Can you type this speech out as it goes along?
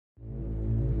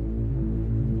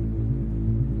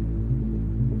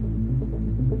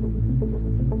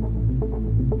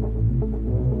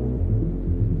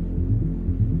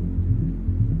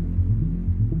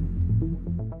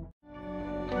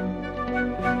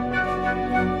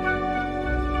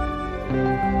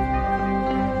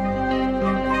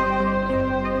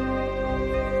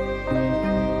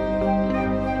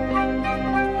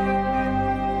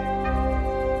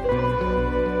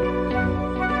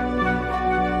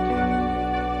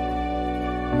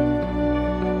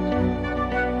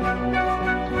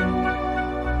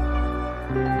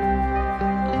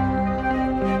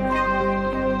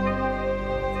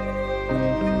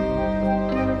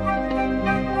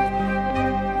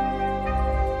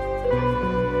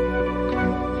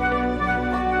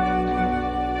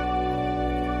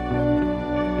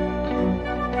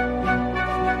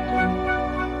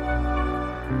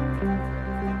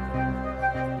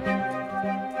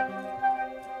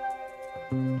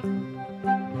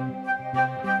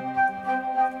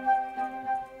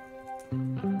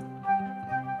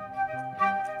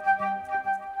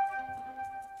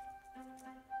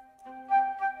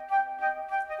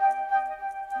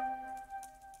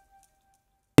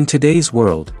In today's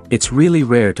world, it's really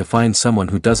rare to find someone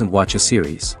who doesn't watch a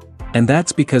series. And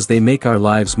that's because they make our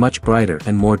lives much brighter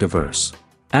and more diverse.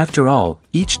 After all,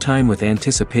 each time with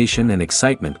anticipation and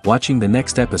excitement watching the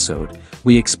next episode,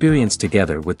 we experience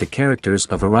together with the characters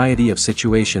a variety of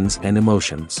situations and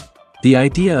emotions. The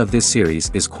idea of this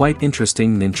series is quite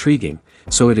interesting and intriguing,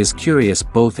 so it is curious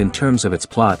both in terms of its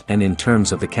plot and in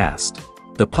terms of the cast.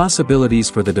 The possibilities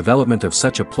for the development of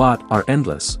such a plot are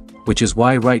endless, which is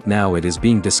why right now it is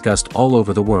being discussed all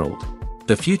over the world.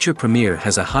 The future premiere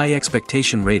has a high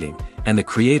expectation rating, and the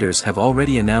creators have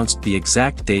already announced the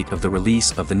exact date of the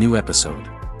release of the new episode.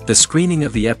 The screening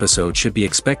of the episode should be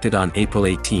expected on April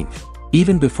 18th.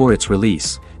 Even before its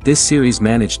release, this series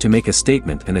managed to make a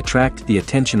statement and attract the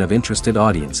attention of interested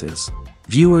audiences.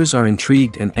 Viewers are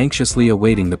intrigued and anxiously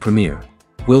awaiting the premiere.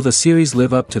 Will the series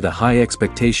live up to the high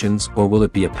expectations, or will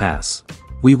it be a pass?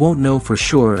 We won't know for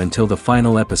sure until the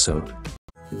final episode.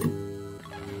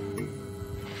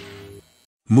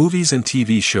 Movies and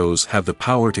TV shows have the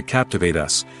power to captivate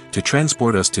us, to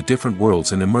transport us to different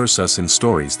worlds and immerse us in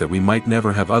stories that we might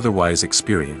never have otherwise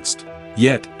experienced.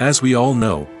 Yet, as we all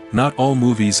know, not all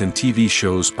movies and TV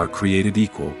shows are created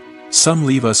equal. Some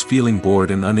leave us feeling bored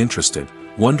and uninterested,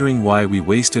 wondering why we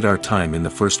wasted our time in the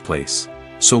first place.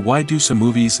 So why do some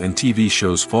movies and TV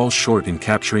shows fall short in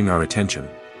capturing our attention?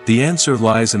 The answer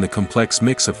lies in the complex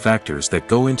mix of factors that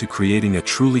go into creating a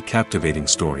truly captivating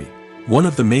story. One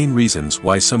of the main reasons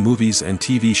why some movies and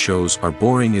TV shows are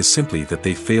boring is simply that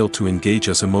they fail to engage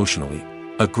us emotionally.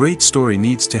 A great story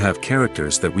needs to have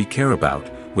characters that we care about,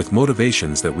 with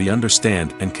motivations that we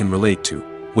understand and can relate to.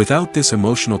 Without this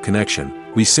emotional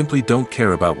connection, we simply don't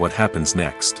care about what happens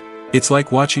next. It's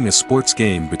like watching a sports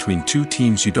game between two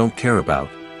teams you don't care about.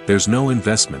 There's no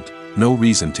investment, no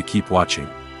reason to keep watching.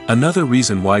 Another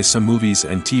reason why some movies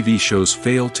and TV shows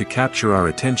fail to capture our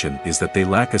attention is that they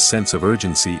lack a sense of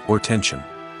urgency or tension.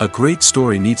 A great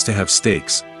story needs to have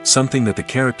stakes, something that the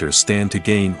characters stand to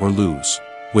gain or lose.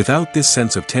 Without this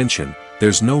sense of tension,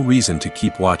 there's no reason to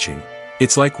keep watching.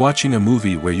 It's like watching a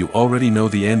movie where you already know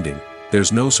the ending.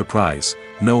 There's no surprise,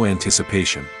 no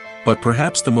anticipation. But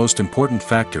perhaps the most important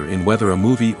factor in whether a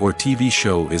movie or TV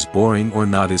show is boring or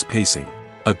not is pacing.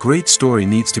 A great story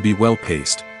needs to be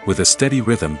well-paced, with a steady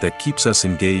rhythm that keeps us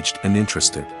engaged and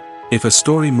interested. If a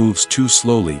story moves too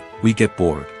slowly, we get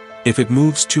bored. If it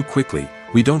moves too quickly,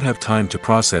 we don't have time to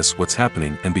process what's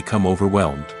happening and become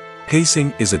overwhelmed.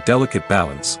 Pacing is a delicate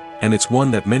balance, and it's one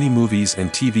that many movies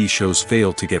and TV shows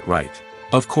fail to get right.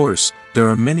 Of course, there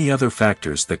are many other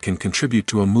factors that can contribute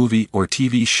to a movie or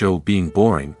TV show being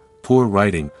boring: poor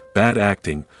writing, bad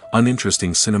acting,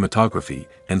 uninteresting cinematography,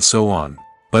 and so on.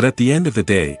 But at the end of the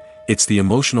day, it's the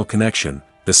emotional connection,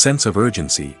 the sense of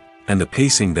urgency, and the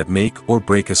pacing that make or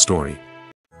break a story.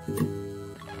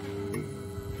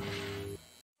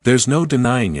 There's no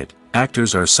denying it,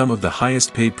 actors are some of the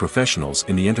highest paid professionals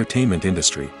in the entertainment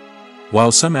industry.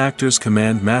 While some actors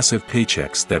command massive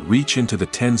paychecks that reach into the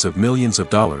tens of millions of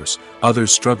dollars,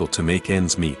 others struggle to make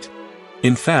ends meet.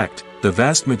 In fact, the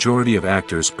vast majority of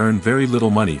actors earn very little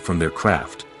money from their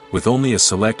craft, with only a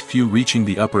select few reaching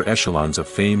the upper echelons of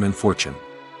fame and fortune.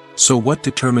 So what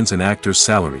determines an actor's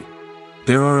salary?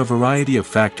 There are a variety of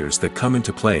factors that come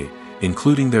into play,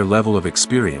 including their level of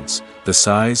experience, the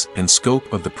size and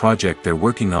scope of the project they're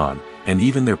working on, and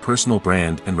even their personal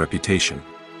brand and reputation.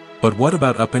 But what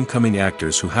about up-and-coming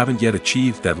actors who haven't yet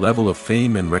achieved that level of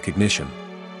fame and recognition?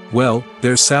 Well,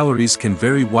 their salaries can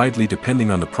vary widely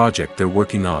depending on the project they're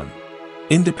working on.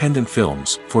 Independent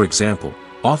films, for example,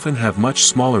 often have much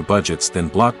smaller budgets than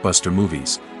blockbuster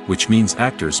movies, which means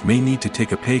actors may need to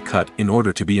take a pay cut in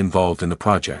order to be involved in the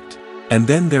project. And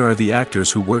then there are the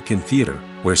actors who work in theater,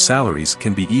 where salaries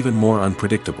can be even more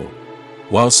unpredictable.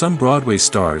 While some Broadway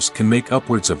stars can make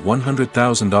upwards of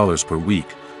 $100,000 per week,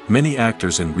 many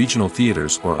actors in regional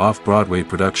theaters or off-Broadway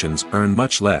productions earn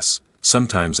much less,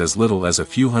 sometimes as little as a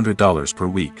few $100s per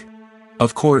week.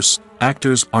 Of course,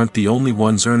 actors aren't the only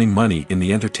ones earning money in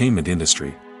the entertainment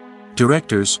industry.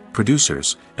 Directors,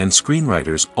 producers, and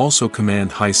screenwriters also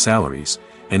command high salaries,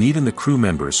 and even the crew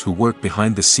members who work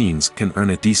behind the scenes can earn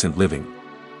a decent living.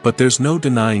 But there's no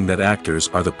denying that actors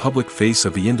are the public face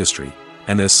of the industry,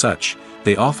 and as such,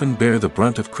 they often bear the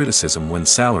brunt of criticism when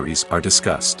salaries are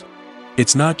discussed.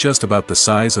 It's not just about the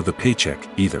size of the paycheck,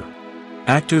 either.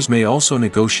 Actors may also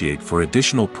negotiate for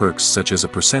additional perks such as a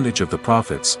percentage of the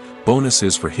profits,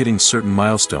 bonuses for hitting certain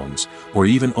milestones, or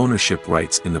even ownership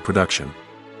rights in the production.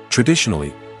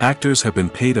 Traditionally, actors have been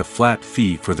paid a flat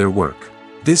fee for their work.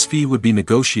 This fee would be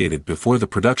negotiated before the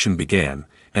production began,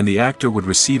 and the actor would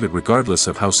receive it regardless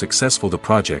of how successful the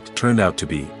project turned out to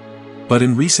be. But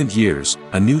in recent years,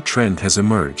 a new trend has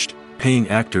emerged, paying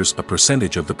actors a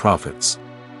percentage of the profits.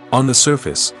 On the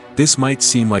surface, this might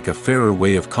seem like a fairer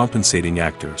way of compensating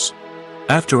actors.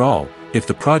 After all, if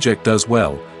the project does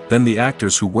well, then the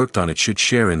actors who worked on it should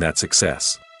share in that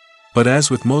success. But as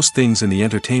with most things in the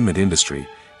entertainment industry,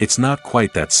 it's not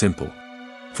quite that simple.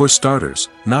 For starters,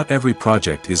 not every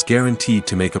project is guaranteed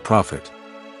to make a profit.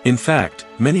 In fact,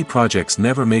 many projects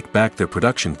never make back their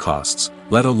production costs,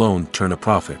 let alone turn a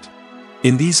profit.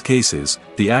 In these cases,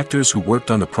 the actors who worked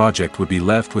on the project would be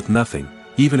left with nothing,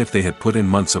 even if they had put in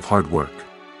months of hard work.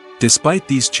 Despite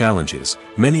these challenges,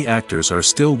 many actors are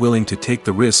still willing to take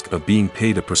the risk of being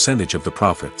paid a percentage of the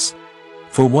profits.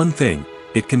 For one thing,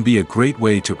 it can be a great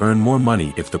way to earn more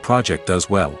money if the project does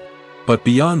well. But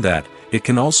beyond that, it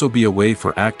can also be a way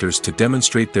for actors to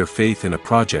demonstrate their faith in a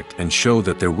project and show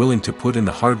that they're willing to put in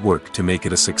the hard work to make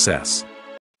it a success.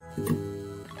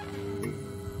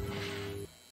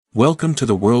 Welcome to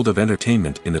the world of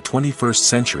entertainment in the 21st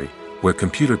century, where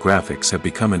computer graphics have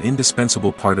become an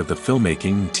indispensable part of the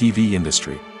filmmaking and TV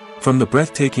industry. From the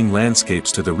breathtaking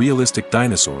landscapes to the realistic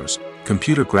dinosaurs,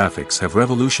 computer graphics have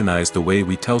revolutionized the way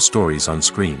we tell stories on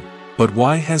screen. But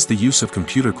why has the use of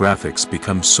computer graphics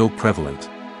become so prevalent?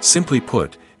 Simply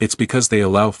put, it's because they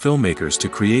allow filmmakers to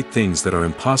create things that are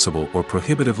impossible or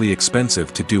prohibitively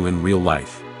expensive to do in real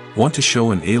life. Want to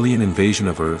show an alien invasion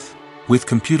of Earth? With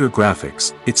computer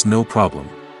graphics, it's no problem.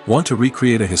 Want to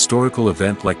recreate a historical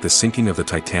event like the sinking of the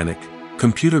Titanic?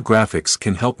 Computer graphics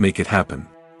can help make it happen.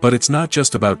 But it's not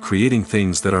just about creating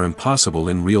things that are impossible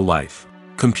in real life.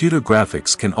 Computer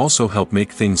graphics can also help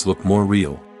make things look more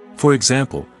real. For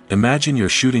example, imagine you're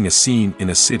shooting a scene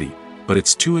in a city, but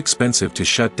it's too expensive to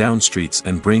shut down streets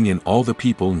and bring in all the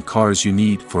people and cars you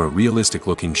need for a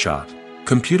realistic-looking shot.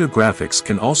 Computer graphics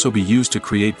can also be used to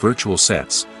create virtual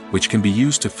sets, which can be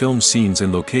used to film scenes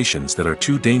in locations that are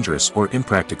too dangerous or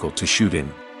impractical to shoot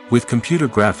in. With computer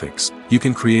graphics, you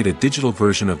can create a digital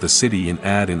version of the city and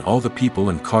add in all the people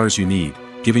and cars you need,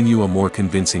 giving you a more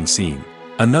convincing scene.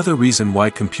 Another reason why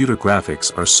computer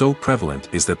graphics are so prevalent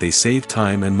is that they save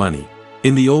time and money.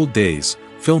 In the old days,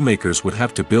 filmmakers would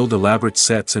have to build elaborate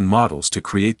sets and models to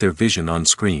create their vision on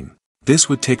screen. This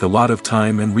would take a lot of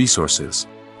time and resources.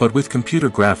 But with computer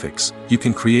graphics, you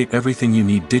can create everything you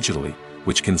need digitally,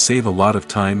 which can save a lot of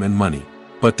time and money.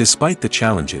 But despite the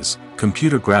challenges,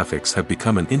 computer graphics have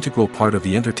become an integral part of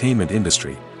the entertainment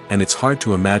industry, and it's hard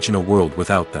to imagine a world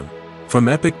without them. From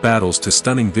epic battles to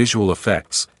stunning visual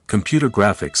effects, computer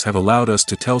graphics have allowed us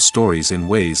to tell stories in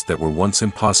ways that were once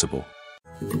impossible.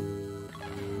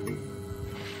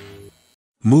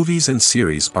 Movies and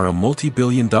series are a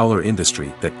multi-billion-dollar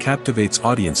industry that captivates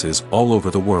audiences all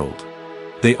over the world.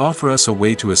 They offer us a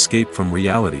way to escape from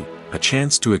reality, a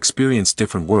chance to experience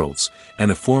different worlds, and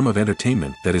a form of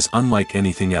entertainment that is unlike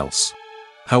anything else.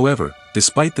 However,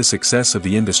 despite the success of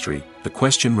the industry, the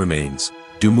question remains,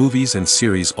 do movies and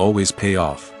series always pay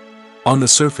off? On the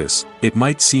surface, it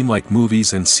might seem like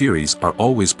movies and series are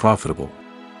always profitable.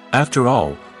 After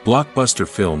all, blockbuster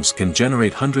films can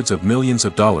generate hundreds of millions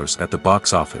of dollars at the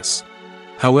box office.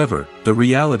 However, the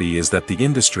reality is that the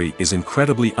industry is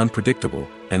incredibly unpredictable,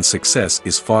 and success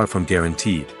is far from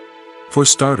guaranteed. For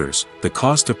starters, the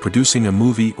cost of producing a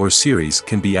movie or series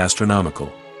can be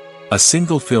astronomical. A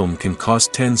single film can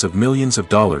cost tens of millions of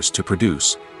dollars to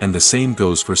produce, and the same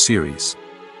goes for series.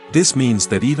 This means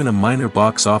that even a minor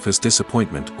box office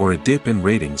disappointment or a dip in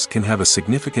ratings can have a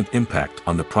significant impact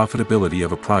on the profitability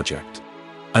of a project.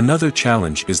 Another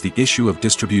challenge is the issue of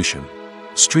distribution.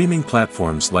 Streaming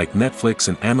platforms like Netflix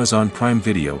and Amazon Prime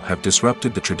Video have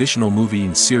disrupted the traditional movie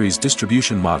and series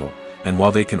distribution model, and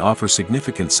while they can offer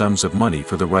significant sums of money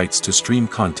for the rights to stream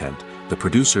content, the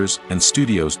producers and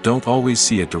studios don't always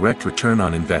see a direct return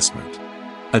on investment.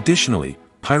 Additionally,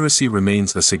 piracy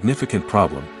remains a significant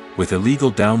problem, with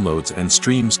illegal downloads and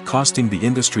streams costing the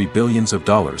industry billions of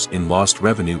dollars in lost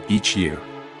revenue each year.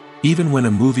 Even when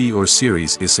a movie or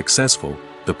series is successful,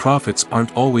 the profits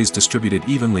aren't always distributed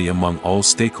evenly among all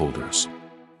stakeholders.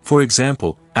 For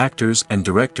example, actors and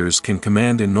directors can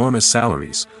command enormous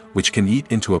salaries, which can eat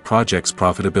into a project's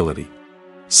profitability.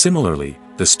 Similarly,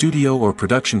 the studio or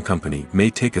production company may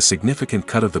take a significant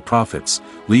cut of the profits,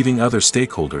 leaving other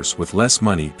stakeholders with less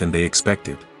money than they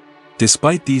expected.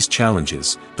 Despite these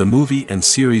challenges, the movie and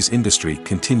series industry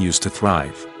continues to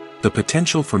thrive. The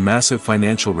potential for massive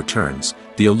financial returns,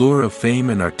 the allure of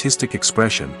fame and artistic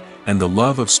expression, and the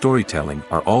love of storytelling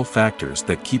are all factors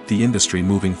that keep the industry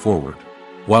moving forward.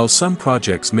 While some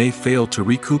projects may fail to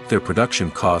recoup their production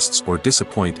costs or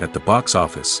disappoint at the box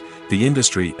office, the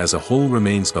industry as a whole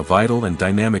remains a vital and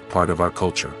dynamic part of our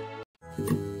culture.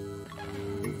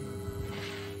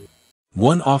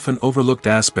 One often overlooked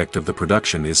aspect of the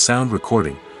production is sound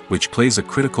recording, which plays a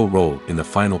critical role in the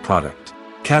final product.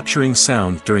 Capturing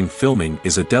sound during filming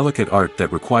is a delicate art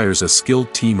that requires a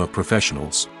skilled team of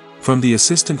professionals. From the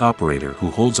assistant operator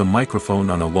who holds a microphone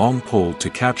on a long pole to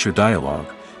capture dialogue,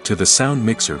 to the sound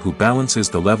mixer who balances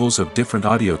the levels of different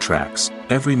audio tracks,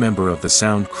 every member of the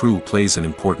sound crew plays an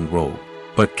important role.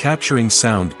 But capturing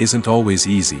sound isn't always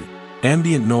easy.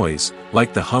 Ambient noise,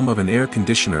 like the hum of an air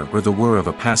conditioner or the whir of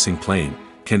a passing plane,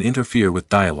 can interfere with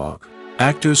dialogue.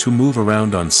 Actors who move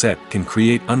around on set can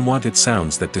create unwanted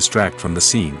sounds that distract from the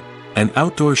scene. And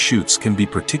outdoor shoots can be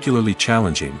particularly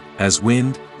challenging, as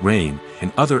wind, rain,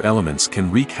 and other elements can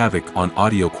wreak havoc on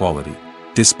audio quality.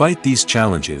 Despite these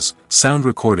challenges, sound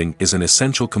recording is an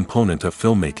essential component of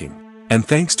filmmaking. And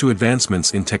thanks to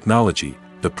advancements in technology,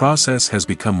 the process has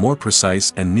become more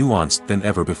precise and nuanced than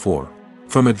ever before.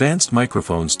 From advanced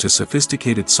microphones to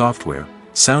sophisticated software,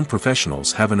 sound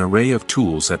professionals have an array of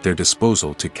tools at their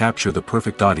disposal to capture the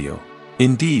perfect audio.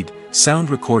 Indeed, sound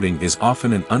recording is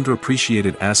often an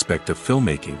underappreciated aspect of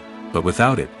filmmaking, but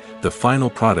without it, the final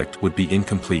product would be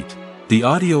incomplete. The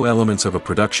audio elements of a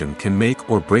production can make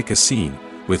or break a scene,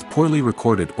 with poorly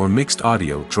recorded or mixed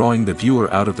audio drawing the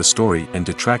viewer out of the story and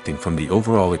detracting from the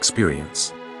overall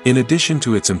experience. In addition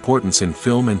to its importance in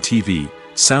film and TV,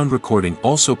 sound recording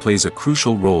also plays a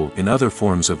crucial role in other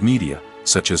forms of media,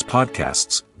 such as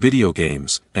podcasts, video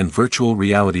games, and virtual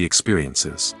reality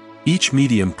experiences. Each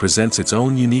medium presents its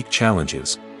own unique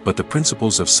challenges, but the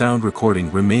principles of sound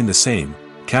recording remain the same: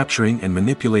 capturing and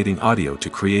manipulating audio to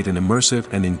create an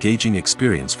immersive and engaging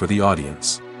experience for the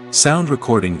audience. Sound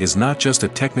recording is not just a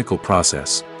technical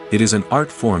process, it is an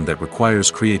art form that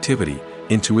requires creativity,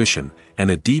 intuition,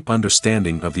 and a deep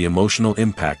understanding of the emotional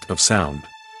impact of sound.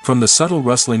 From the subtle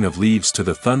rustling of leaves to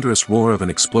the thunderous roar of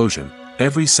an explosion,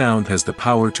 every sound has the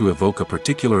power to evoke a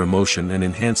particular emotion and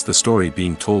enhance the story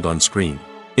being told on screen.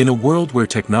 In a world where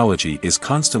technology is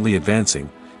constantly advancing,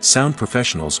 sound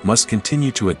professionals must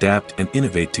continue to adapt and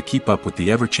innovate to keep up with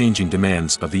the ever-changing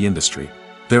demands of the industry.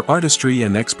 Their artistry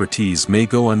and expertise may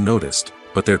go unnoticed,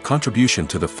 but their contribution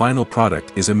to the final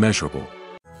product is immeasurable.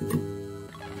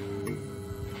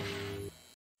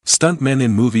 Stuntmen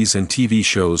in movies and TV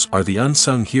shows are the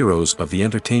unsung heroes of the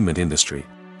entertainment industry.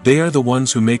 They are the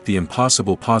ones who make the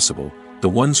impossible possible, the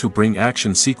ones who bring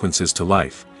action sequences to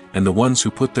life, and the ones who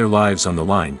put their lives on the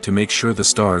line to make sure the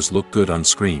stars look good on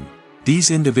screen.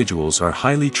 These individuals are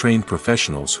highly trained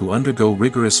professionals who undergo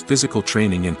rigorous physical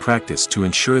training and practice to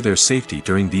ensure their safety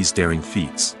during these daring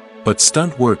feats. But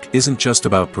stunt work isn't just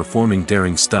about performing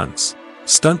daring stunts.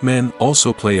 Stuntmen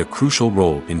also play a crucial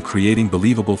role in creating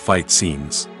believable fight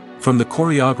scenes. From the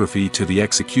choreography to the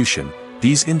execution,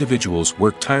 these individuals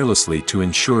work tirelessly to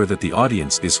ensure that the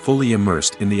audience is fully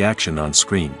immersed in the action on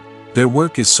screen. Their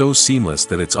work is so seamless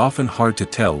that it's often hard to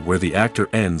tell where the actor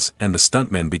ends and the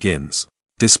stuntman begins.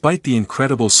 Despite the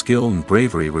incredible skill and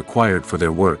bravery required for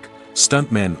their work,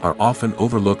 stuntmen are often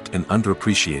overlooked and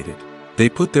underappreciated. They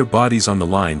put their bodies on the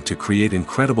line to create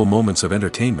incredible moments of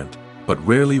entertainment, but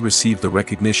rarely receive the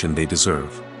recognition they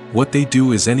deserve. What they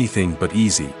do is anything but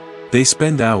easy. They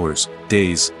spend hours,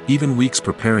 days, even weeks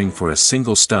preparing for a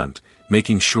single stunt,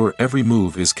 making sure every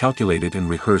move is calculated and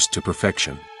rehearsed to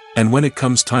perfection. And when it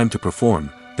comes time to perform,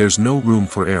 there's no room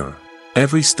for error.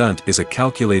 Every stunt is a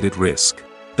calculated risk.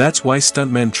 That's why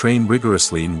stuntmen train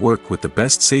rigorously and work with the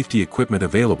best safety equipment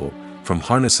available, from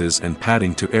harnesses and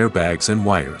padding to airbags and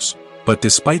wires. But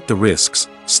despite the risks,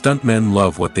 stuntmen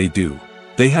love what they do.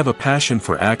 They have a passion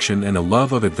for action and a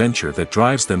love of adventure that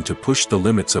drives them to push the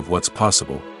limits of what's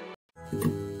possible.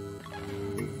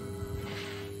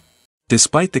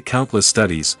 Despite the countless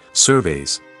studies,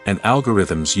 surveys, and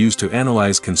algorithms used to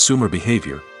analyze consumer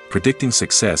behavior, predicting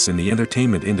success in the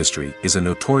entertainment industry is a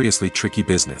notoriously tricky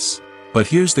business. But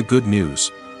here's the good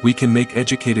news: we can make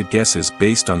educated guesses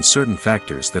based on certain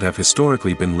factors that have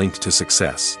historically been linked to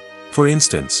success. For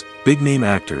instance, big-name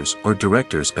actors or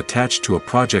directors attached to a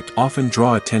project often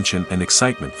draw attention and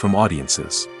excitement from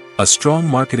audiences. A strong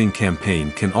marketing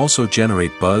campaign can also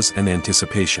generate buzz and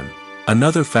anticipation.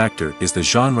 Another factor is the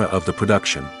genre of the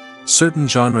production. Certain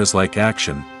genres like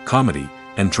action, comedy,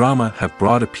 and drama have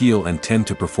broad appeal and tend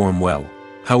to perform well.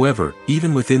 However,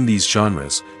 even within these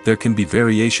genres, there can be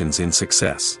variations in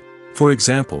success. For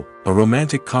example, a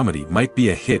romantic comedy might be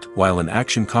a hit while an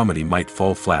action comedy might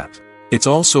fall flat. It's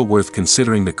also worth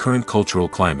considering the current cultural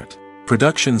climate.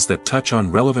 Productions that touch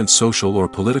on relevant social or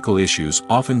political issues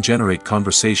often generate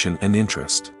conversation and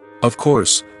interest. Of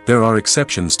course, there are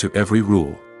exceptions to every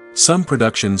rule. Some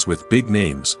productions with big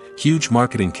names, huge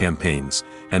marketing campaigns,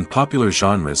 and popular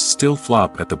genres still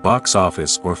flop at the box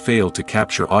office or fail to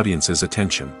capture audiences'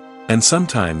 attention. And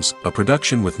sometimes, a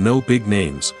production with no big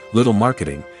names, little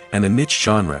marketing, and a niche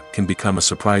genre can become a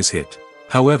surprise hit.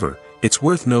 However, it's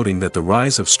worth noting that the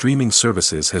rise of streaming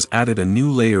services has added a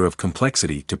new layer of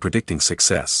complexity to predicting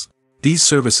success. These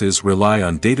services rely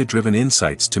on data-driven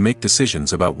insights to make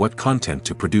decisions about what content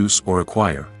to produce or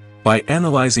acquire. By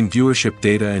analyzing viewership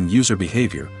data and user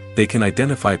behavior, they can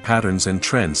identify patterns and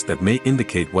trends that may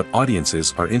indicate what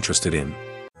audiences are interested in.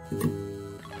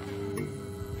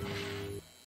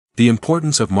 The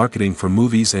importance of marketing for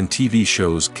movies and TV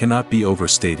shows cannot be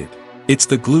overstated. It's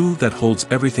the glue that holds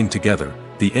everything together,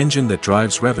 the engine that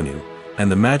drives revenue,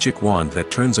 and the magic wand that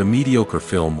turns a mediocre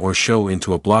film or show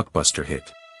into a blockbuster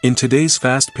hit. In today's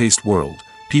fast-paced world,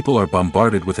 people are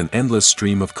bombarded with an endless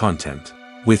stream of content.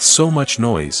 With so much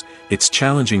noise, it's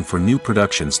challenging for new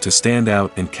productions to stand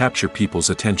out and capture people's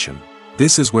attention.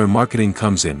 This is where marketing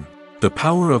comes in. The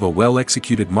power of a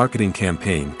well-executed marketing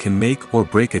campaign can make or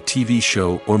break a TV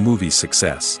show or movie's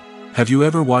success. Have you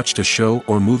ever watched a show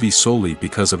or movie solely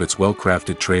because of its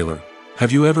well-crafted trailer?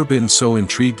 Have you ever been so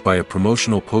intrigued by a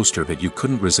promotional poster that you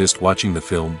couldn't resist watching the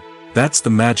film? That's the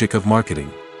magic of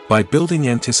marketing. By building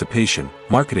anticipation,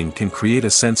 marketing can create a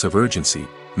sense of urgency,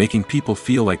 making people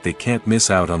feel like they can't miss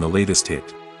out on the latest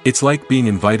hit. It's like being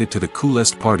invited to the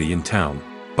coolest party in town.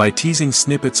 By teasing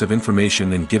snippets of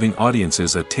information and giving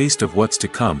audiences a taste of what's to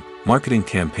come, marketing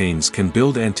campaigns can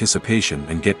build anticipation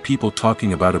and get people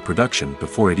talking about a production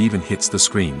before it even hits the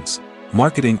screens.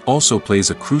 Marketing also plays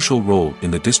a crucial role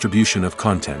in the distribution of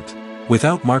content.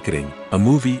 Without marketing, a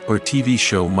movie or TV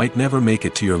show might never make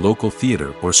it to your local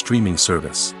theater or streaming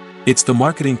service. It's the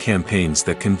marketing campaigns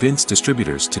that convince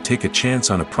distributors to take a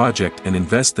chance on a project and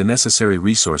invest the necessary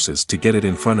resources to get it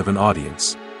in front of an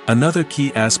audience. Another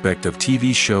key aspect of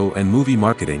TV show and movie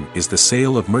marketing is the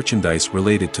sale of merchandise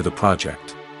related to the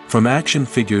project. From action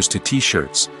figures to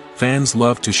t-shirts, fans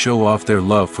love to show off their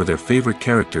love for their favorite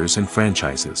characters and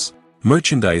franchises.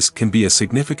 Merchandise can be a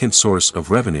significant source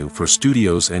of revenue for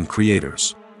studios and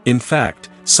creators. In fact,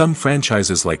 some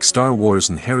franchises like Star Wars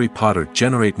and Harry Potter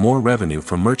generate more revenue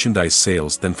from merchandise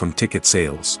sales than from ticket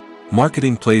sales.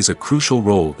 Marketing plays a crucial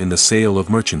role in the sale of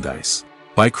merchandise.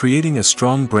 By creating a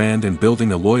strong brand and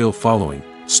building a loyal following,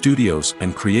 studios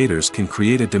and creators can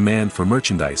create a demand for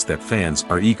merchandise that fans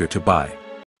are eager to buy.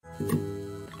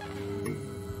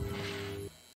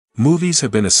 Movies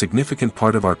have been a significant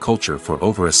part of our culture for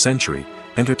over a century,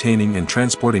 entertaining and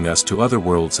transporting us to other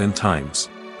worlds and times.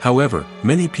 However,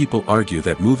 many people argue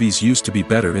that movies used to be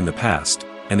better in the past,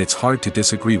 and it's hard to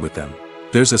disagree with them.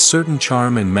 There's a certain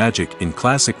charm and magic in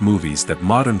classic movies that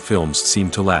modern films seem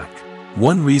to lack.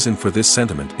 One reason for this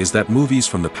sentiment is that movies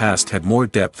from the past had more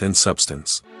depth and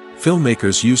substance.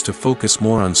 Filmmakers used to focus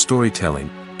more on storytelling,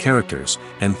 characters,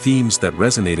 and themes that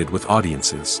resonated with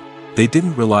audiences. They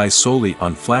didn't rely solely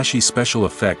on flashy special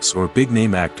effects or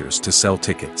big-name actors to sell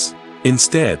tickets.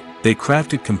 Instead, they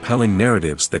crafted compelling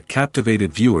narratives that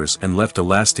captivated viewers and left a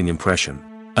lasting impression.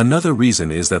 Another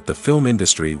reason is that the film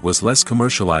industry was less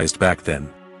commercialized back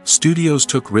then. Studios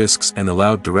took risks and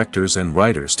allowed directors and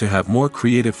writers to have more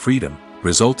creative freedom,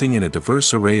 resulting in a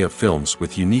diverse array of films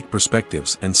with unique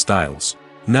perspectives and styles.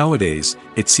 Nowadays,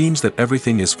 it seems that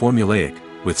everything is formulaic,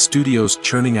 with studios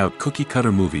churning out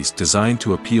cookie-cutter movies designed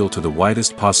to appeal to the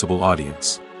widest possible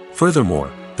audience.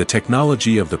 Furthermore, the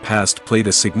technology of the past played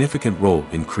a significant role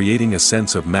in creating a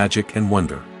sense of magic and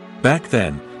wonder. Back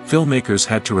then, filmmakers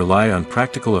had to rely on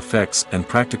practical effects and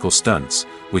practical stunts,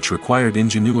 which required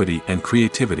ingenuity and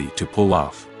creativity to pull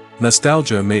off.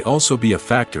 Nostalgia may also be a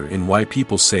factor in why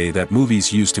people say that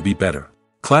movies used to be better.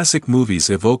 Classic movies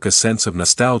evoke a sense of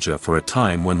nostalgia for a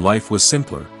time when life was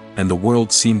simpler, and the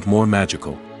world seemed more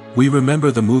magical. We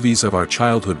remember the movies of our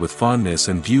childhood with fondness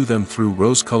and view them through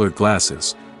rose-colored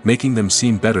glasses, making them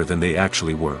seem better than they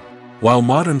actually were. While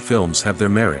modern films have their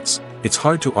merits, it's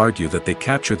hard to argue that they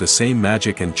capture the same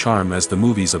magic and charm as the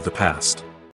movies of the past.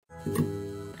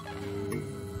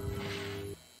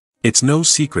 It's no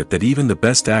secret that even the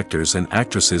best actors and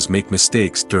actresses make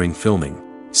mistakes during filming.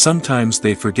 Sometimes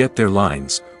they forget their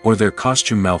lines, or their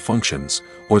costume malfunctions,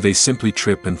 or they simply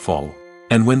trip and fall.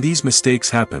 And when these mistakes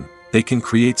happen, they can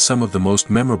create some of the most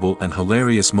memorable and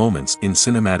hilarious moments in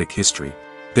cinematic history.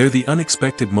 They're the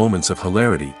unexpected moments of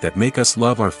hilarity that make us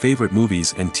love our favorite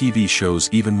movies and TV shows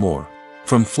even more.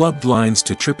 From flubbed lines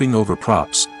to tripping over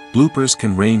props, bloopers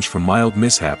can range from mild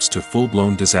mishaps to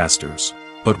full-blown disasters.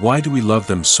 But why do we love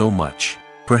them so much?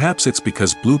 Perhaps it's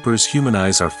because bloopers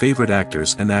humanize our favorite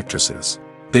actors and actresses.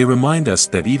 They remind us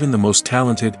that even the most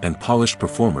talented and polished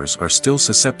performers are still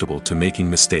susceptible to making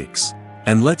mistakes.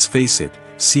 And let's face it,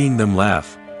 seeing them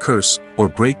laugh, curse, or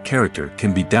break character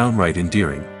can be downright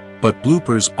endearing. But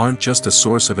bloopers aren't just a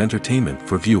source of entertainment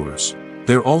for viewers.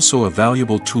 They're also a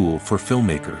valuable tool for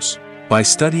filmmakers. By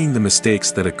studying the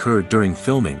mistakes that occurred during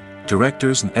filming,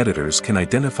 directors and editors can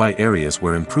identify areas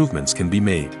where improvements can be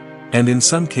made. And in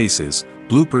some cases,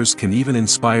 bloopers can even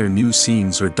inspire new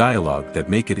scenes or dialogue that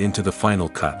make it into the final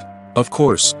cut. Of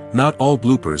course, not all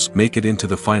bloopers make it into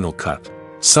the final cut.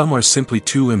 Some are simply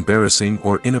too embarrassing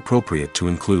or inappropriate to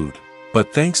include.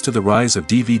 But thanks to the rise of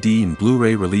DVD and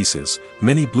Blu-ray releases,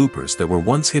 many bloopers that were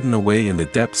once hidden away in the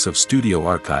depths of studio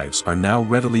archives are now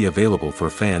readily available for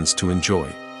fans to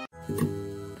enjoy.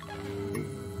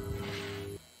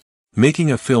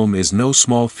 Making a film is no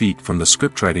small feat. From the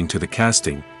scriptwriting to the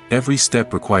casting, every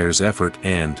step requires effort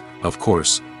and, of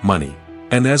course, money.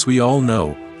 And as we all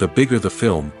know, the bigger the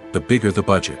film, the bigger the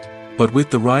budget. But with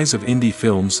the rise of indie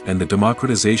films and the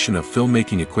democratization of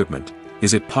filmmaking equipment,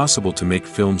 is it possible to make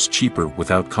films cheaper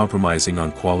without compromising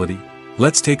on quality?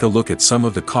 Let's take a look at some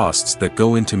of the costs that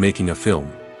go into making a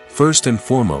film. First and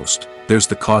foremost, there's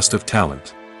the cost of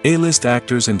talent. A-list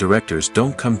actors and directors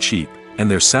don't come cheap, and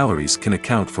their salaries can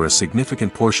account for a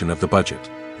significant portion of the budget.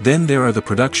 Then there are the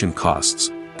production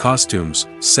costs, costumes,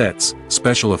 sets,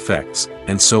 special effects,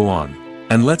 and so on.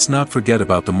 And let's not forget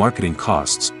about the marketing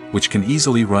costs, which can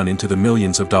easily run into the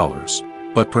millions of dollars.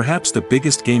 But perhaps the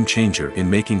biggest game changer in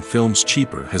making films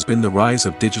cheaper has been the rise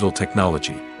of digital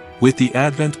technology. With the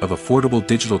advent of affordable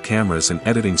digital cameras and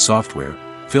editing software,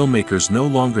 filmmakers no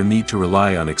longer need to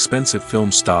rely on expensive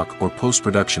film stock or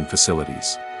post-production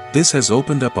facilities. This has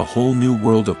opened up a whole new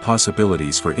world of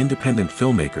possibilities for independent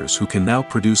filmmakers who can now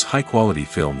produce high-quality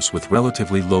films with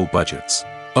relatively low budgets.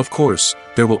 Of course,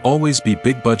 there will always be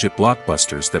big-budget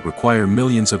blockbusters that require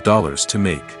millions of dollars to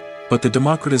make. But the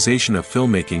democratization of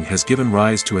filmmaking has given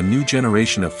rise to a new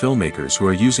generation of filmmakers who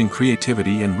are using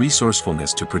creativity and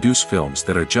resourcefulness to produce films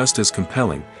that are just as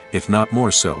compelling, if not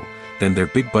more so, than their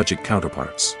big-budget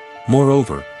counterparts.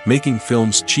 Moreover, making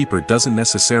films cheaper doesn't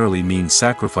necessarily mean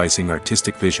sacrificing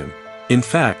artistic vision. In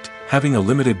fact, having a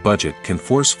limited budget can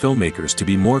force filmmakers to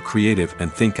be more creative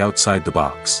and think outside the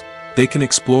box. They can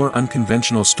explore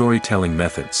unconventional storytelling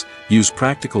methods, use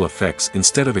practical effects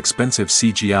instead of expensive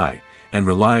CGI, and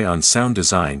rely on sound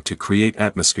design to create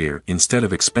atmosphere instead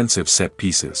of expensive set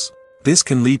pieces. This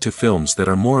can lead to films that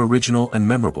are more original and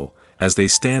memorable, as they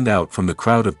stand out from the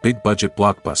crowd of big-budget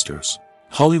blockbusters.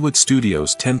 Hollywood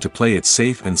studios tend to play it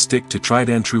safe and stick to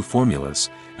tried-and-true formulas,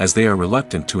 as they are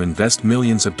reluctant to invest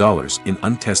millions of dollars in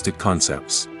untested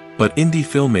concepts. But indie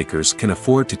filmmakers can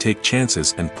afford to take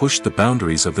chances and push the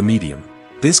boundaries of the medium.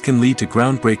 This can lead to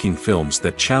groundbreaking films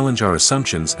that challenge our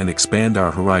assumptions and expand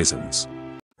our horizons.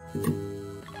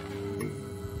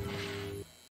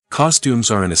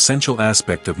 Costumes are an essential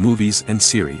aspect of movies and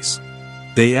series.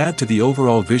 They add to the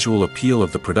overall visual appeal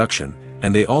of the production,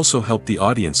 and they also help the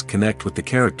audience connect with the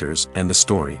characters and the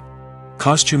story.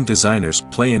 Costume designers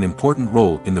play an important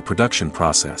role in the production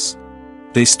process.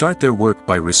 They start their work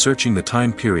by researching the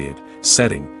time period,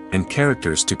 setting, and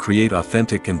characters to create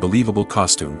authentic and believable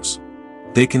costumes.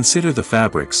 They consider the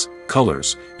fabrics,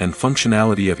 colors, and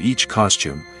functionality of each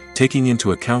costume, taking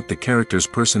into account the character's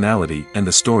personality and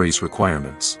the story's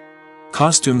requirements.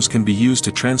 Costumes can be used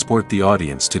to transport the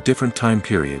audience to different time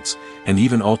periods, and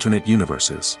even alternate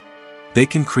universes. They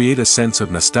can create a sense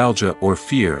of nostalgia or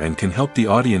fear and can help the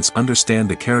audience understand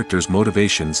the character's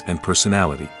motivations and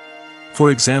personality.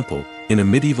 For example, in a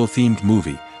medieval-themed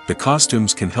movie, the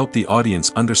costumes can help the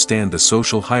audience understand the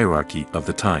social hierarchy of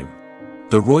the time.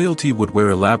 The royalty would wear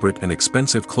elaborate and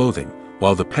expensive clothing,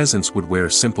 while the peasants would wear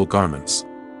simple garments.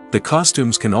 The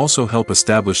costumes can also help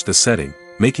establish the setting,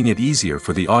 making it easier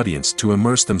for the audience to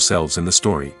immerse themselves in the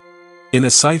story. In a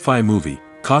sci-fi movie,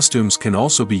 costumes can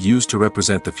also be used to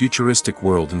represent the futuristic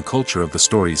world and culture of the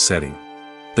story's setting.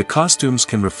 The costumes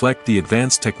can reflect the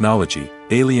advanced technology,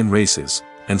 alien races,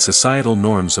 and societal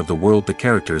norms of the world the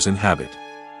characters inhabit.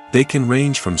 They can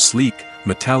range from sleek,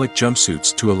 metallic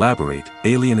jumpsuits to elaborate,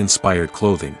 alien-inspired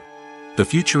clothing. The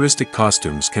futuristic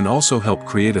costumes can also help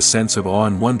create a sense of awe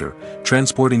and wonder,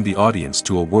 transporting the audience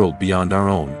to a world beyond our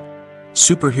own.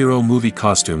 Superhero movie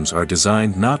costumes are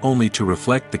designed not only to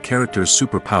reflect the character's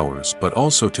superpowers but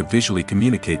also to visually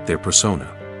communicate their persona.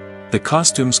 The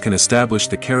costumes can establish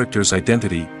the character's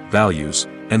identity, values,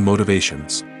 and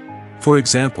motivations. For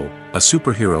example, a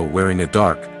superhero wearing a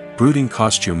dark, brooding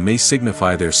costume may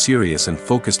signify their serious and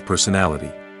focused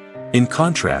personality. In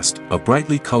contrast, a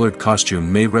brightly colored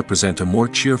costume may represent a more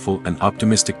cheerful and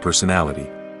optimistic personality.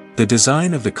 The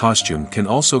design of the costume can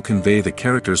also convey the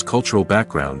character's cultural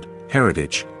background,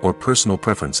 heritage, or personal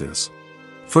preferences.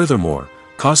 Furthermore,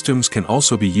 costumes can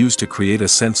also be used to create a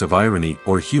sense of irony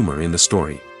or humor in the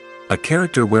story. A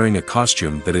character wearing a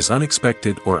costume that is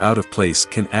unexpected or out of place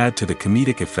can add to the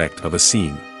comedic effect of a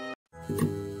scene.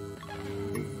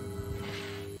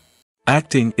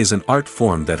 Acting is an art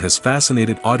form that has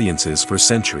fascinated audiences for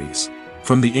centuries.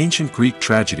 From the ancient Greek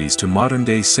tragedies to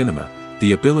modern-day cinema,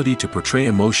 the ability to portray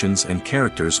emotions and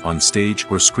characters on stage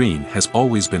or screen has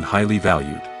always been highly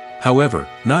valued. However,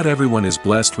 not everyone is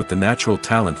blessed with the natural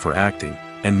talent for acting,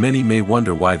 and many may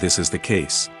wonder why this is the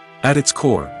case. At its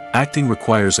core, acting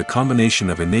requires a combination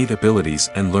of innate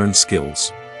abilities and learned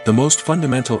skills. The most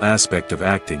fundamental aspect of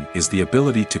acting is the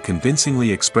ability to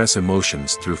convincingly express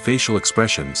emotions through facial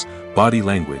expressions, body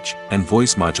language, and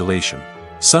voice modulation.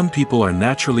 Some people are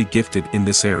naturally gifted in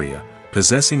this area,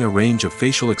 possessing a range of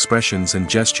facial expressions and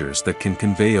gestures that can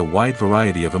convey a wide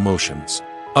variety of emotions.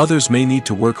 Others may need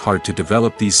to work hard to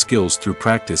develop these skills through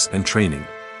practice and training.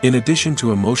 In addition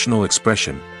to emotional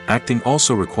expression, acting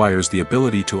also requires the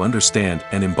ability to understand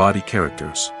and embody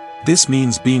characters. This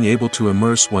means being able to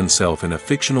immerse oneself in a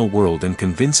fictional world and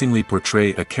convincingly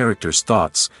portray a character's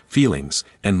thoughts, feelings,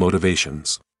 and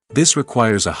motivations. This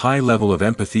requires a high level of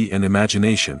empathy and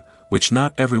imagination, which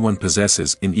not everyone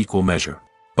possesses in equal measure.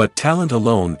 But talent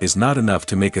alone is not enough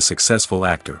to make a successful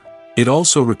actor. It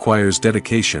also requires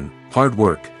dedication, hard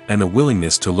work, and a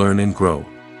willingness to learn and grow.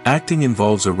 Acting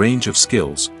involves a range of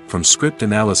skills, from script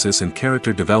analysis and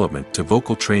character development to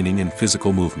vocal training and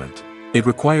physical movement. It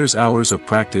requires hours of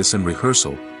practice and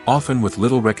rehearsal, often with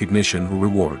little recognition or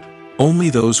reward. Only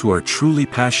those who are truly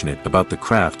passionate about the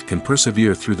craft can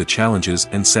persevere through the challenges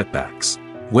and setbacks.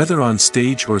 Whether on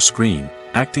stage or screen,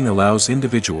 acting allows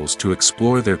individuals to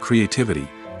explore their creativity,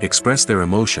 express their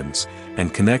emotions,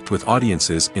 and connect with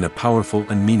audiences in a powerful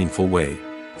and meaningful way.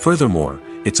 Furthermore,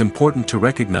 it's important to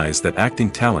recognize that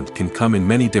acting talent can come in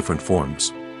many different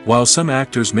forms. While some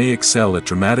actors may excel at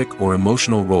dramatic or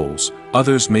emotional roles,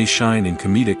 others may shine in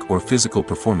comedic or physical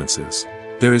performances.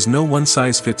 There is no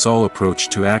one-size-fits-all approach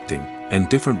to acting, and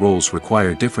different roles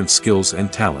require different skills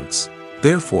and talents.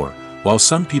 Therefore, while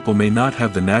some people may not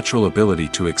have the natural ability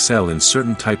to excel in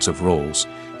certain types of roles,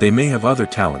 they may have other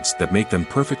talents that make them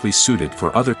perfectly suited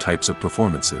for other types of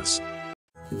performances.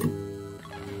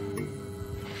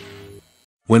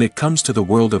 When it comes to the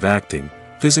world of acting,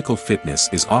 physical fitness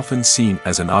is often seen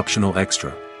as an optional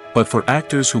extra. But for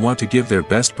actors who want to give their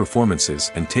best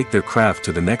performances and take their craft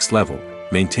to the next level,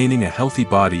 maintaining a healthy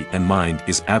body and mind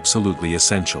is absolutely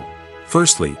essential.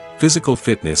 Firstly, physical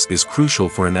fitness is crucial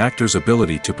for an actor's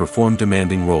ability to perform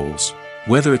demanding roles.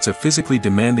 Whether it's a physically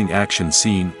demanding action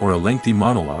scene or a lengthy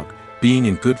monologue, being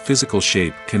in good physical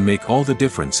shape can make all the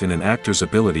difference in an actor's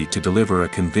ability to deliver a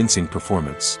convincing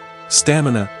performance.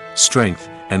 Stamina, strength,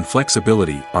 and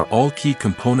flexibility are all key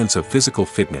components of physical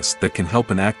fitness that can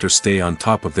help an actor stay on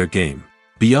top of their game.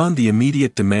 Beyond the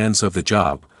immediate demands of the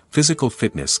job, physical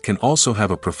fitness can also have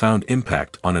a profound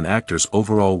impact on an actor's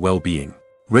overall well-being.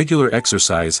 Regular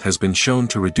exercise has been shown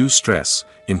to reduce stress,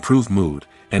 improve mood,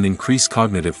 and increase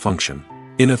cognitive function.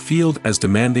 In a field as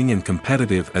demanding and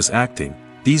competitive as acting,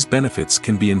 these benefits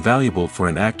can be invaluable for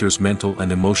an actor's mental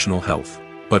and emotional health.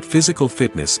 But physical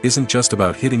fitness isn't just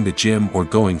about hitting the gym or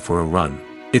going for a run.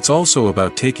 It's also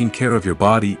about taking care of your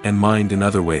body and mind in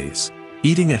other ways.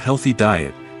 Eating a healthy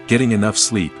diet, getting enough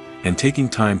sleep, and taking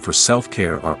time for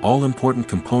self-care are all important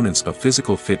components of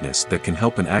physical fitness that can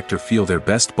help an actor feel their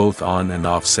best both on and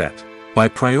off set. By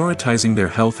prioritizing their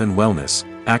health and wellness,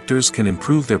 actors can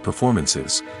improve their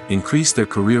performances, increase their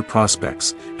career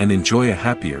prospects, and enjoy a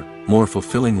happier, more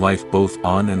fulfilling life both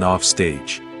on and off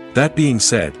stage. That being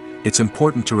said, it's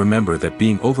important to remember that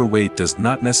being overweight does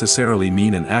not necessarily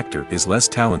mean an actor is less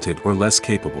talented or less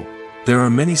capable. There are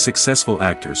many successful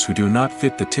actors who do not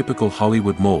fit the typical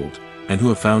Hollywood mold, and who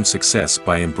have found success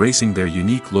by embracing their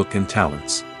unique look and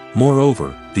talents.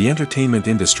 Moreover, the entertainment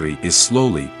industry is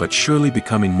slowly but surely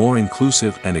becoming more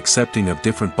inclusive and accepting of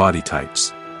different body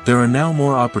types. There are now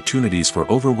more opportunities for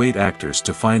overweight actors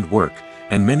to find work,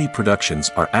 and many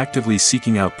productions are actively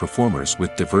seeking out performers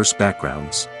with diverse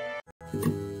backgrounds.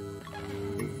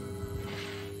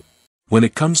 When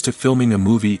it comes to filming a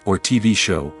movie or TV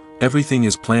show, everything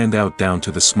is planned out down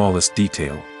to the smallest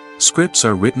detail. Scripts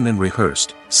are written and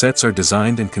rehearsed, sets are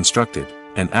designed and constructed,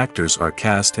 and actors are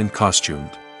cast and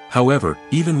costumed. However,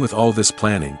 even with all this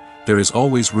planning, there is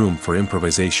always room for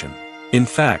improvisation. In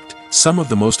fact, some of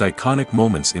the most iconic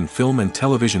moments in film and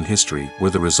television history were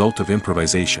the result of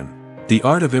improvisation. The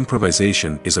art of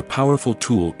improvisation is a powerful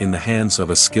tool in the hands of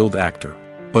a skilled actor.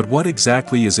 But what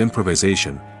exactly is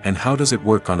improvisation, and how does it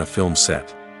work on a film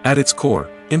set? At its core,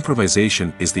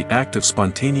 improvisation is the act of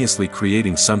spontaneously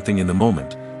creating something in the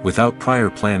moment, without prior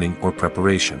planning or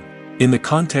preparation. In the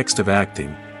context of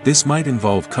acting, this might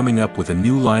involve coming up with a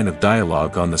new line of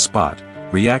dialogue on the spot,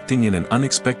 reacting in an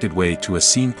unexpected way to a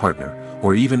scene partner,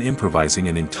 or even improvising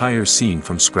an entire scene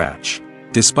from scratch.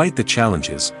 Despite the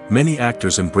challenges, many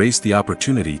actors embrace the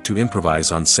opportunity to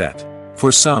improvise on set.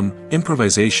 For some,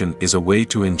 improvisation is a way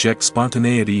to inject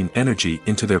spontaneity and energy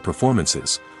into their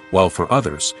performances, while for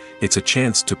others, it's a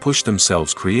chance to push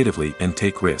themselves creatively and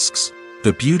take risks.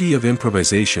 The beauty of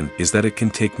improvisation is that it can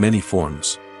take many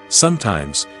forms.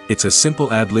 Sometimes, it's a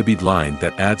simple ad-libbed line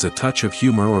that adds a touch of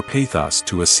humor or pathos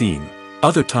to a scene.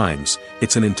 Other times,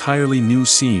 it's an entirely new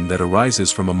scene that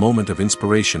arises from a moment of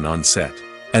inspiration on set.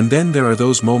 And then there are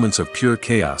those moments of pure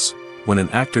chaos, when an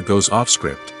actor goes off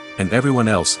script, and everyone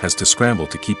else has to scramble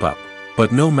to keep up.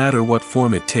 But no matter what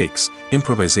form it takes,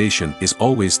 improvisation is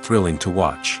always thrilling to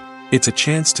watch. It's a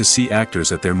chance to see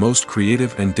actors at their most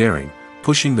creative and daring,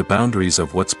 pushing the boundaries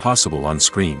of what's possible on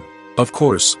screen. Of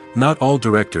course, not all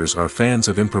directors are fans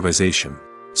of improvisation.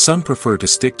 Some prefer to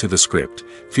stick to the script,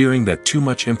 fearing that too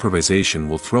much improvisation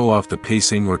will throw off the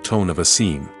pacing or tone of a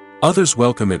scene. Others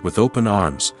welcome it with open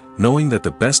arms, knowing that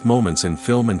the best moments in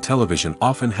film and television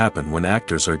often happen when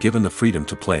actors are given the freedom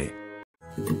to play.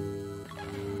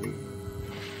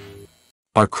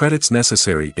 Are credits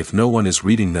necessary if no one is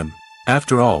reading them?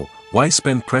 After all, why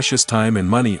spend precious time and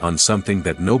money on something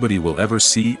that nobody will ever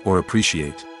see or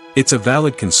appreciate? It's a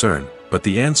valid concern, but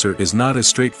the answer is not as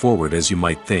straightforward as you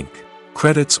might think.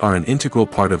 Credits are an integral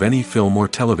part of any film or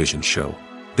television show.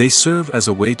 They serve as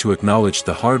a way to acknowledge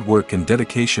the hard work and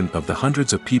dedication of the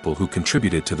hundreds of people who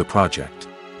contributed to the project.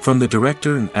 From the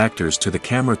director and actors to the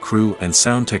camera crew and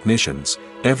sound technicians,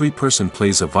 every person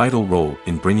plays a vital role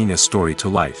in bringing a story to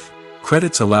life.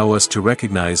 Credits allow us to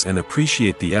recognize and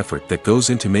appreciate the effort that goes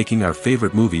into making our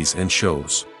favorite movies and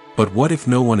shows. But what if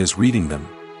no one is reading them?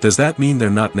 Does that mean they're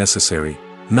not necessary?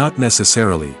 Not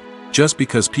necessarily. Just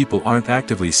because people aren't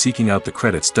actively seeking out the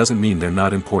credits doesn't mean they're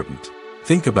not important.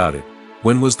 Think about it.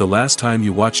 When was the last time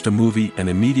you watched a movie and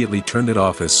immediately turned it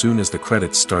off as soon as the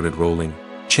credits started rolling?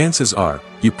 Chances are,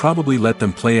 you probably let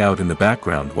them play out in the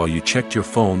background while you checked your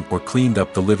phone or cleaned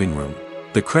up the living room.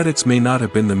 The credits may not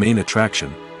have been the main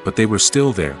attraction, but they were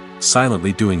still there,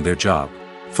 silently doing their job.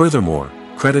 Furthermore,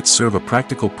 credits serve a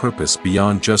practical purpose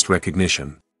beyond just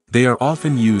recognition. They are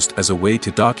often used as a way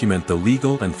to document the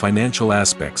legal and financial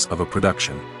aspects of a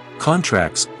production.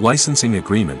 Contracts, licensing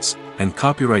agreements, and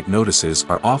copyright notices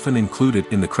are often included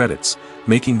in the credits,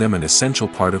 making them an essential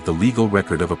part of the legal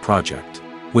record of a project.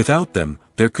 Without them,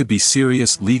 there could be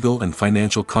serious legal and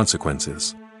financial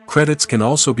consequences. Credits can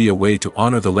also be a way to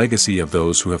honor the legacy of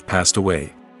those who have passed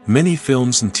away. Many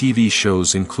films and TV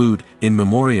shows include, in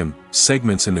memoriam,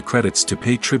 segments in the credits to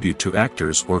pay tribute to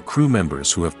actors or crew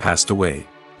members who have passed away.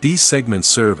 These segments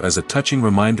serve as a touching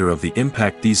reminder of the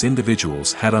impact these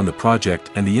individuals had on the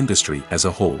project and the industry as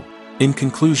a whole. In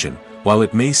conclusion, while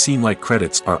it may seem like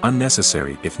credits are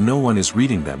unnecessary if no one is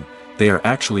reading them, they are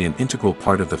actually an integral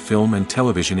part of the film and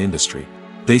television industry.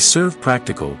 They serve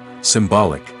practical,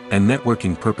 symbolic, and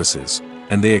networking purposes,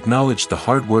 and they acknowledge the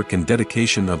hard work and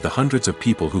dedication of the hundreds of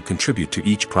people who contribute to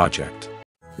each project.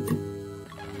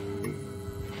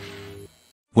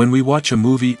 When we watch a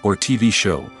movie or TV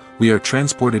show, we are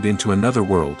transported into another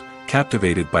world,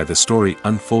 captivated by the story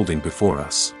unfolding before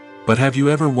us. But have you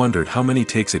ever wondered how many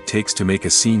takes it takes to make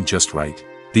a scene just right?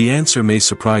 The answer may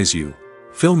surprise you.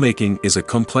 Filmmaking is a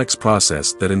complex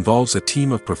process that involves a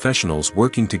team of professionals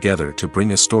working together to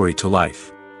bring a story to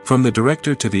life. From the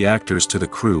director to the actors to the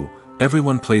crew,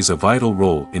 everyone plays a vital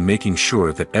role in making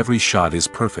sure that every shot is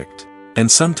perfect. And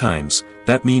sometimes,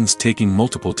 that means taking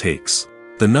multiple takes.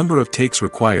 The number of takes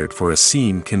required for a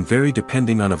scene can vary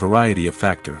depending on a variety of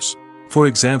factors. For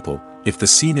example, if the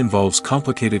scene involves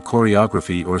complicated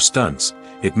choreography or stunts,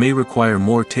 it may require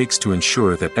more takes to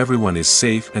ensure that everyone is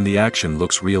safe and the action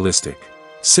looks realistic.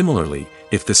 Similarly,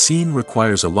 If the scene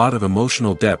requires a lot of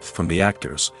emotional depth from the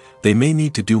actors, they may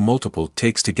need to do multiple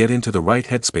takes to get into the right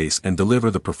headspace and deliver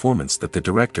the performance that the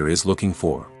director is looking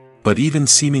for. But even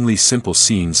seemingly simple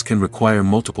scenes can require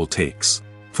multiple takes.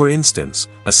 For instance,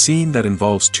 a scene that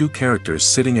involves two characters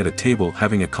sitting at a table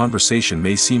having a conversation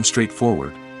may seem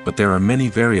straightforward, but there are many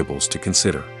variables to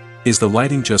consider. Is the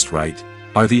lighting just right?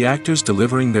 Are the actors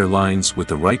delivering their lines with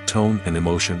the right tone and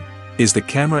emotion? Is the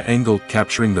camera angle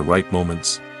capturing the right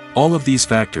moments? All of these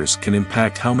factors can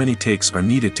impact how many takes are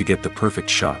needed to get the perfect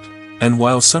shot. And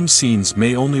while some scenes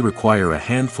may only require a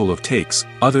handful of takes,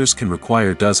 others can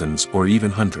require dozens or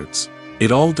even hundreds.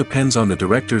 It all depends on the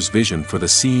director's vision for the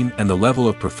scene and the level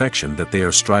of perfection that they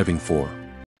are striving for.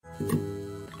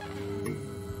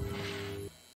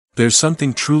 There's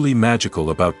something truly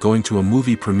magical about going to a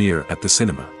movie premiere at the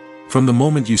cinema. From the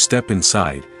moment you step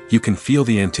inside, you can feel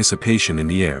the anticipation in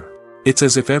the air. It's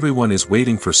as if everyone is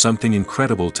waiting for something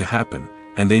incredible to happen,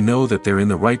 and they know that they're in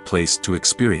the right place to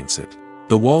experience it.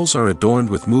 The walls are adorned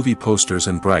with movie posters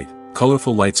and bright,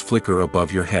 colorful lights flicker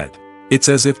above your head. It's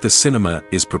as if the cinema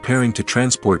is preparing to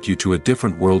transport you to a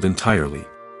different world entirely.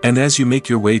 And as you make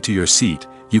your way to your seat,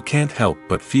 you can't help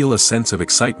but feel a sense of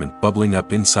excitement bubbling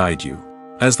up inside you.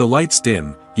 As the lights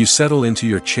dim, you settle into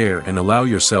your chair and allow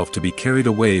yourself to be carried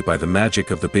away by the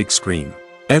magic of the big screen.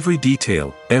 Every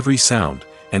detail, every sound,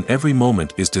 and every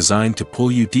moment is designed to pull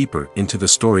you deeper into the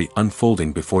story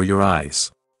unfolding before your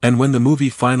eyes. And when the movie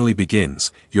finally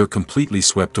begins, you're completely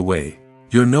swept away.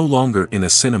 You're no longer in a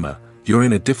cinema, you're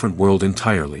in a different world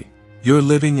entirely. You're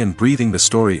living and breathing the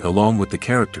story along with the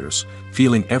characters,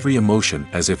 feeling every emotion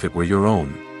as if it were your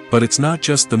own. But it's not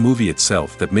just the movie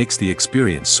itself that makes the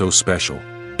experience so special.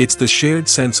 It's the shared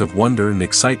sense of wonder and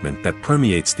excitement that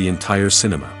permeates the entire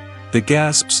cinema. The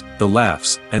gasps, the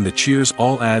laughs, and the cheers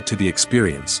all add to the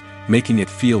experience, making it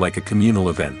feel like a communal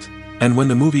event. And when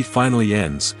the movie finally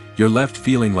ends, you're left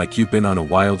feeling like you've been on a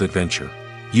wild adventure.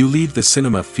 You leave the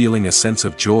cinema feeling a sense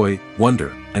of joy,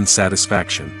 wonder, and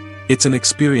satisfaction. It's an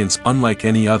experience unlike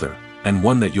any other, and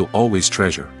one that you'll always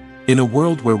treasure. In a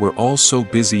world where we're all so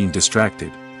busy and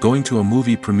distracted, going to a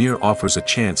movie premiere offers a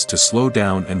chance to slow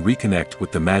down and reconnect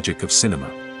with the magic of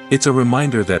cinema. It's a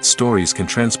reminder that stories can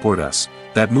transport us,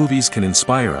 that movies can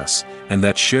inspire us, and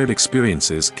that shared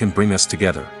experiences can bring us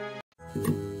together.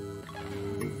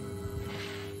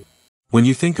 When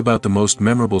you think about the most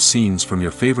memorable scenes from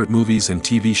your favorite movies and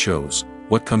TV shows,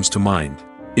 what comes to mind?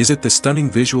 Is it the stunning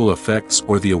visual effects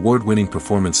or the award-winning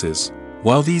performances?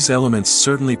 While these elements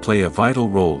certainly play a vital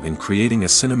role in creating a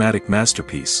cinematic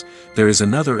masterpiece, there is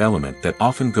another element that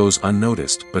often goes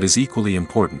unnoticed but is equally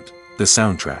important: the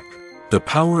soundtrack. The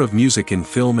power of music in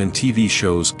film and TV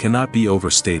shows cannot be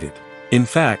overstated. In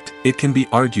fact, it can be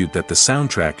argued that the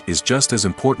soundtrack is just as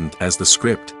important as the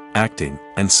script, acting,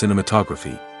 and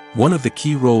cinematography. One of the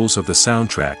key roles of the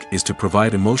soundtrack is to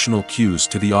provide emotional cues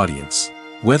to the audience.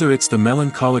 Whether it's the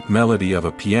melancholic melody of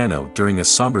a piano during a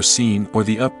somber scene or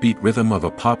the upbeat rhythm of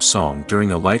a pop song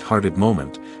during a light-hearted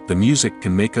moment, the music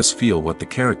can make us feel what the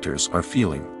characters are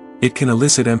feeling. It can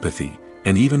elicit empathy,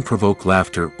 and even provoke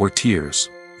laughter or tears.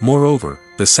 Moreover,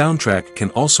 the soundtrack can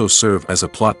also serve as a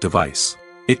plot device.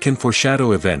 It can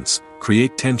foreshadow events,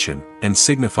 create tension, and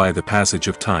signify the passage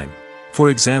of time.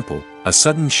 For example, a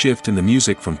sudden shift in the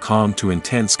music from calm to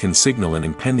intense can signal an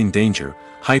impending danger,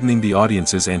 heightening the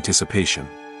audience's anticipation.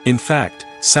 In fact,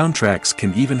 soundtracks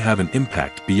can even have an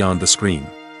impact beyond the screen.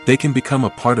 They can become a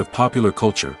part of popular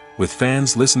culture, with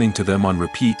fans listening to them on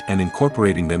repeat and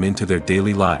incorporating them into their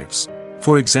daily lives.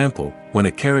 For example, when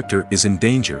a character is in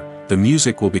danger, the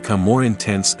music will become more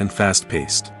intense and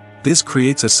fast-paced. This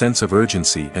creates a sense of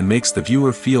urgency and makes the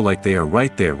viewer feel like they are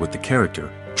right there with the character,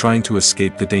 trying to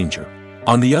escape the danger.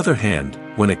 On the other hand,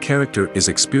 when a character is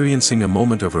experiencing a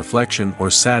moment of reflection or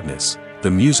sadness,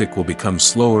 the music will become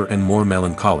slower and more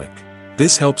melancholic.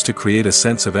 This helps to create a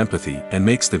sense of empathy and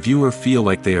makes the viewer feel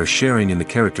like they are sharing in the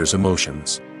character's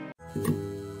emotions.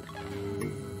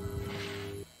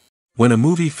 When a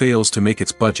movie fails to make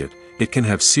its budget, it can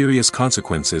have serious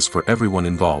consequences for everyone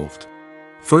involved.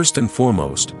 First and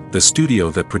foremost, the studio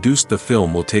that produced the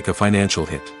film will take a financial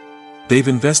hit. They've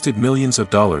invested millions of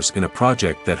dollars in a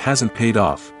project that hasn't paid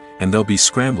off, and they'll be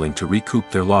scrambling to recoup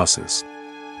their losses.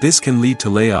 This can lead to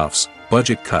layoffs,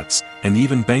 budget cuts, and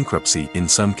even bankruptcy in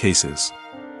some cases.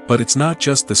 But it's not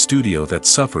just the studio that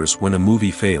suffers when a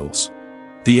movie fails.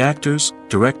 The actors,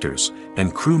 directors,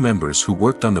 and crew members who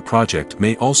worked on the project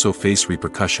may also face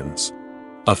repercussions.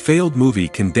 A failed movie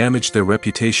can damage their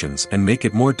reputations and make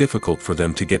it more difficult for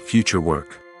them to get future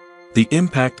work. The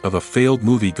impact of a failed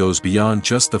movie goes beyond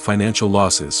just the financial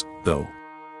losses, though.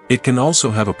 It can also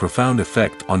have a profound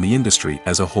effect on the industry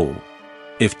as a whole.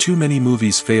 If too many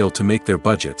movies fail to make their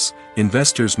budgets,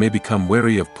 investors may become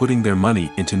wary of putting their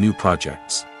money into new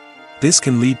projects. This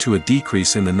can lead to a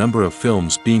decrease in the number of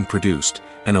films being produced,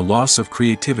 and a loss of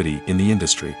creativity in the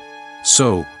industry.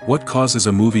 So, what causes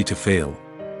a movie to fail?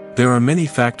 There are many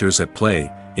factors at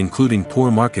play, including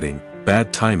poor marketing,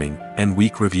 bad timing, and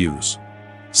weak reviews.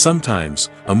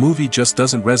 Sometimes, a movie just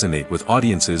doesn't resonate with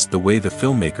audiences the way the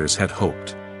filmmakers had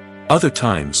hoped. Other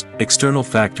times, external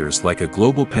factors like a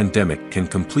global pandemic can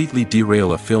completely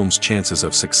derail a film's chances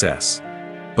of success.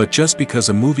 But just because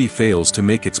a movie fails to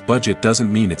make its budget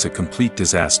doesn't mean it's a complete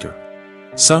disaster.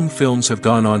 Some films have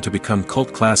gone on to become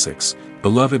cult classics,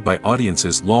 beloved by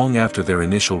audiences long after their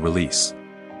initial release.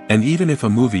 And even if a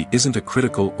movie isn't a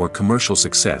critical or commercial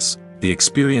success, the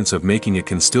experience of making it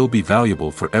can still be valuable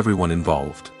for everyone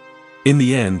involved. In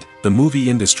the end, the movie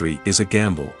industry is a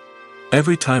gamble.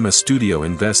 Every time a studio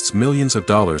invests millions of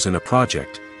dollars in a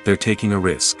project, they're taking a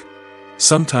risk.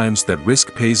 Sometimes that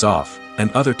risk pays off,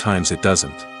 and other times it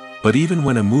doesn't. But even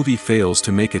when a movie fails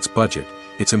to make its budget,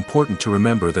 it's important to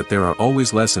remember that there are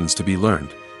always lessons to be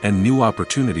learned, and new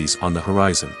opportunities on the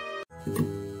horizon.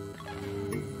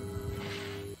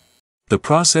 The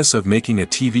process of making a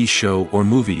TV show or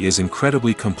movie is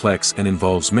incredibly complex and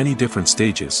involves many different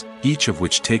stages, each of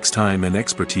which takes time and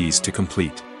expertise to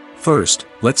complete. First,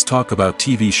 let's talk about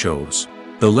TV shows.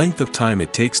 The length of time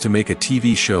it takes to make a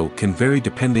TV show can vary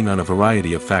depending on a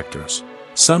variety of factors.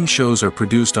 Some shows are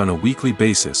produced on a weekly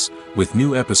basis, with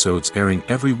new episodes airing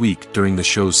every week during the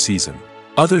show's season.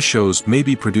 Other shows may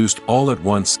be produced all at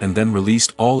once and then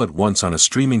released all at once on a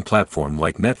streaming platform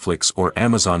like Netflix or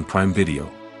Amazon Prime Video.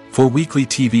 For weekly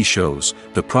TV shows,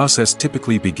 the process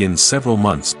typically begins several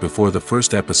months before the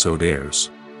first episode airs.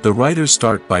 The writers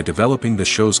start by developing the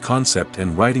show's concept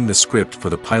and writing the script for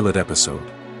the pilot episode.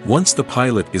 Once the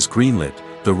pilot is greenlit,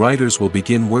 the writers will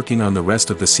begin working on the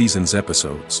rest of the season's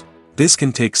episodes. This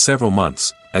can take several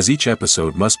months, as each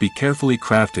episode must be carefully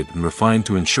crafted and refined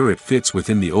to ensure it fits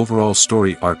within the overall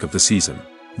story arc of the season.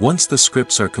 Once the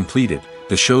scripts are completed,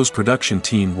 the show's production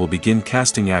team will begin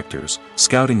casting actors,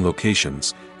 scouting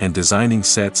locations, and designing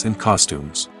sets and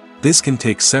costumes. This can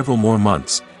take several more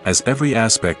months, as every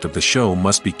aspect of the show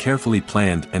must be carefully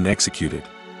planned and executed.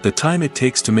 The time it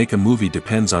takes to make a movie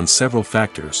depends on several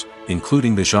factors,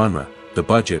 including the genre, the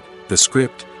budget, the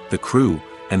script, the crew,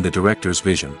 and the director's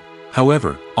vision.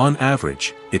 However, on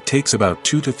average, it takes about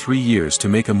 2 to 3 years to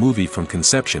make a movie from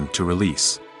conception to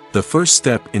release. The first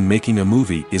step in making a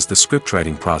movie is the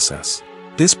scriptwriting process.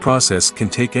 This process can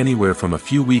take anywhere from a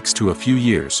few weeks to a few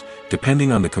years,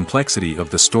 depending on the complexity of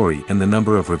the story and the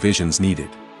number of revisions needed.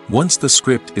 Once the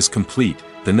script is complete,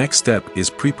 the next step is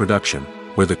pre-production,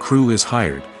 where the crew is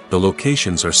hired, the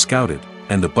locations are scouted,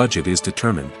 and the budget is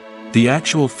determined. The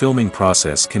actual filming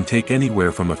process can take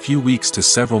anywhere from a few weeks to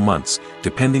several months,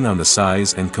 depending on the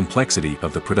size and complexity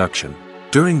of the production.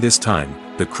 During this time,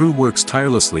 the crew works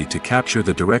tirelessly to capture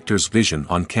the director's vision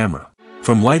on camera.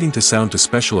 From lighting to sound to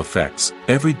special effects,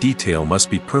 every detail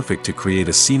must be perfect to create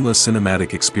a seamless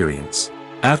cinematic experience.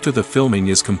 After the filming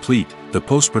is complete, the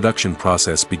post-production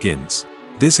process begins.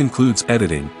 This includes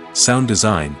editing, sound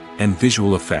design, and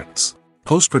visual effects.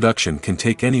 Post-production can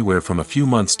take anywhere from a few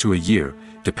months to a year,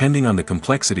 depending on the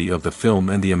complexity of the film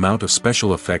and the amount of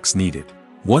special effects needed.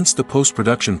 Once the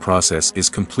post-production process is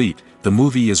complete, the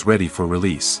movie is ready for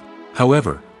release.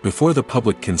 However, before the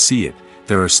public can see it,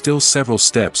 there are still several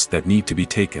steps that need to be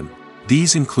taken.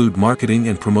 These include marketing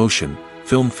and promotion,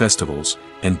 film festivals,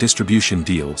 and distribution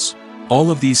deals. All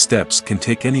of these steps can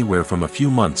take anywhere from a few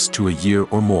months to a year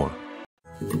or more.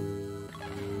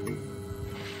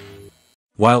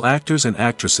 While actors and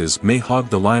actresses may hog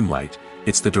the limelight,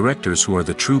 it's the directors who are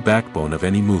the true backbone of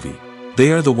any movie.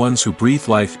 They are the ones who breathe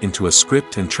life into a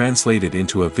script and translate it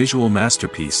into a visual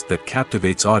masterpiece that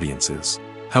captivates audiences.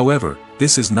 However,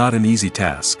 this is not an easy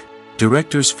task.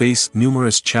 Directors face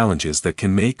numerous challenges that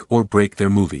can make or break their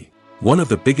movie. One of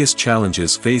the biggest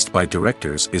challenges faced by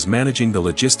directors is managing the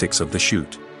logistics of the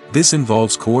shoot. This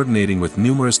involves coordinating with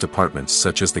numerous departments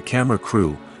such as the camera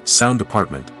crew, sound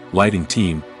department, lighting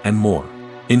team, and more.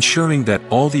 Ensuring that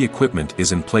all the equipment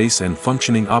is in place and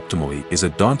functioning optimally is a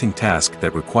daunting task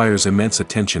that requires immense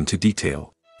attention to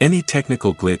detail. Any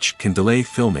technical glitch can delay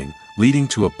filming, leading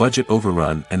to a budget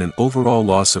overrun and an overall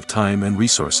loss of time and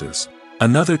resources.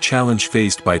 Another challenge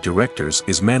faced by directors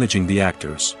is managing the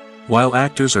actors. While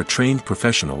actors are trained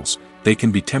professionals, they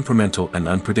can be temperamental and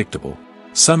unpredictable.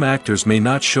 Some actors may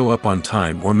not show up on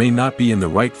time or may not be in the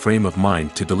right frame of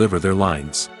mind to deliver their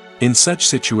lines. In such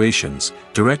situations,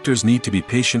 directors need to be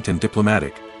patient and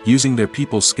diplomatic, using their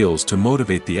people skills to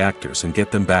motivate the actors and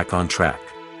get them back on track.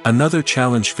 Another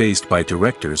challenge faced by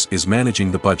directors is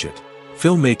managing the budget.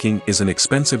 Filmmaking is an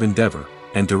expensive endeavor,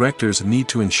 and directors need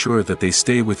to ensure that they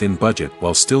stay within budget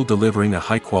while still delivering a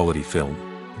high-quality film.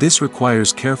 This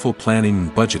requires careful planning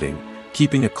and budgeting,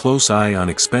 keeping a close eye on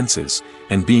expenses,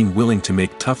 and being willing to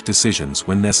make tough decisions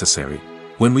when necessary.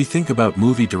 When we think about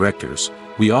movie directors,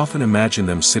 we often imagine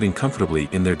them sitting comfortably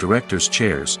in their director's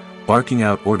chairs, barking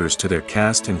out orders to their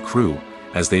cast and crew,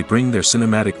 as they bring their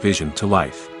cinematic vision to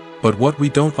life. But what we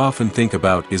don't often think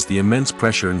about is the immense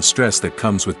pressure and stress that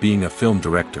comes with being a film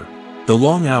director. The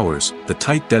long hours, the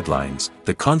tight deadlines,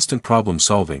 the constant problem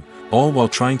solving, all while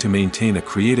trying to maintain a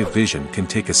creative vision can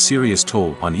take a serious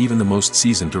toll on even the most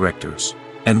seasoned directors.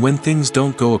 And when things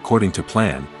don't go according to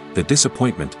plan, the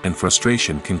disappointment and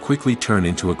frustration can quickly turn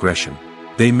into aggression.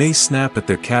 They may snap at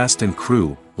their cast and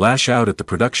crew, lash out at the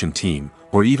production team,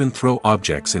 or even throw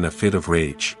objects in a fit of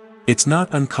rage. It's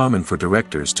not uncommon for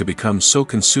directors to become so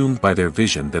consumed by their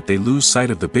vision that they lose sight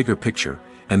of the bigger picture,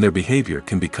 and their behavior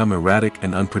can become erratic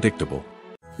and unpredictable.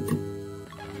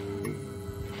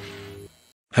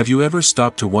 Have you ever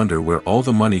stopped to wonder where all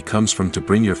the money comes from to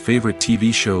bring your favorite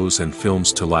TV shows and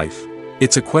films to life?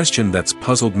 It's a question that's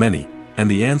puzzled many, and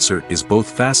the answer is both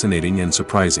fascinating and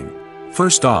surprising.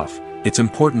 First off, it's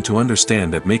important to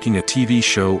understand that making a TV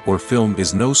show or film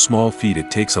is no small feat.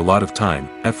 It takes a lot of time,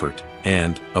 effort,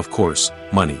 and, of course,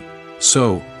 money.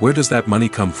 So, where does that money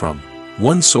come from?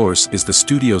 One source is the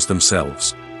studios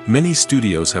themselves. Many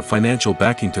studios have financial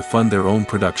backing to fund their own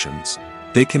productions.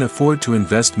 They can afford to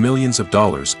invest millions of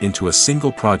dollars into a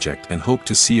single project and hope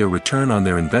to see a return on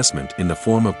their investment in the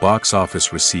form of box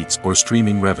office receipts or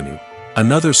streaming revenue.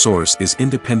 Another source is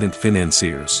independent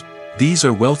financiers. These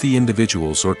are wealthy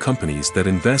individuals or companies that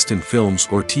invest in films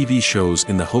or TV shows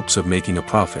in the hopes of making a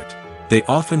profit. They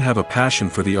often have a passion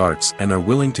for the arts and are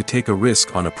willing to take a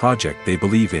risk on a project they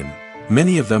believe in.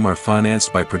 Many of them are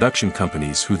financed by production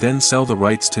companies who then sell the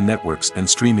rights to networks and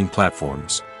streaming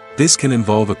platforms. This can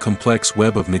involve a complex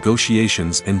web of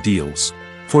negotiations and deals.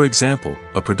 For example,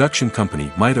 a production company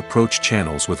might approach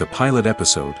channels with a pilot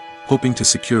episode, hoping to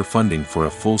secure funding for a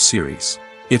full series.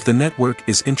 If the network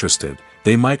is interested,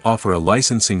 they might offer a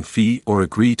licensing fee or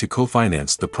agree to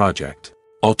co-finance the project.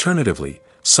 Alternatively,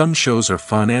 some shows are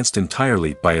financed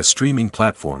entirely by a streaming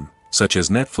platform, such as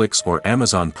Netflix or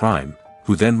Amazon Prime,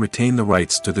 who then retain the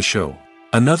rights to the show.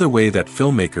 Another way that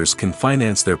filmmakers can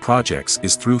finance their projects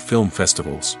is through film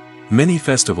festivals. Many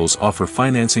festivals offer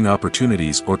financing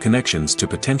opportunities or connections to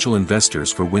potential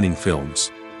investors for winning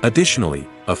films. Additionally,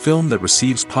 a film that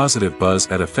receives positive buzz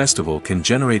at a festival can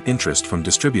generate interest from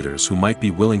distributors who might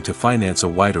be willing to finance a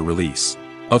wider release.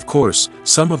 Of course,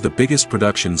 some of the biggest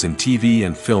productions in TV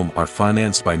and film are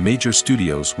financed by major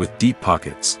studios with deep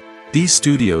pockets. These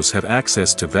studios have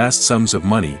access to vast sums of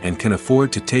money and can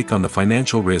afford to take on the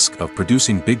financial risk of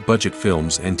producing big-budget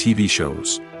films and TV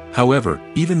shows. However,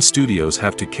 even studios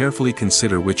have to carefully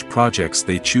consider which projects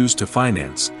they choose to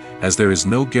finance, as there is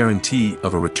no guarantee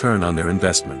of a return on their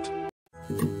investment.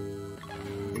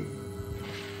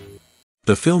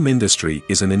 The film industry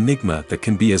is an enigma that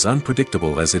can be as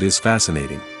unpredictable as it is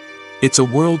fascinating. It's a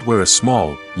world where a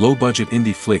small, low-budget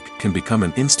indie flick can become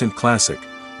an instant classic,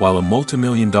 while a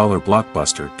multi-million-dollar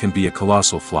blockbuster can be a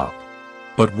colossal flop.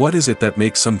 But what is it that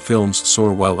makes some films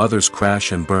soar while others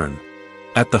crash and burn?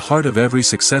 At the heart of every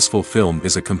successful film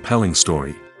is a compelling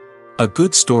story. A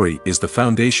good story is the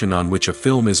foundation on which a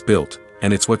film is built,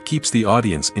 and it's what keeps the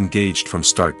audience engaged from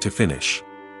start to finish.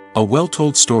 A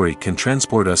well-told story can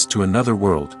transport us to another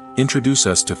world, introduce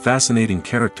us to fascinating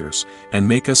characters, and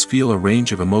make us feel a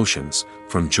range of emotions,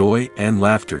 from joy and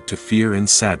laughter to fear and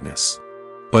sadness.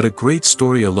 But a great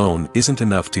story alone isn't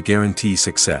enough to guarantee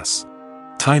success.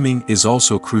 Timing is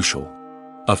also crucial.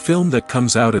 A film that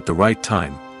comes out at the right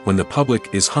time, when the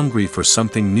public is hungry for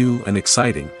something new and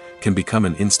exciting, can become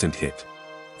an instant hit.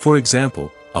 For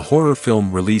example, a horror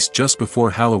film released just before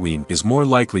Halloween is more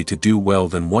likely to do well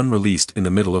than one released in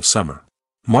the middle of summer.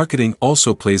 Marketing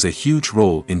also plays a huge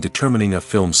role in determining a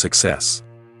film's success.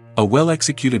 A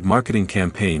well-executed marketing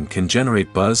campaign can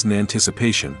generate buzz and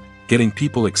anticipation, getting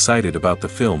people excited about the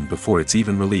film before it's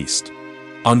even released.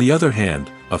 On the other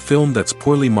hand, a film that's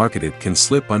poorly marketed can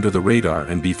slip under the radar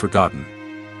and be forgotten.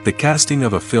 The casting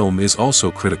of a film is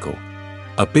also critical.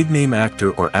 A big-name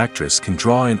actor or actress can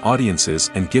draw in audiences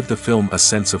and give the film a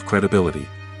sense of credibility.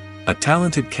 A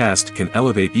talented cast can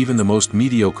elevate even the most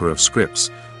mediocre of scripts,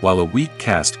 while a weak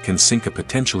cast can sink a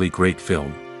potentially great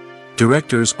film.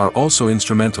 Directors are also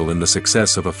instrumental in the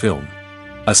success of a film.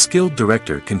 A skilled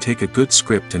director can take a good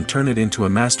script and turn it into a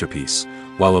masterpiece,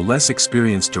 while a less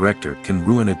experienced director can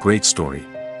ruin a great story.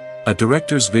 A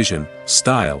director's vision,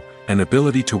 style, and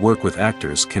ability to work with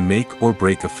actors can make or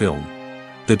break a film.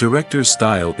 The director's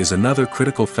style is another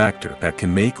critical factor that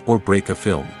can make or break a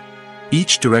film.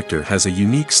 Each director has a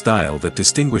unique style that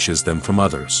distinguishes them from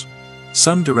others.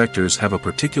 Some directors have a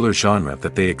particular genre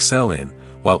that they excel in,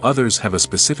 while others have a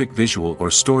specific visual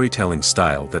or storytelling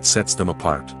style that sets them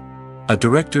apart. A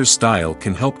director's style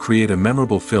can help create a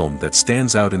memorable film that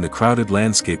stands out in the crowded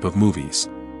landscape of movies.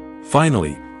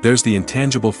 Finally, there's the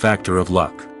intangible factor of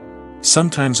luck.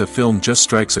 Sometimes a film just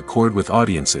strikes a chord with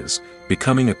audiences,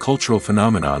 becoming a cultural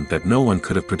phenomenon that no one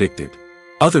could have predicted.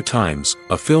 Other times,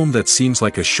 a film that seems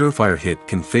like a surefire hit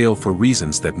can fail for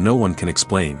reasons that no one can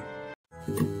explain.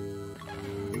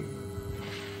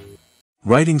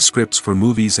 Writing scripts for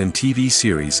movies and TV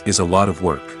series is a lot of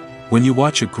work. When you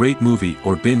watch a great movie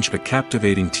or binge a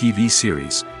captivating TV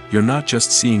series, you're not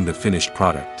just seeing the finished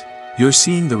product. You're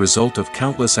seeing the result of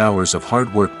countless hours of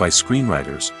hard work by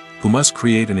screenwriters, who must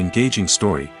create an engaging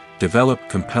story, develop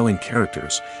compelling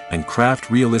characters, and craft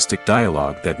realistic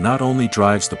dialogue that not only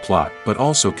drives the plot but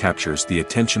also captures the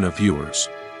attention of viewers.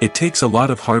 It takes a lot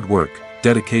of hard work,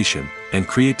 dedication, and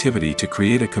creativity to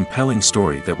create a compelling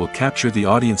story that will capture the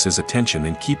audience's attention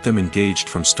and keep them engaged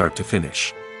from start to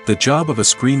finish. The job of a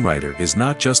screenwriter is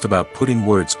not just about putting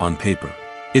words on paper.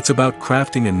 It's about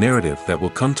crafting a narrative that will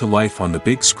come to life on the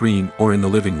big screen or in the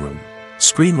living room.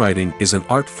 Screenwriting is an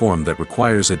art form that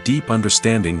requires a deep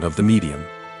understanding of the medium.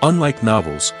 Unlike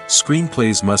novels,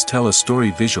 screenplays must tell a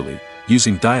story visually,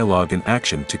 using dialogue and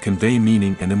action to convey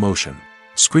meaning and emotion.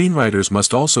 Screenwriters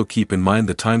must also keep in mind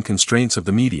the time constraints of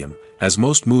the medium, as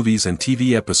most movies and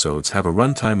TV episodes have a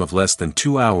runtime of less than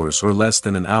 2 hours or less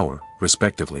than an hour,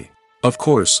 respectively. Of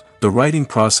course, the writing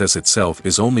process itself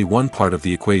is only one part of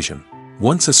the equation.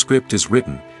 Once a script is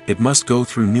written, it must go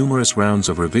through numerous rounds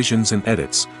of revisions and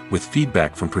edits, with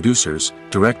feedback from producers,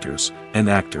 directors, and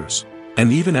actors.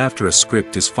 And even after a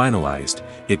script is finalized,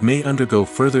 it may undergo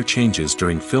further changes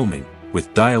during filming,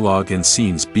 with dialogue and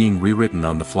scenes being rewritten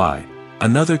on the fly.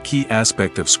 Another key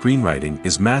aspect of screenwriting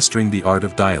is mastering the art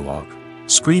of dialogue.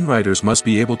 Screenwriters must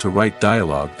be able to write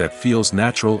dialogue that feels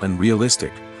natural and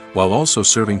realistic, while also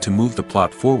serving to move the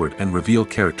plot forward and reveal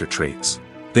character traits.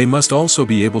 They must also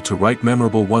be able to write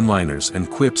memorable one-liners and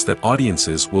quips that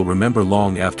audiences will remember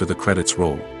long after the credits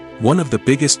roll. One of the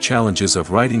biggest challenges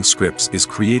of writing scripts is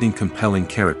creating compelling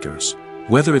characters.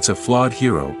 Whether it's a flawed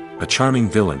hero, a charming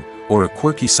villain, or a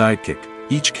quirky sidekick,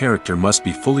 each character must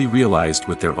be fully realized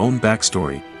with their own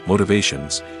backstory,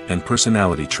 motivations, and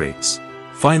personality traits.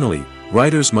 Finally,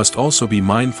 writers must also be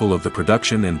mindful of the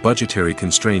production and budgetary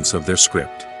constraints of their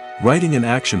script. Writing an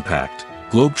action-packed,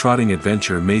 globe-trotting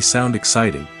adventure may sound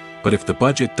exciting, but if the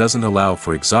budget doesn't allow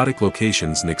for exotic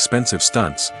locations and expensive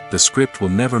stunts, the script will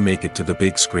never make it to the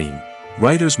big screen.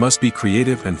 Writers must be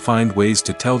creative and find ways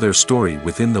to tell their story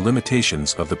within the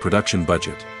limitations of the production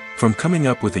budget. From coming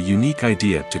up with a unique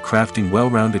idea to crafting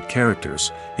well-rounded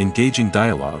characters, engaging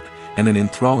dialogue, and an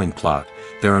enthralling plot,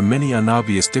 there are many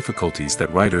unobvious difficulties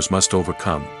that writers must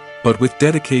overcome. But with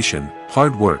dedication,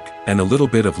 hard work, and a little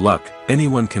bit of luck,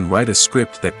 anyone can write a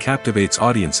script that captivates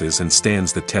audiences and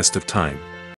stands the test of time.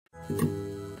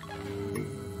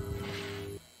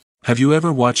 Have you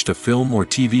ever watched a film or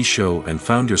TV show and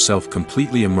found yourself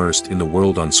completely immersed in the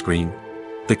world on screen?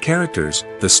 The characters,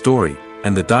 the story,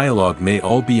 and the dialogue may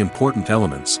all be important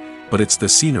elements, but it's the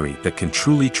scenery that can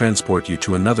truly transport you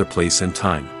to another place and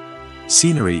time.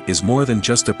 Scenery is more than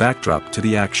just a backdrop to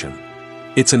the action.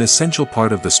 It's an essential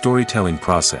part of the storytelling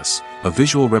process, a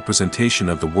visual representation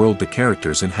of the world the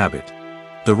characters inhabit.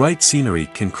 The right scenery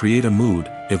can create a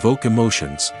mood, evoke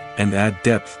emotions, and add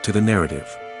depth to the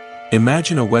narrative.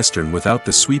 Imagine a Western without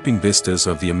the sweeping vistas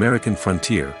of the American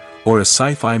frontier, or a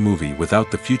sci-fi movie without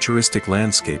the futuristic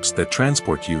landscapes that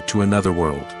transport you to another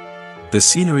world. The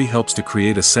scenery helps to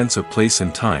create a sense of place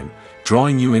and time,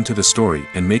 drawing you into the story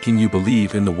and making you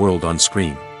believe in the world on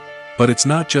screen. But it's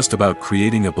not just about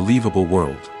creating a believable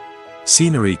world.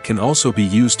 Scenery can also be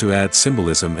used to add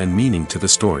symbolism and meaning to the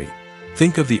story.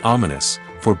 Think of the ominous,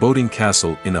 foreboding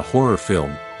castle in a horror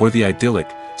film, or the idyllic,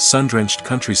 sun-drenched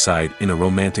countryside in a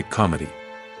romantic comedy.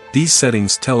 These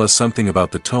settings tell us something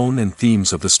about the tone and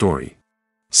themes of the story.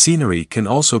 Scenery can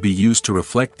also be used to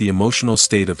reflect the emotional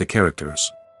state of the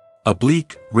characters. A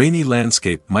bleak, rainy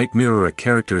landscape might mirror a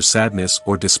character's sadness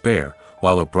or despair,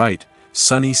 while a bright,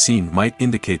 sunny scene might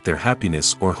indicate their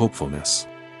happiness or hopefulness.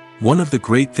 One of the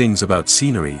great things about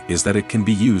scenery is that it can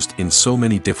be used in so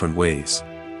many different ways.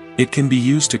 It can be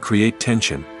used to create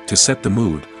tension, to set the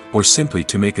mood, or simply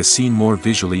to make a scene more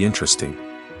visually interesting.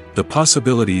 The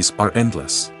possibilities are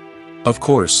endless. Of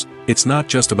course, it's not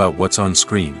just about what's on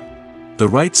screen. The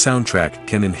right soundtrack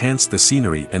can enhance the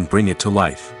scenery and bring it to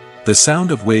life. The sound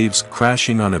of waves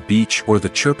crashing on a beach or the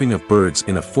chirping of birds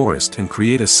in a forest can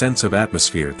create a sense of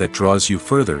atmosphere that draws you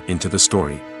further into the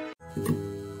story.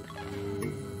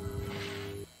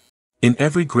 In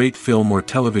every great film or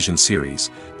television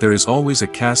series, there is always a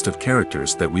cast of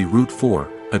characters that we root for,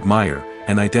 admire,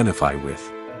 and identify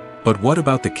with. But what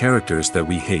about the characters that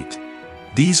we hate?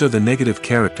 These are the negative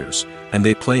characters, and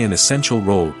they play an essential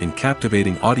role in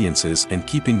captivating audiences and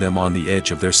keeping them on the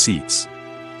edge of their seats.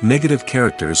 Negative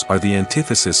characters are the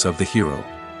antithesis of the hero.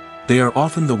 They are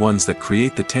often the ones that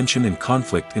create the tension and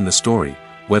conflict in the story,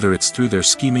 whether it's through their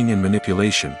scheming and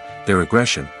manipulation, their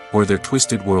aggression, or their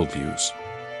twisted worldviews.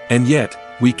 And yet,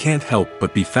 we can't help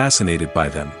but be fascinated by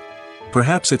them.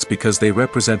 Perhaps it's because they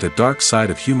represent a dark side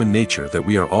of human nature that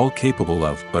we are all capable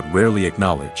of but rarely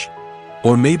acknowledge.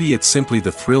 Or maybe it's simply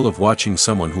the thrill of watching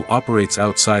someone who operates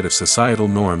outside of societal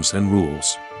norms and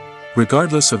rules.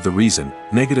 Regardless of the reason,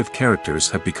 negative characters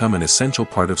have become an essential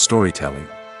part of storytelling.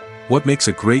 What makes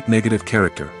a great negative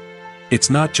character? It's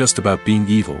not just about being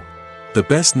evil. The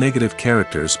best negative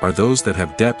characters are those that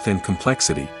have depth and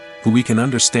complexity, who we can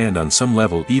understand on some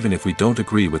level even if we don't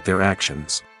agree with their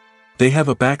actions. They have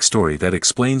a backstory that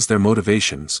explains their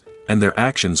motivations, and their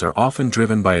actions are often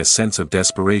driven by a sense of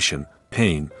desperation,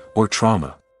 pain, or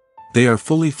trauma. They are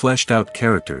fully fleshed out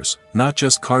characters, not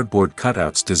just cardboard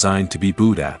cutouts designed to be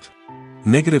booed at.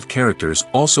 Negative characters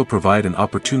also provide an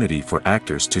opportunity for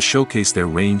actors to showcase their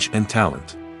range and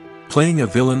talent. Playing a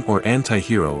villain or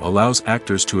anti-hero allows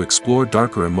actors to explore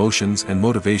darker emotions and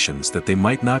motivations that they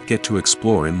might not get to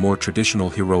explore in more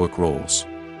traditional heroic roles.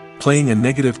 Playing a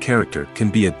negative character can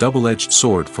be a double-edged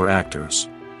sword for actors.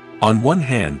 On one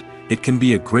hand, it can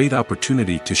be a great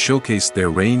opportunity to showcase their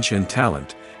range and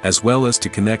talent, as well as to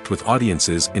connect with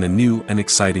audiences in a new and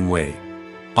exciting way.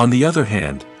 On the other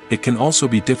hand, it can also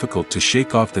be difficult to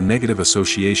shake off the negative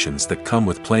associations that come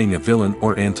with playing a villain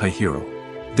or anti-hero.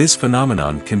 This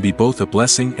phenomenon can be both a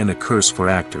blessing and a curse for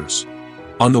actors.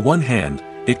 On the one hand,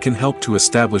 it can help to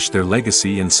establish their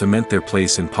legacy and cement their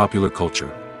place in popular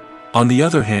culture. On the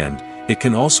other hand, it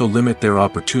can also limit their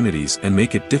opportunities and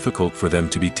make it difficult for them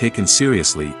to be taken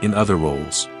seriously in other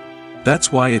roles.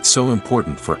 That's why it's so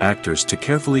important for actors to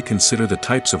carefully consider the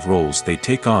types of roles they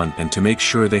take on and to make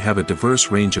sure they have a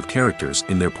diverse range of characters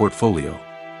in their portfolio.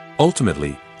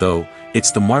 Ultimately, though,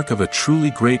 it's the mark of a truly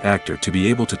great actor to be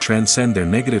able to transcend their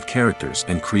negative characters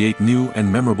and create new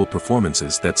and memorable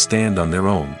performances that stand on their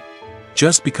own.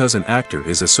 Just because an actor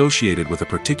is associated with a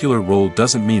particular role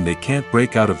doesn't mean they can't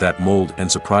break out of that mold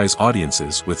and surprise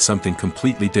audiences with something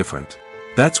completely different.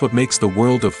 That's what makes the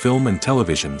world of film and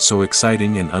television so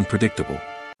exciting and unpredictable.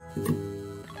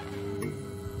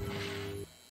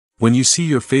 When you see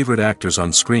your favorite actors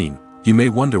on screen, you may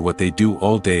wonder what they do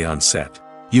all day on set.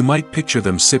 You might picture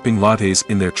them sipping lattes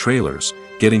in their trailers,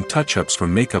 getting touch-ups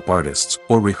from makeup artists,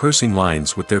 or rehearsing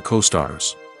lines with their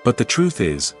co-stars. But the truth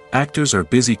is, actors are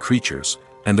busy creatures,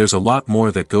 and there's a lot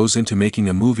more that goes into making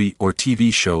a movie or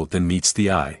TV show than meets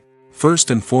the eye.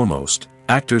 First and foremost,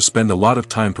 actors spend a lot of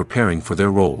time preparing for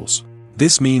their roles.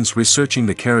 This means researching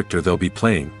the character they'll be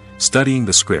playing, studying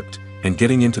the script, and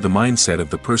getting into the mindset of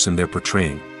the person they're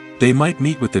portraying. They might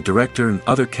meet with the director and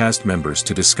other cast members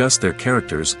to discuss their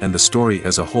characters and the story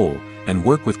as a whole, and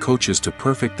work with coaches to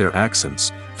perfect their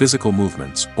accents, physical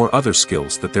movements, or other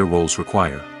skills that their roles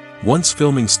require. Once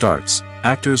filming starts,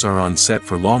 actors are on set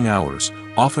for long hours,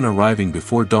 often arriving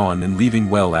before dawn and leaving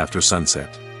well after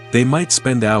sunset. They might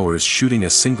spend hours shooting a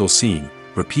single scene,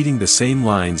 repeating the same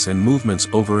lines and movements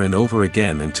over and over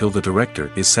again until the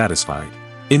director is satisfied.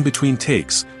 In between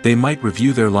takes, they might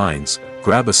review their lines,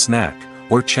 grab a snack,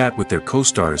 or chat with their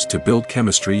co-stars to build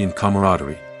chemistry and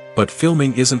camaraderie. But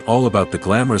filming isn't all about the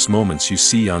glamorous moments you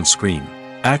see on screen.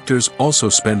 Actors also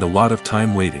spend a lot of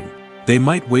time waiting. They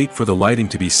might wait for the lighting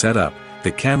to be set up,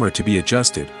 the camera to be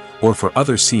adjusted, or for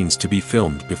other scenes to be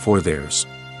filmed before theirs.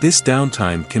 This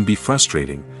downtime can be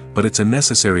frustrating, but it's a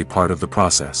necessary part of the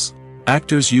process.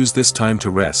 Actors use this time to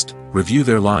rest, review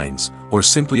their lines, or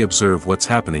simply observe what's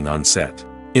happening on set.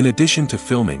 In addition to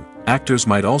filming, actors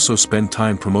might also spend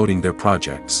time promoting their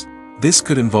projects. This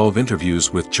could involve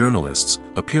interviews with journalists,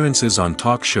 appearances on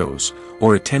talk shows,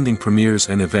 or attending premieres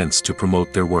and events to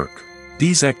promote their work.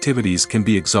 These activities can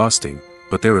be exhausting,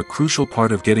 but they're a crucial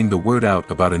part of getting the word out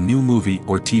about a new movie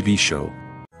or TV show.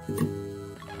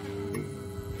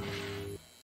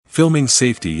 Filming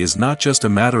safety is not just a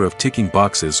matter of ticking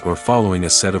boxes or following a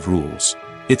set of rules.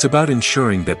 It's about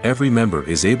ensuring that every member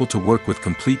is able to work with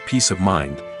complete peace of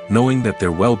mind, knowing that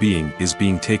their well-being is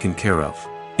being taken care of.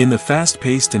 In the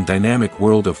fast-paced and dynamic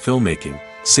world of filmmaking,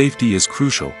 safety is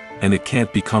crucial, and it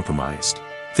can't be compromised.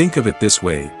 Think of it this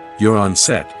way: you're on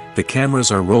set, the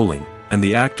cameras are rolling, and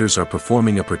the actors are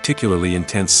performing a particularly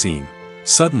intense scene.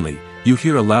 Suddenly, you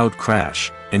hear a loud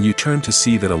crash, and you turn to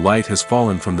see that a light has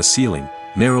fallen from the ceiling,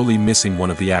 narrowly missing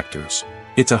one of the actors.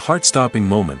 It's a heart-stopping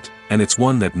moment, and it's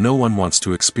one that no one wants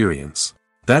to experience.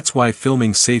 That's why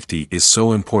filming safety is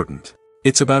so important.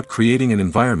 It's about creating an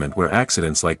environment where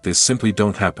accidents like this simply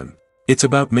don't happen. It's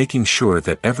about making sure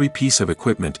that every piece of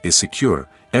equipment is secure,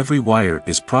 every wire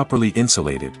is properly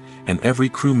insulated, and every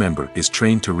crew member is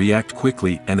trained to react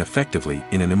quickly and effectively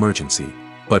in an emergency.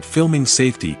 But filming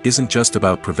safety isn't just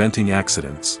about preventing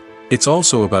accidents. It's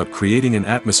also about creating an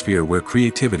atmosphere where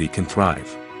creativity can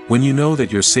thrive. When you know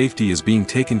that your safety is being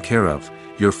taken care of,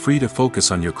 you're free to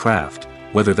focus on your craft,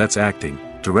 whether that's acting,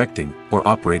 directing, or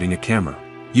operating a camera.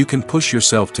 You can push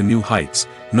yourself to new heights,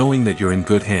 knowing that you're in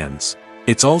good hands.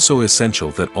 It's also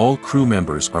essential that all crew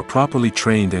members are properly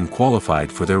trained and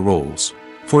qualified for their roles.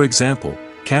 For example,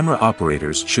 camera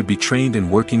operators should be trained in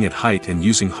working at height and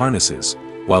using harnesses,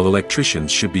 while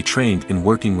electricians should be trained in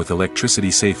working with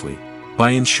electricity safely.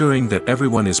 By ensuring that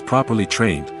everyone is properly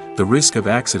trained, the risk of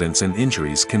accidents and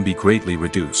injuries can be greatly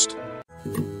reduced.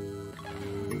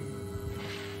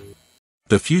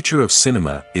 The future of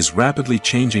cinema is rapidly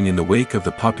changing in the wake of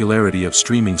the popularity of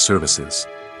streaming services.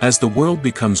 As the world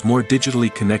becomes more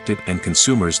digitally connected and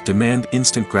consumers demand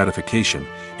instant gratification,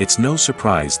 it's no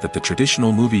surprise that the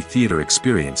traditional movie theater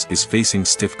experience is facing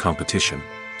stiff competition.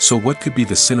 So what could be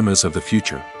the cinemas of the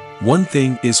future? One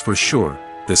thing is for sure,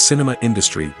 the cinema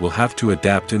industry will have to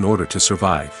adapt in order to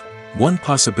survive. One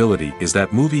possibility is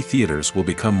that movie theaters will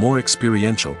become more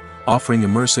experiential, offering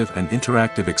immersive and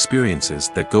interactive experiences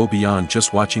that go beyond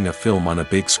just watching a film on a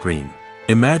big screen.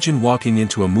 Imagine walking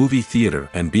into a movie theater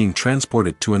and being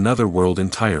transported to another world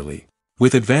entirely.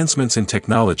 With advancements in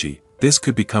technology, this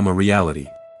could become a reality.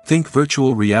 Think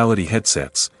virtual reality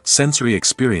headsets, sensory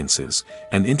experiences,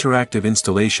 and interactive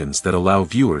installations that allow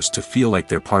viewers to feel like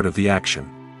they're part of the action.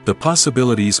 The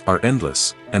possibilities are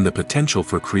endless, and the potential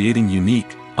for creating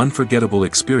unique, unforgettable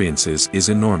experiences is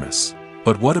enormous.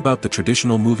 But what about the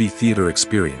traditional movie theater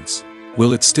experience?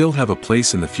 Will it still have a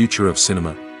place in the future of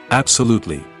cinema?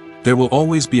 Absolutely. There will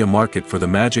always be a market for the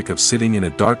magic of sitting in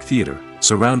a dark theater,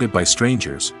 surrounded by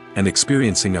strangers, and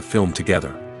experiencing a film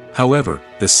together. However,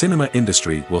 the cinema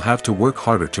industry will have to work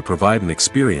harder to provide an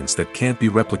experience that can't be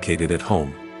replicated at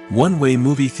home. One way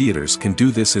movie theaters can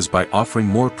do this is by offering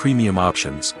more premium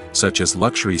options, such as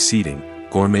luxury seating,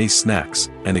 gourmet snacks,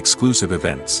 and exclusive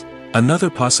events. Another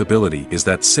possibility is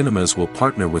that cinemas will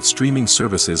partner with streaming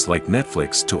services like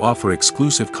Netflix to offer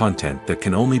exclusive content that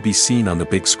can only be seen on the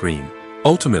big screen.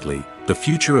 Ultimately, the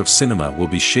future of cinema will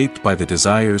be shaped by the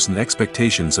desires and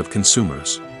expectations of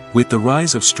consumers. With the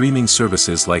rise of streaming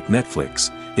services like Netflix,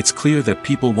 it's clear that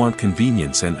people want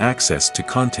convenience and access to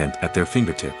content at their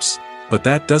fingertips. But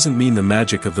that doesn't mean the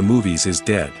magic of the movies is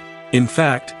dead. In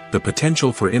fact, the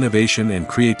potential for innovation and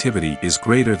creativity is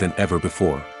greater than ever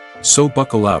before. So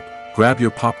buckle up, grab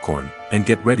your popcorn, and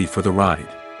get ready for the ride.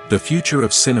 The future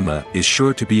of cinema is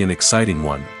sure to be an exciting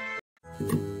one.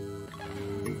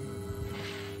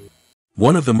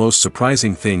 One of the most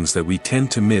surprising things that we tend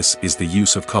to miss is the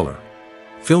use of color.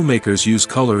 Filmmakers use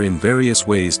color in various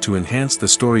ways to enhance the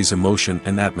story's emotion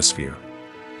and atmosphere.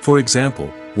 For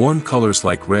example, warm colors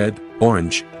like red,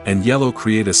 orange, and yellow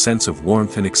create a sense of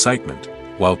warmth and excitement,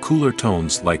 while cooler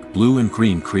tones like blue and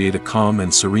green create a calm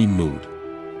and serene mood.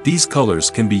 These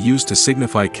colors can be used to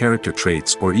signify character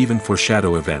traits or even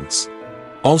foreshadow events.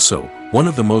 Also, one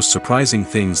of the most surprising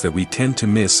things that we tend to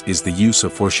miss is the use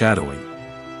of foreshadowing.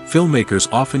 Filmmakers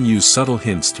often use subtle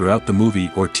hints throughout the movie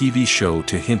or TV show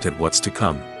to hint at what's to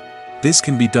come. This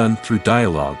can be done through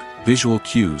dialogue, visual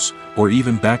cues, or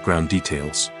even background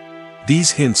details.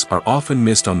 These hints are often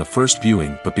missed on the first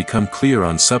viewing but become clear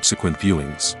on subsequent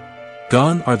viewings.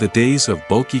 Gone are the days of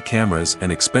bulky cameras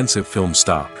and expensive film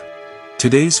stock.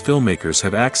 Today's filmmakers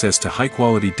have access to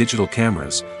high-quality digital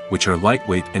cameras, which are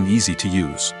lightweight and easy to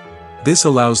use. This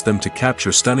allows them to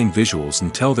capture stunning visuals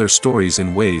and tell their stories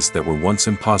in ways that were once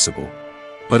impossible.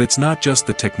 But it's not just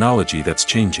the technology that's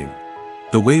changing.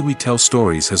 The way we tell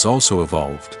stories has also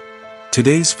evolved.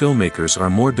 Today's filmmakers are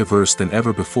more diverse than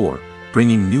ever before,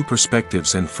 bringing new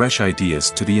perspectives and fresh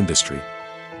ideas to the industry.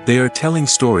 They are telling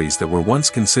stories that were once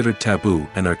considered taboo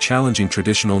and are challenging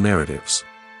traditional narratives.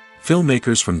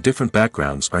 Filmmakers from different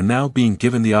backgrounds are now being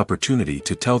given the opportunity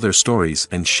to tell their stories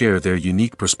and share their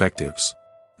unique perspectives.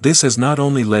 This has not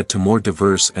only led to more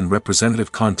diverse and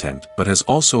representative content but has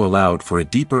also allowed for a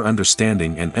deeper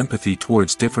understanding and empathy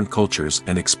towards different cultures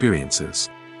and experiences.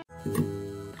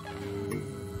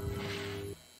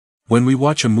 When we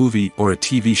watch a movie or a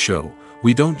TV show,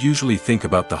 we don't usually think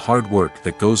about the hard work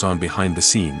that goes on behind the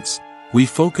scenes. We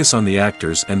focus on the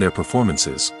actors and their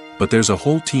performances, but there's a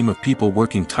whole team of people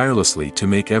working tirelessly to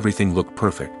make everything look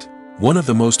perfect. One of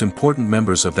the most important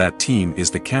members of that team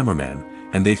is the cameraman,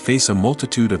 and they face a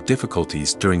multitude of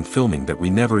difficulties during filming that we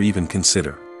never even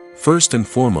consider. First and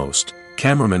foremost,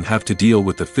 cameramen have to deal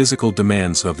with the physical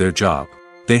demands of their job.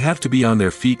 They have to be on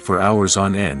their feet for hours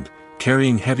on end,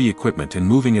 carrying heavy equipment and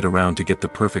moving it around to get the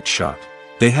perfect shot.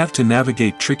 They have to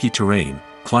navigate tricky terrain,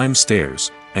 climb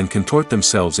stairs, and contort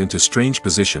themselves into strange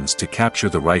positions to capture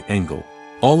the right angle.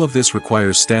 All of this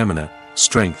requires stamina,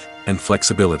 strength, and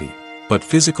flexibility. But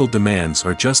physical demands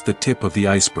are just the tip of the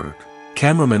iceberg.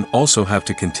 Cameramen also have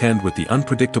to contend with the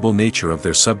unpredictable nature of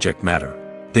their subject matter.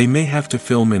 They may have to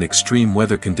film in extreme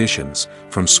weather conditions,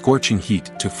 from scorching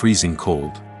heat to freezing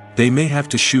cold. They may have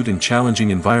to shoot in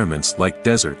challenging environments like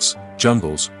deserts,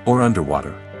 jungles, or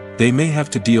underwater. They may have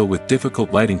to deal with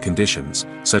difficult lighting conditions,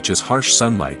 such as harsh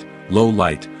sunlight, low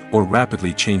light, or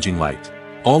rapidly changing light.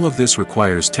 All of this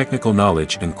requires technical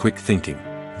knowledge and quick thinking.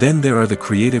 Then there are the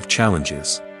creative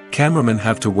challenges. Cameramen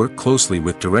have to work closely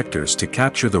with directors to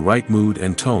capture the right mood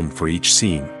and tone for each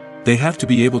scene. They have to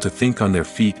be able to think on their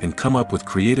feet and come up with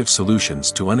creative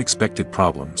solutions to unexpected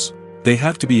problems. They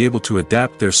have to be able to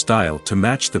adapt their style to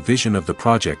match the vision of the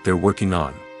project they're working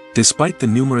on. Despite the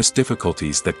numerous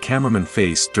difficulties that cameramen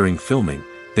face during filming,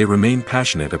 they remain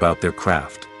passionate about their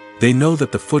craft. They know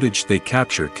that the footage they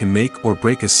capture can make or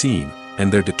break a scene,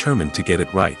 and they're determined to get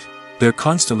it right. They're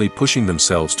constantly pushing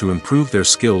themselves to improve their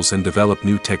skills and develop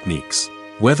new techniques.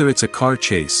 Whether it's a car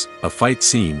chase, a fight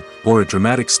scene, or a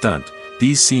dramatic stunt,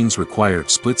 these scenes require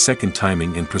split-second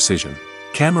timing and precision.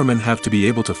 Cameramen have to be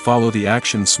able to follow the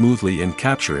action smoothly and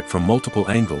capture it from multiple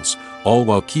angles, all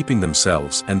while keeping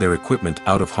themselves and their equipment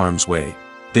out of harm's way.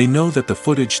 They know that the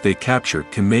footage they capture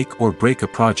can make or break a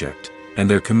project, and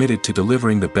they're committed to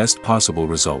delivering the best possible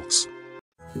results.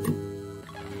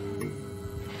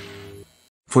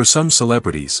 For some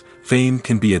celebrities, fame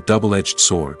can be a double-edged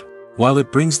sword. While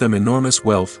it brings them enormous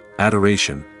wealth,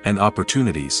 adoration, and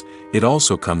opportunities, it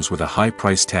also comes with a high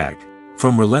price tag.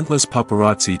 From relentless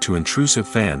paparazzi to intrusive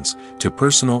fans, to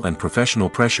personal and professional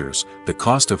pressures, the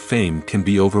cost of fame can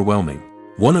be overwhelming.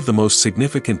 One of the most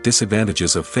significant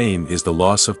disadvantages of fame is the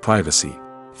loss of privacy.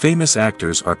 Famous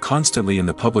actors are constantly in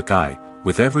the public eye,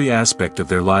 with every aspect of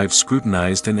their lives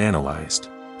scrutinized and analyzed.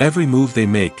 Every move they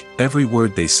make, every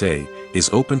word they say, is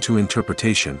open to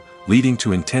interpretation, leading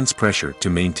to intense pressure to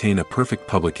maintain a perfect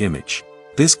public image.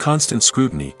 This constant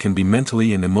scrutiny can be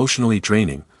mentally and emotionally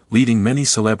draining, leading many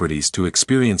celebrities to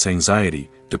experience anxiety,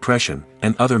 depression,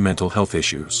 and other mental health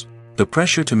issues. The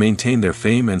pressure to maintain their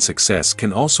fame and success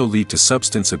can also lead to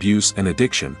substance abuse and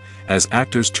addiction, as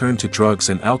actors turn to drugs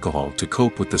and alcohol to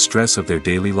cope with the stress of their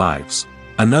daily lives.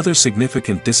 Another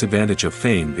significant disadvantage of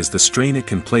fame is the strain it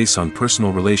can place on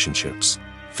personal relationships.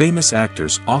 Famous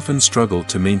actors often struggle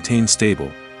to maintain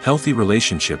stable, healthy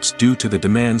relationships due to the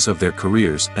demands of their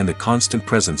careers and the constant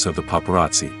presence of the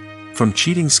paparazzi. From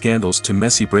cheating scandals to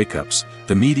messy breakups,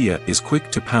 the media is quick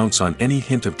to pounce on any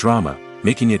hint of drama,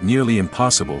 making it nearly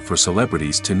impossible for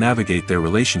celebrities to navigate their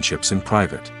relationships in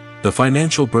private. The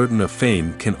financial burden of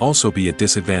fame can also be a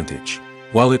disadvantage.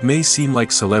 While it may seem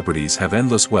like celebrities have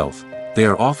endless wealth, they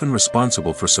are often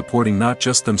responsible for supporting not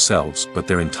just themselves but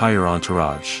their entire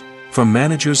entourage. From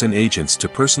managers and agents to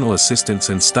personal assistants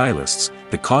and stylists,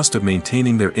 the cost of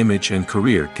maintaining their image and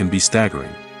career can be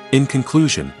staggering. In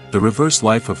conclusion, the reverse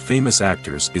life of famous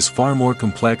actors is far more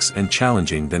complex and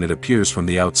challenging than it appears from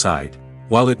the outside.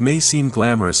 While it may seem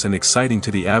glamorous and exciting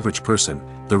to the average person,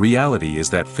 the reality is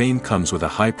that fame comes with a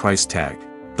high price tag.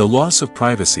 The loss of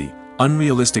privacy,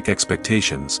 unrealistic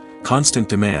expectations, constant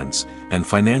demands, and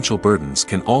financial burdens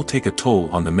can all take a toll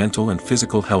on the mental and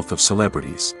physical health of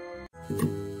celebrities.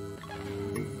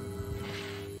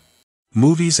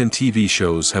 Movies and TV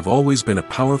shows have always been a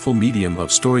powerful medium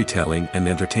of storytelling and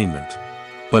entertainment.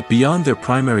 But beyond their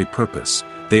primary purpose,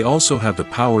 they also have the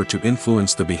power to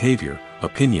influence the behavior,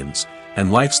 opinions, and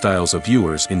lifestyles of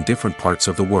viewers in different parts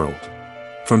of the world.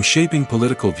 From shaping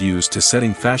political views to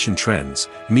setting fashion trends,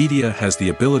 media has the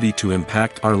ability to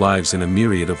impact our lives in a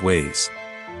myriad of ways.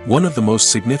 One of the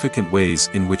most significant ways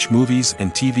in which movies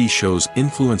and TV shows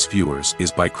influence viewers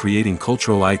is by creating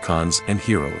cultural icons and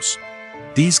heroes.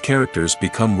 These characters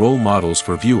become role models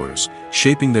for viewers,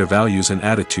 shaping their values and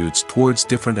attitudes towards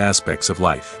different aspects of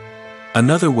life.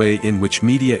 Another way in which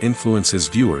media influences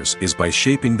viewers is by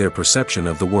shaping their perception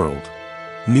of the world.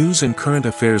 News and current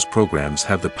affairs programs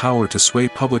have the power to sway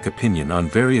public opinion on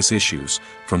various issues,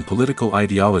 from political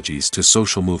ideologies to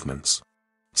social movements.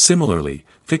 Similarly,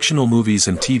 fictional movies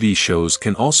and TV shows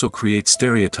can also create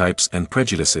stereotypes and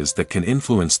prejudices that can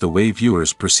influence the way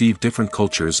viewers perceive different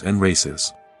cultures and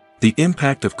races. The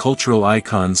impact of cultural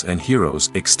icons and heroes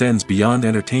extends beyond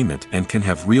entertainment and can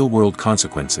have real-world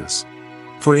consequences.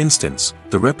 For instance,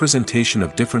 the representation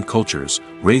of different cultures,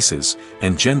 races,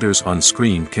 and genders on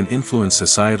screen can influence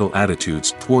societal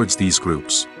attitudes towards these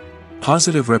groups.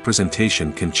 Positive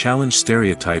representation can challenge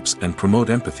stereotypes and promote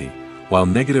empathy, while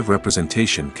negative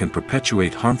representation can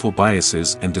perpetuate harmful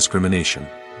biases and discrimination.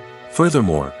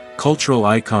 Furthermore, cultural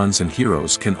icons and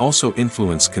heroes can also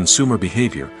influence consumer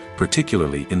behavior,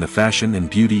 particularly in the fashion and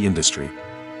beauty industry.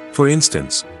 For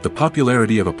instance, the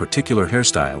popularity of a particular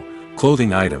hairstyle,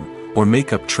 clothing item, or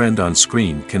makeup trend on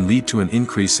screen can lead to an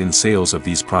increase in sales of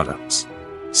these products.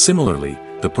 Similarly,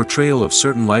 the portrayal of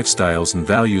certain lifestyles and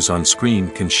values on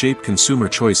screen can shape consumer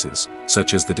choices,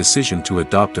 such as the decision to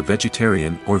adopt a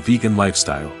vegetarian or vegan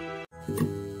lifestyle.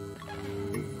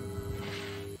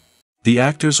 The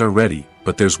actors are ready,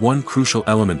 but there's one crucial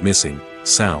element missing: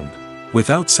 sound.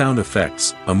 Without sound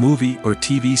effects, a movie or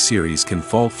TV series can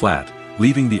fall flat,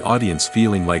 leaving the audience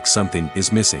feeling like something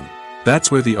is missing. That's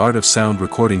where the art of sound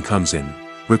recording comes in.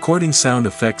 Recording sound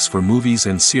effects for movies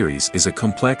and series is a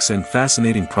complex and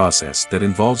fascinating process that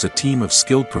involves a team of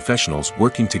skilled professionals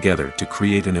working together to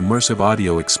create an immersive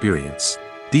audio experience.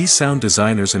 These sound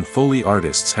designers and Foley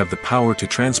artists have the power to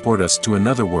transport us to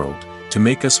another world, to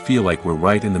make us feel like we're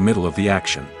right in the middle of the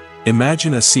action.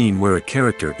 Imagine a scene where a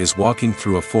character is walking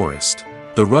through a forest.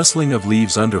 The rustling of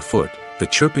leaves underfoot, the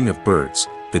chirping of birds,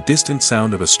 the distant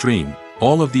sound of a stream,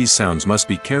 all of these sounds must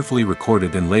be carefully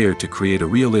recorded and layered to create a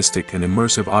realistic and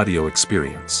immersive audio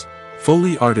experience.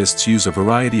 Foley artists use a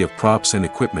variety of props and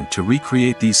equipment to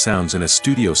recreate these sounds in a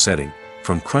studio setting,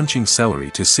 from crunching celery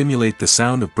to simulate the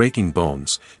sound of breaking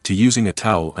bones, to using a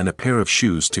towel and a pair of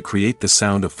shoes to create the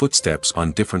sound of footsteps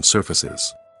on different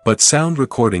surfaces. But sound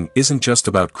recording isn't just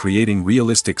about creating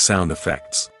realistic sound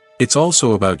effects. It's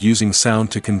also about using sound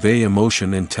to convey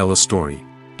emotion and tell a story.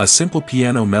 A simple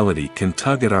piano melody can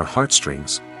tug at our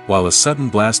heartstrings, while a sudden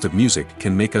blast of music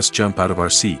can make us jump out of our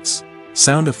seats.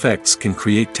 Sound effects can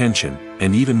create tension,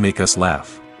 and even make us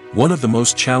laugh. One of the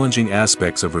most challenging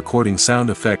aspects of recording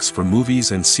sound effects for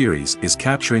movies and series is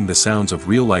capturing the sounds of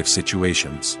real-life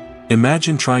situations.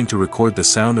 Imagine trying to record the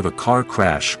sound of a car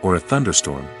crash or a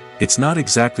thunderstorm. It's not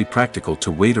exactly practical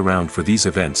to wait around for these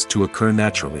events to occur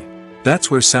naturally. That's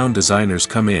where sound designers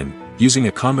come in, using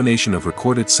a combination of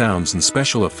recorded sounds and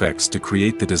special effects to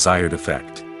create the desired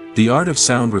effect. The art of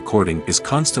sound recording is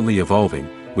constantly evolving,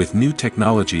 with new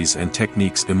technologies and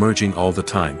techniques emerging all the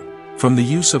time. From the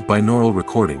use of binaural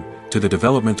recording, to the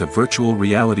development of virtual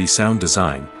reality sound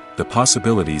design, the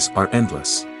possibilities are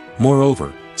endless.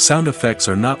 Moreover, sound effects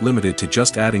are not limited to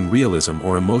just adding realism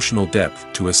or emotional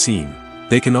depth to a scene.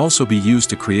 They can also be used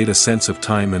to create a sense of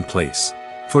time and place.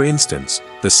 For instance,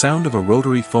 the sound of a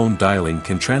rotary phone dialing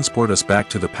can transport us back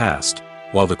to the past,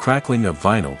 while the crackling of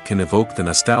vinyl can evoke the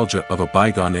nostalgia of a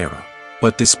bygone era.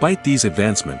 But despite these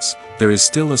advancements, there is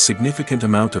still a significant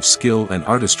amount of skill and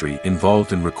artistry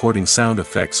involved in recording sound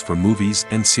effects for movies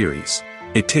and series.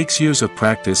 It takes years of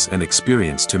practice and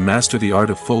experience to master the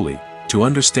art of Foley, to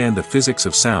understand the physics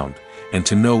of sound, and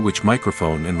to know which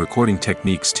microphone and recording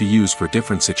techniques to use for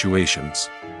different situations.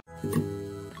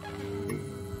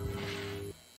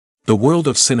 The world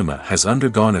of cinema has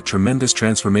undergone a tremendous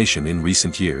transformation in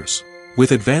recent years.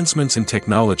 With advancements in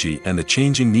technology and the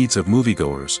changing needs of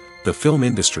moviegoers, the film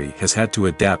industry has had to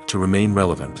adapt to remain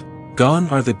relevant. Gone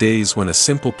are the days when a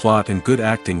simple plot and good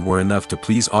acting were enough to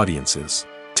please audiences.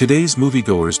 Today's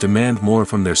moviegoers demand more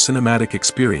from their cinematic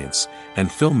experience, and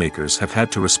filmmakers have had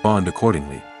to respond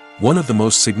accordingly. One of the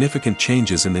most significant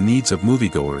changes in the needs of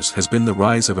moviegoers has been the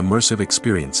rise of immersive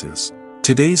experiences.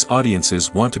 Today's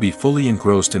audiences want to be fully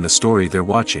engrossed in the story they're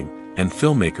watching, and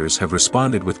filmmakers have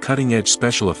responded with cutting-edge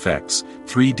special effects,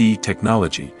 3D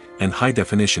technology, and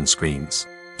high-definition screens.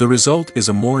 The result is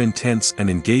a more intense and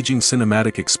engaging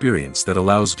cinematic experience that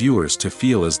allows viewers to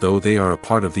feel as though they are a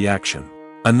part of the action.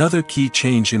 Another key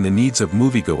change in the needs of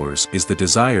moviegoers is the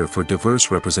desire for diverse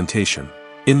representation.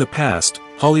 In the past,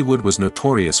 Hollywood was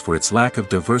notorious for its lack of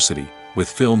diversity, with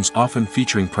films often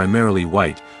featuring primarily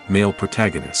white, male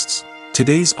protagonists.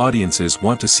 Today's audiences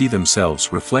want to see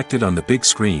themselves reflected on the big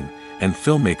screen, and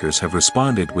filmmakers have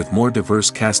responded with more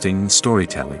diverse casting and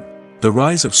storytelling. The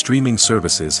rise of streaming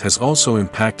services has also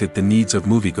impacted the needs of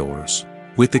moviegoers.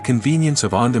 With the convenience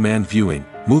of on-demand viewing,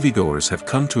 moviegoers have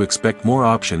come to expect more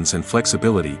options and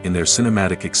flexibility in their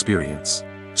cinematic experience.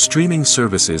 Streaming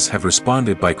services have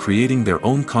responded by creating their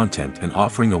own content and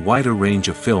offering a wider range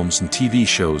of films and TV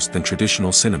shows than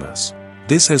traditional cinemas.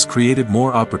 This has created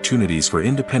more opportunities for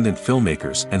independent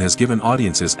filmmakers and has given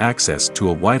audiences access to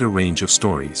a wider range of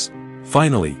stories.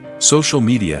 Finally, social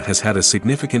media has had a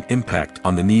significant impact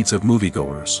on the needs of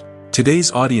moviegoers.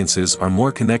 Today's audiences are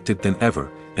more connected than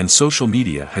ever, and social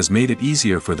media has made it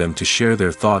easier for them to share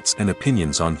their thoughts and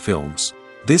opinions on films.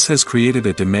 This has created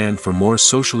a demand for more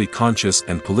socially conscious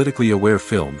and politically aware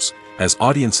films, as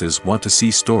audiences want to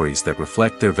see stories that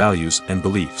reflect their values and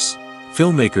beliefs.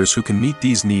 Filmmakers who can meet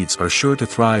these needs are sure to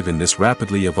thrive in this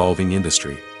rapidly evolving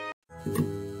industry.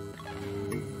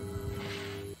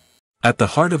 At the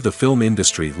heart of the film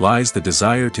industry lies the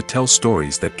desire to tell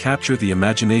stories that capture the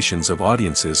imaginations of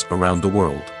audiences around the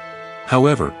world.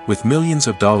 However, with millions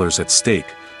of dollars at stake,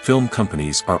 film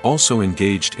companies are also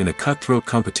engaged in a cutthroat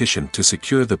competition to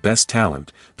secure the best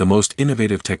talent, the most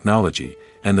innovative technology,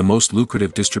 and the most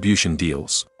lucrative distribution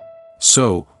deals.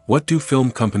 So, what do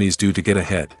film companies do to get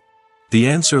ahead? The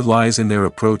answer lies in their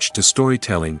approach to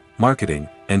storytelling, marketing,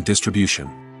 and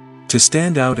distribution. To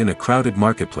stand out in a crowded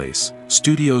marketplace,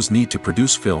 studios need to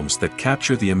produce films that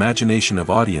capture the imagination of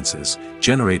audiences,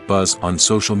 generate buzz on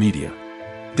social media.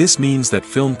 This means that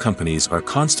film companies are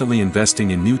constantly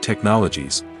investing in new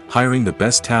technologies, hiring the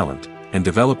best talent, and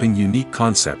developing unique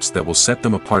concepts that will set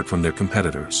them apart from their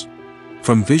competitors.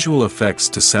 From visual effects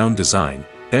to sound design,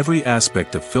 every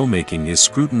aspect of filmmaking is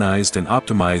scrutinized and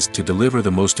optimized to deliver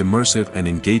the most immersive and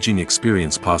engaging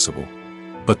experience possible.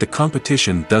 But the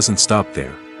competition doesn't stop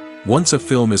there. Once a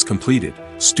film is completed,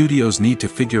 studios need to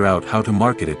figure out how to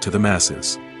market it to the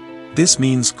masses. This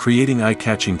means creating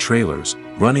eye-catching trailers,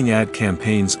 running ad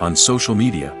campaigns on social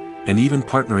media, and even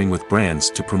partnering with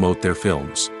brands to promote their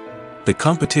films. The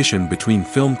competition between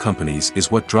film companies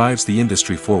is what drives the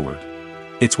industry forward.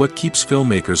 It's what keeps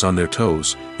filmmakers on their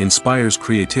toes, inspires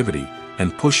creativity,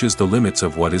 and pushes the limits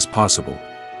of what is possible.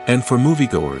 And for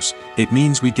moviegoers, it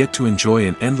means we get to enjoy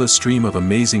an endless stream of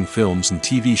amazing films and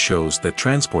TV shows that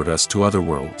transport us to other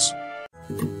worlds.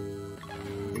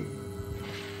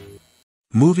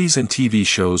 Movies and TV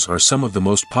shows are some of the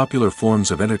most popular forms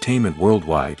of entertainment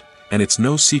worldwide, and it's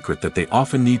no secret that they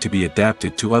often need to be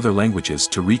adapted to other languages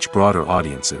to reach broader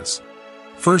audiences.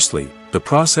 Firstly, the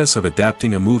process of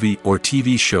adapting a movie or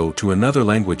TV show to another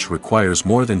language requires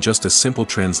more than just a simple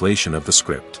translation of the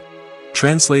script.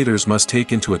 Translators must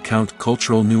take into account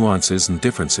cultural nuances and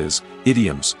differences,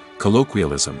 idioms,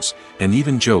 colloquialisms, and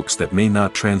even jokes that may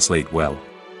not translate well.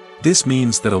 This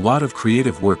means that a lot of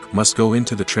creative work must go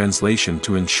into the translation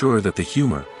to ensure that the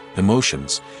humor,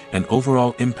 emotions, and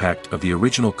overall impact of the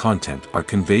original content are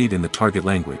conveyed in the target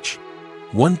language.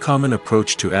 One common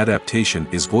approach to adaptation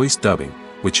is voice dubbing,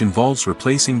 which involves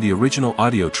replacing the original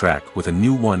audio track with a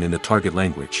new one in the target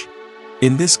language.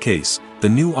 In this case, the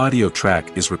new audio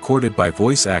track is recorded by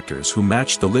voice actors who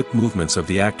match the lip movements of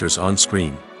the actors on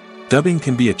screen. Dubbing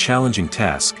can be a challenging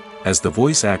task, as the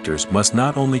voice actors must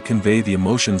not only convey the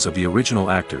emotions of the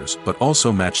original actors but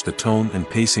also match the tone and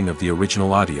pacing of the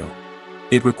original audio.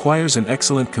 It requires an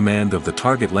excellent command of the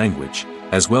target language,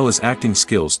 as well as acting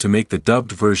skills to make the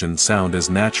dubbed version sound as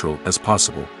natural as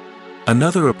possible.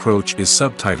 Another approach is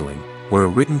subtitling, where a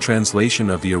written translation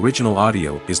of the original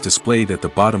audio is displayed at the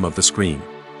bottom of the screen.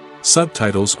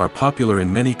 Subtitles are popular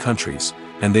in many countries,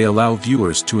 and they allow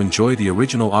viewers to enjoy the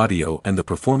original audio and the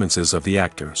performances of the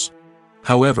actors.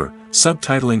 However,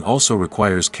 subtitling also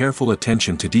requires careful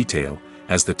attention to detail,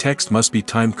 as the text must be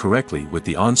timed correctly with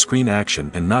the on-screen action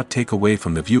and not take away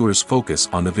from the viewer's focus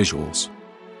on the visuals.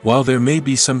 While there may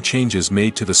be some changes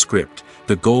made to the script,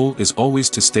 the goal is always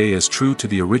to stay as true to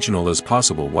the original as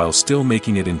possible while still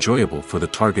making it enjoyable for the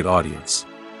target audience.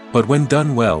 But when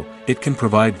done well, it can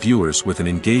provide viewers with an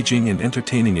engaging and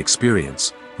entertaining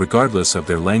experience, regardless of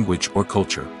their language or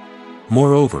culture.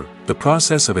 Moreover, the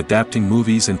process of adapting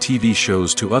movies and TV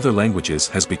shows to other languages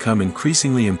has become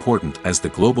increasingly important as the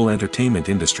global entertainment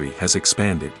industry has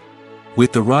expanded.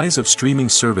 With the rise of streaming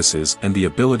services and the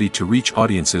ability to reach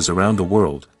audiences around the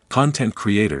world, content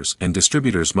creators and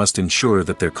distributors must ensure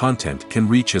that their content can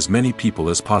reach as many people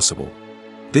as possible.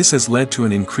 This has led to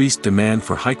an increased demand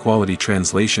for high-quality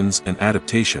translations and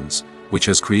adaptations, which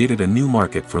has created a new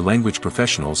market for language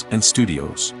professionals and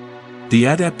studios. The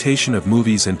adaptation of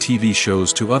movies and TV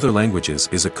shows to other languages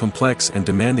is a complex and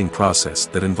demanding process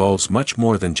that involves much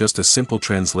more than just a simple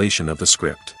translation of the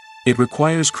script. It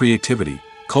requires creativity,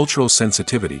 cultural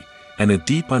sensitivity, and a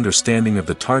deep understanding of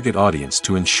the target audience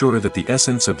to ensure that the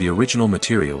essence of the original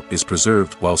material is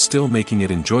preserved while still making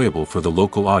it enjoyable for the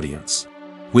local audience.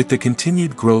 With the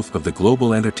continued growth of the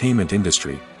global entertainment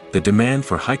industry, the demand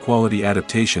for high-quality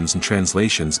adaptations and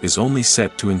translations is only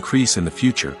set to increase in the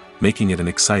future, making it an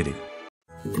exciting.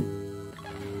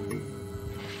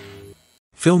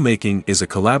 Filmmaking is a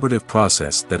collaborative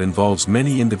process that involves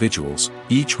many individuals,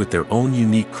 each with their own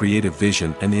unique creative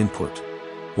vision and input.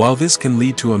 While this can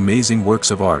lead to amazing works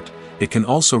of art, it can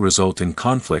also result in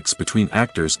conflicts between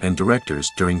actors and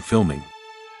directors during filming.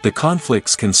 The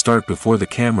conflicts can start before the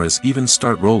cameras even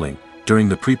start rolling, during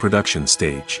the pre-production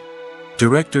stage.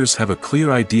 Directors have a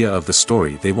clear idea of the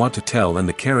story they want to tell and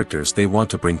the characters they want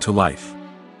to bring to life.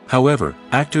 However,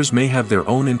 actors may have their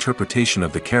own interpretation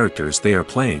of the characters they are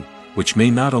playing, which may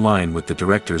not align with the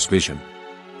director's vision.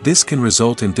 This can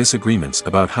result in disagreements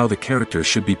about how the characters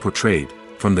should be portrayed,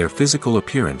 from their physical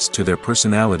appearance to their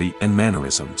personality and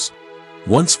mannerisms.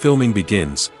 Once filming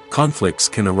begins, conflicts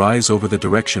can arise over the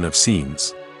direction of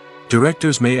scenes.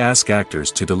 Directors may ask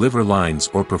actors to deliver lines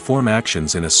or perform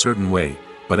actions in a certain way,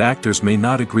 but actors may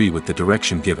not agree with the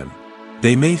direction given.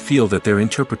 They may feel that their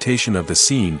interpretation of the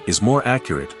scene is more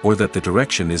accurate or that the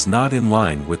direction is not in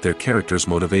line with their character's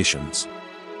motivations.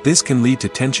 This can lead to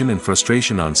tension and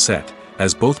frustration on set,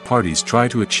 as both parties try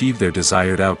to achieve their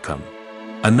desired outcome.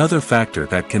 Another factor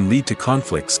that can lead to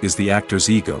conflicts is the actor's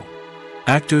ego.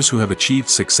 Actors who have achieved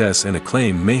success and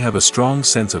acclaim may have a strong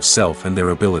sense of self and their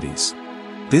abilities.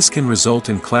 This can result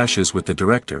in clashes with the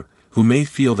director, who may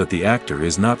feel that the actor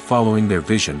is not following their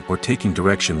vision or taking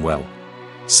direction well.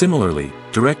 Similarly,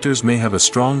 directors may have a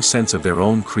strong sense of their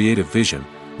own creative vision,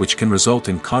 which can result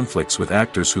in conflicts with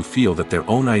actors who feel that their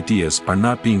own ideas are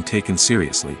not being taken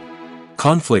seriously.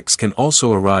 Conflicts can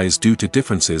also arise due to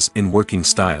differences in working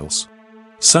styles.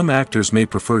 Some actors may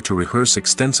prefer to rehearse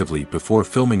extensively before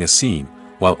filming a scene,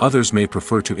 while others may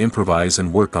prefer to improvise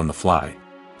and work on the fly.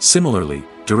 Similarly,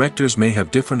 directors may have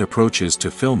different approaches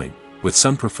to filming, with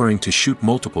some preferring to shoot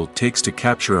multiple takes to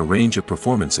capture a range of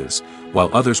performances, while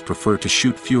others prefer to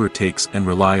shoot fewer takes and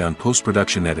rely on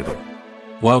post-production editing.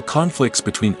 While conflicts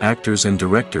between actors and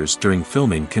directors during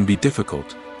filming can be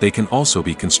difficult, they can also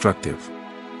be constructive.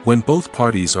 When both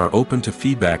parties are open to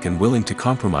feedback and willing to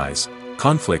compromise,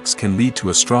 conflicts can lead to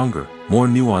a stronger, more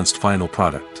nuanced final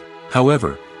product.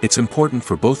 However, it's important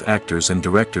for both actors and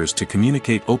directors to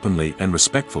communicate openly and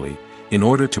respectfully, in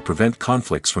order to prevent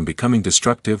conflicts from becoming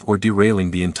destructive or derailing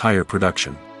the entire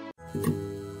production.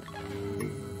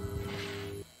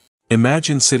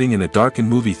 Imagine sitting in a darkened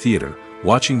movie theater,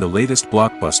 watching the latest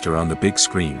blockbuster on the big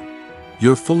screen.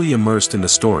 You're fully immersed in the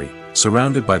story,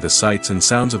 surrounded by the sights and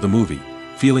sounds of the movie,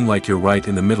 feeling like you're right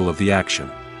in the middle of the action.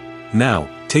 Now,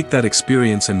 take that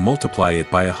experience and multiply it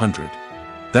by 100.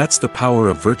 That's the power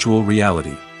of virtual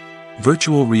reality.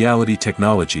 Virtual reality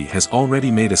technology has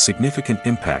already made a significant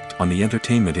impact on the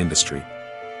entertainment industry.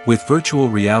 With virtual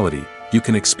reality, you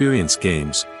can experience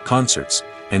games, concerts,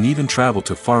 and even travel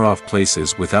to far-off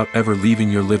places without ever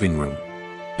leaving your living room.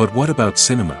 But what about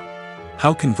cinema?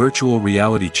 How can virtual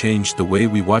reality change the way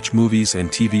we watch movies and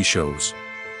TV shows?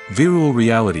 Virtual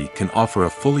reality can offer a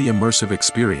fully immersive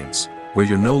experience, where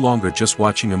you're no longer just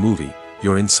watching a movie,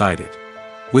 you're inside it.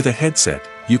 With a headset,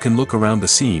 you can look around the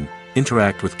scene,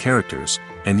 interact with characters,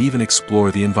 and even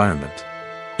explore the environment.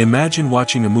 Imagine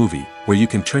watching a movie, where you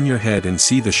can turn your head and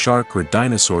see the shark or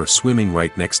dinosaur swimming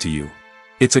right next to you.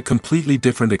 It's a completely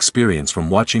different experience from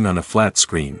watching on a flat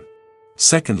screen.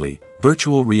 Secondly,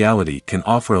 virtual reality can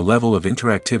offer a level of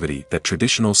interactivity that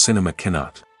traditional cinema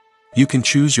cannot. You can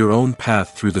choose your own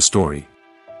path through the story.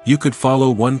 You could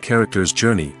follow one character's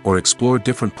journey or explore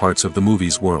different parts of the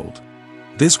movie's world.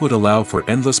 This would allow for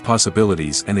endless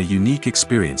possibilities and a unique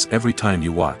experience every time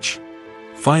you watch.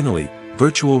 Finally,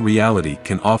 virtual reality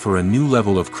can offer a new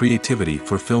level of creativity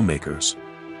for filmmakers.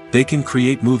 They can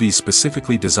create movies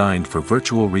specifically designed for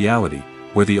virtual reality,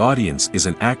 where the audience is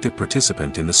an active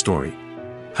participant in the story.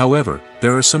 However,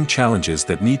 there are some challenges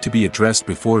that need to be addressed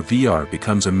before VR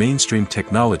becomes a mainstream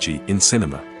technology in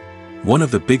cinema. One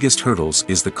of the biggest hurdles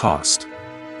is the cost.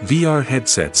 VR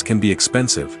headsets can be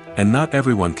expensive, and not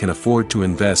everyone can afford to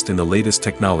invest in the latest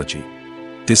technology.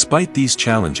 Despite these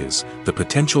challenges, the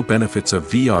potential benefits of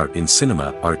VR in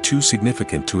cinema are too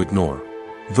significant to ignore.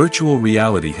 Virtual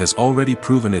reality has already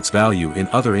proven its value in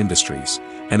other industries,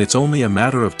 and it's only a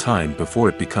matter of time before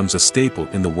it becomes a staple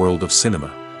in the world of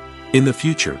cinema. In the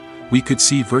future, we could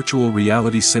see virtual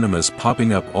reality cinemas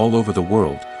popping up all over the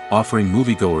world, offering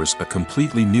moviegoers a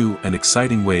completely new and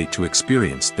exciting way to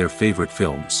experience their favorite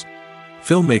films.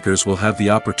 Filmmakers will have the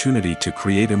opportunity to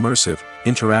create immersive,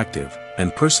 interactive,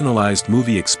 and personalized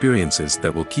movie experiences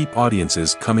that will keep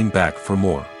audiences coming back for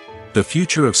more. The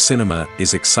future of cinema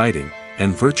is exciting,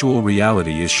 and virtual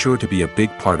reality is sure to be a big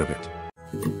part of it.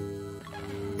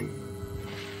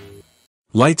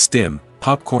 Lights dim,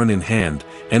 popcorn in hand,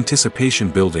 anticipation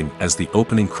building as the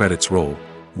opening credits roll.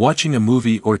 Watching a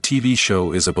movie or TV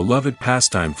show is a beloved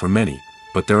pastime for many,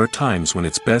 but there are times when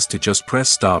it's best to just press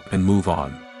stop and move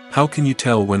on. How can you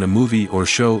tell when a movie or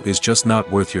show is just not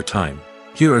worth your time?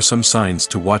 Here are some signs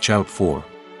to watch out for.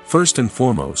 First and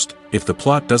foremost, If the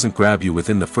plot doesn't grab you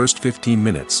within the first 15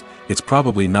 minutes, it's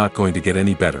probably not going to get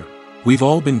any better. We've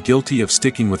all been guilty of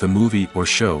sticking with a movie or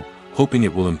show, hoping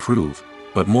it will improve,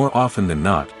 but more often than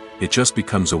not, it just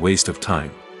becomes a waste of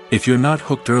time. If you're not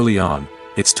hooked early on,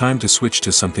 it's time to switch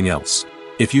to something else.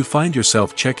 If you find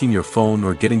yourself checking your phone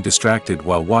or getting distracted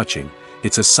while watching,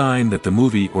 it's a sign that the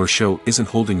movie or show isn't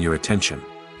holding your attention.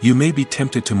 You may be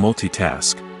tempted to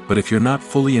multitask, but if you're not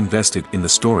fully invested in the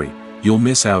story, you'll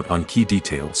miss out on key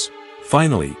details.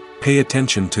 Finally, pay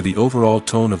attention to the overall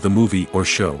tone of the movie or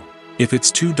show. If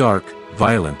it's too dark,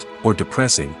 violent, or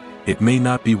depressing, it may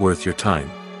not be worth your time.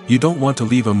 You don't want to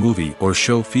leave a movie or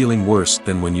show feeling worse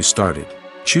than when you started.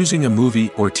 Choosing a movie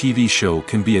or TV show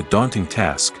can be a daunting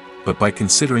task, but by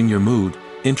considering your mood,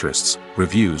 interests,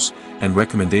 reviews, and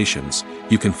recommendations,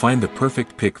 you can find the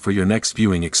perfect pick for your next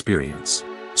viewing experience.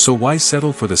 So why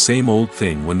settle for the same old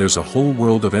thing when there's a whole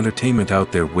world of entertainment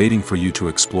out there waiting for you to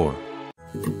explore?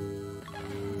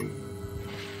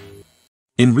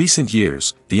 In recent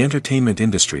years, the entertainment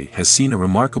industry has seen a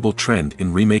remarkable trend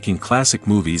in remaking classic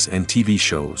movies and TV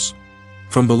shows.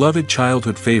 From beloved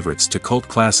childhood favorites to cult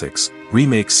classics,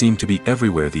 remakes seem to be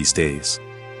everywhere these days.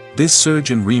 This surge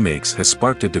in remakes has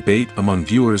sparked a debate among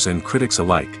viewers and critics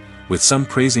alike, with some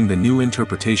praising the new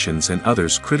interpretations and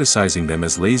others criticizing them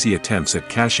as lazy attempts at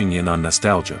cashing in on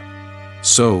nostalgia.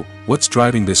 So, what's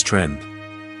driving this trend?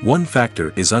 One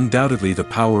factor is undoubtedly the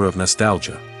power of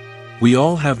nostalgia. We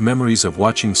all have memories of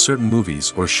watching certain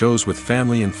movies or shows with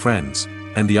family and friends,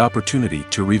 and the opportunity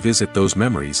to revisit those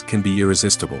memories can be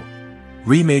irresistible.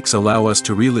 Remakes allow us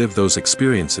to relive those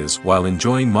experiences while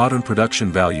enjoying modern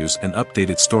production values and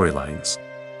updated storylines.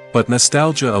 But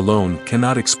nostalgia alone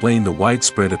cannot explain the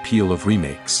widespread appeal of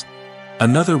remakes.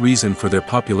 Another reason for their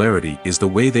popularity is the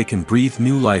way they can breathe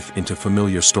new life into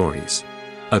familiar stories.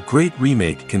 A great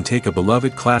remake can take a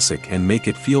beloved classic and make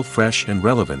it feel fresh and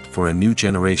relevant for a new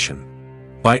generation.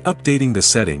 By updating the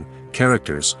setting,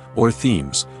 characters, or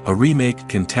themes, a remake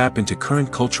can tap into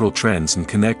current cultural trends and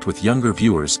connect with younger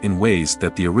viewers in ways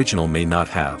that the original may not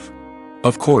have.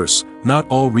 Of course, not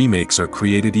all remakes are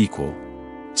created equal.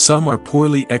 Some are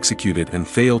poorly executed and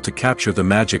fail to capture the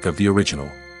magic of the original.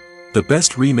 The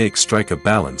best remakes strike a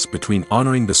balance between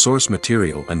honoring the source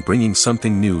material and bringing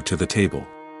something new to the table.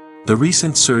 The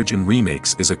recent surge in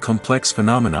remakes is a complex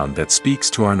phenomenon that speaks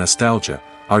to our nostalgia,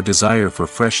 our desire for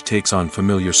fresh takes on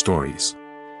familiar stories.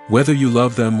 Whether you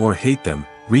love them or hate them,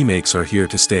 remakes are here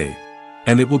to stay.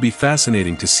 And it will be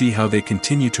fascinating to see how they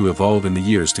continue to evolve in the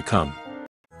years to come.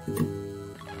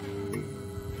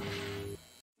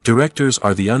 Directors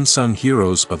are the unsung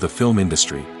heroes of the film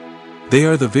industry. They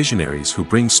are the visionaries who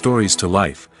bring stories to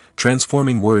life,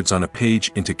 transforming words on a page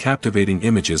into captivating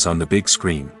images on the big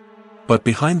screen. But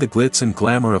behind the glitz and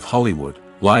glamour of Hollywood,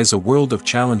 lies a world of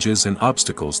challenges and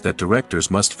obstacles that directors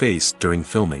must face during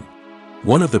filming.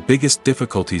 One of the biggest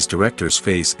difficulties directors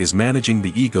face is managing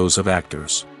the egos of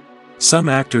actors. Some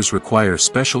actors require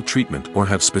special treatment or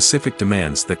have specific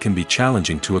demands that can be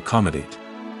challenging to accommodate.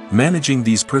 Managing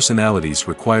these personalities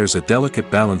requires a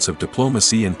delicate balance of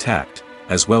diplomacy and tact,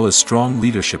 as well as strong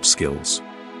leadership skills.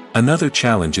 Another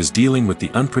challenge is dealing with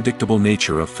the unpredictable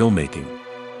nature of filmmaking.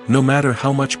 No matter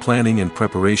how much planning and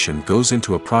preparation goes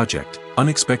into a project,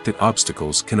 unexpected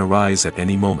obstacles can arise at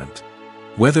any moment.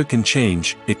 Weather can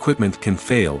change, equipment can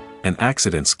fail, and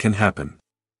accidents can happen.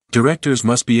 Directors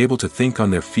must be able to think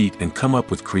on their feet and come up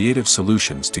with creative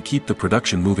solutions to keep the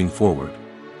production moving forward.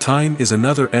 Time is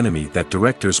another enemy that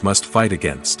directors must fight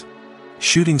against.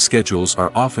 Shooting schedules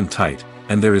are often tight,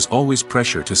 and there is always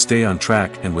pressure to stay on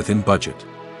track and within budget.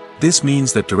 This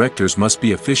means that directors must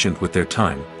be efficient with their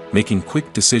time, making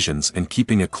quick decisions and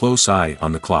keeping a close eye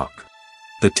on the clock.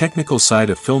 The technical side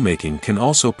of filmmaking can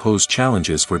also pose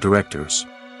challenges for directors.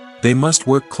 They must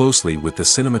work closely with the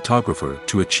cinematographer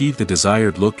to achieve the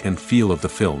desired look and feel of the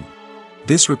film.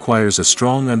 This requires a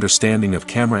strong understanding of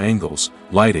camera angles,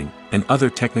 lighting, and other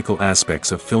technical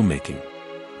aspects of filmmaking.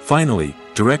 Finally,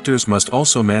 directors must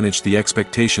also manage the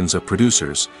expectations of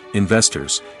producers,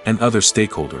 investors, and other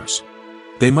stakeholders.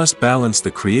 They must balance the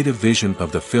creative vision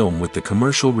of the film with the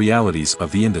commercial realities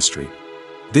of the industry.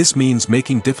 This means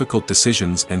making difficult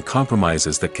decisions and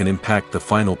compromises that can impact the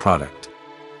final product.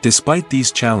 Despite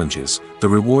these challenges, the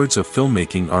rewards of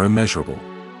filmmaking are immeasurable.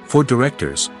 For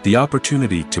directors, the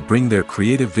opportunity to bring their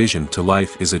creative vision to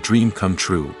life is a dream come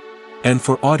true. And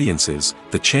for audiences,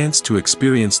 the chance to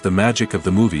experience the magic of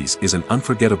the movies is an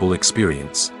unforgettable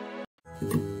experience.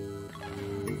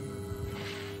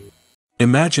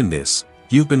 Imagine this: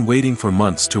 you've been waiting for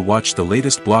months to watch the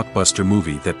latest blockbuster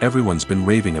movie that everyone's been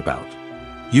raving about.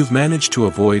 You've managed to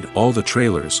avoid all the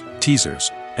trailers,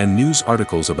 teasers, and news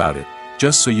articles about it,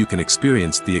 just so you can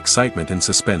experience the excitement and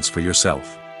suspense for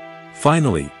yourself.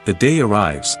 Finally, the day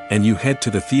arrives, and you head to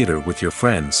the theater with your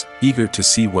friends, eager to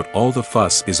see what all the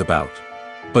fuss is about.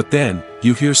 But then,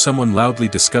 you hear someone loudly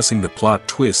discussing the plot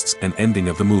twists and ending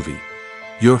of the movie.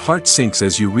 Your heart sinks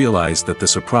as you realize that the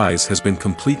surprise has been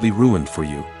completely ruined for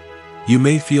you. You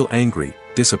may feel angry,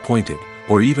 disappointed,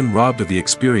 or even robbed of the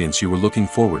experience you were looking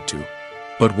forward to.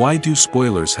 But why do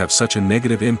spoilers have such a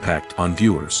negative impact on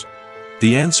viewers?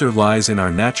 The answer lies in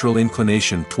our natural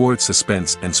inclination toward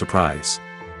suspense and surprise.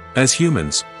 As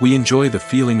humans, we enjoy the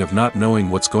feeling of not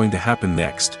knowing what's going to happen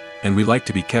next, and we like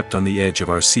to be kept on the edge of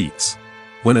our seats.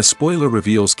 When a spoiler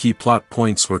reveals key plot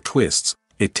points or twists,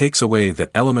 it takes away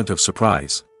that element of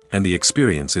surprise, and the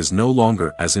experience is no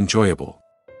longer as enjoyable.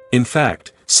 In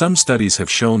fact, some studies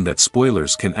have shown that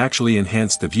spoilers can actually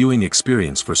enhance the viewing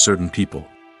experience for certain people.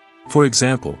 For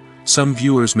example, some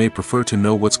viewers may prefer to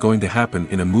know what's going to happen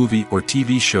in a movie or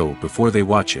TV show before they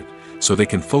watch it, so they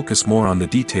can focus more on the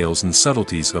details and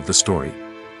subtleties of the story.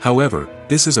 However,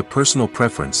 this is a personal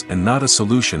preference and not a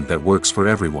solution that works for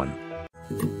everyone.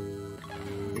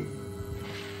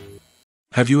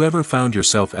 Have you ever found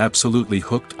yourself absolutely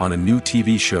hooked on a new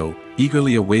TV show,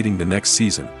 eagerly awaiting the next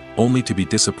season, only to be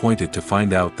disappointed to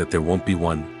find out that there won't be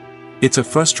one? It's a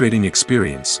frustrating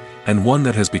experience, and one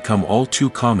that has become all too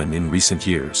common in recent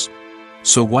years.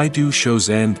 So why do shows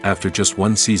end after just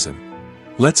one season?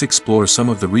 Let's explore some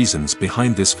of the reasons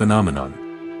behind this phenomenon.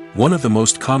 One of the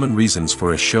most common reasons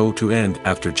for a show to end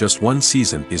after just one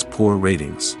season is poor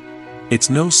ratings. It's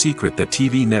no secret that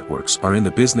TV networks are in the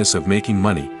business of making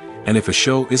money, and if a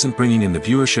show isn't bringing in the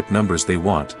viewership numbers they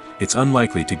want, it's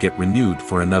unlikely to get renewed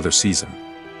for another season.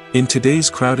 In today's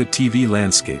crowded TV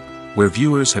landscape, where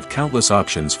viewers have countless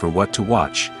options for what to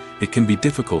watch, it can be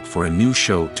difficult for a new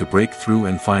show to break through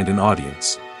and find an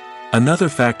audience. Another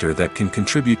factor that can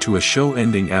contribute to a show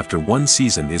ending after one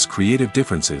season is creative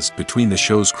differences between the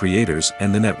show's creators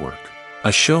and the network.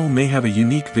 A show may have a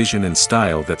unique vision and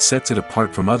style that sets it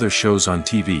apart from other shows on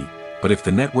TV, but if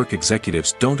the network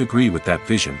executives don't agree with that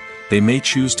vision, they may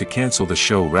choose to cancel the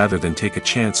show rather than take a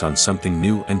chance on something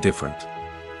new and different.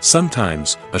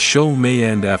 Sometimes, a show may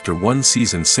end after one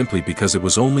season simply because it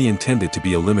was only intended to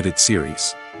be a limited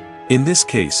series. In this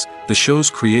case, the show's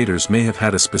creators may have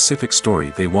had a specific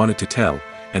story they wanted to tell,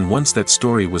 and once that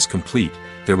story was complete,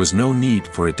 there was no need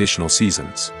for additional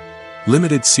seasons.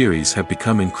 Limited series have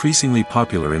become increasingly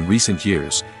popular in recent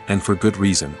years, and for good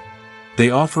reason. They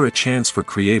offer a chance for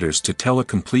creators to tell a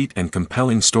complete and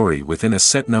compelling story within a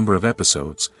set number of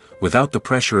episodes, without the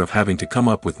pressure of having to come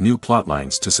up with new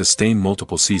plotlines to sustain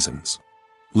multiple seasons.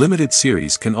 Limited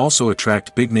series can also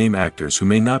attract big-name actors who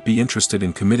may not be interested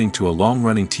in committing to a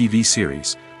long-running TV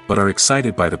series, but are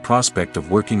excited by the prospect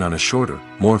of working on a shorter,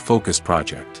 more focused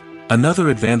project. Another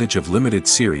advantage of limited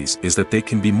series is that they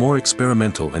can be more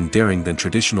experimental and daring than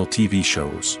traditional TV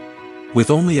shows.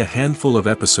 With only a handful of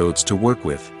episodes to work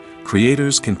with,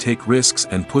 creators can take risks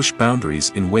and push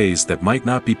boundaries in ways that might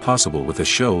not be possible with a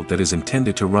show that is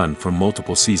intended to run for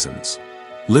multiple seasons.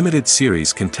 Limited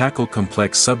series can tackle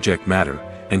complex subject matter,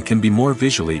 and can be more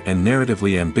visually and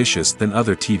narratively ambitious than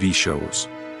other TV shows.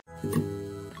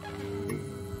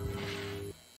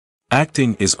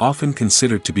 Acting is often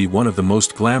considered to be one of the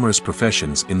most glamorous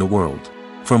professions in the world.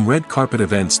 From red carpet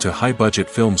events to high-budget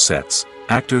film sets,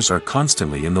 actors are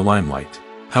constantly in the limelight.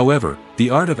 However, the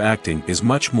art of acting is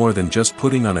much more than just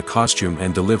putting on a costume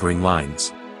and delivering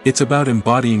lines. It's about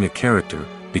embodying a character,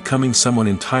 becoming someone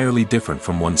entirely different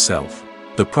from oneself.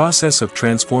 The process of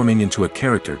transforming into a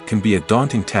character can be a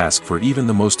daunting task for even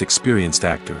the most experienced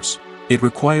actors. It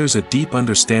requires a deep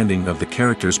understanding of the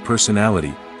character's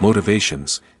personality,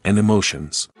 motivations, and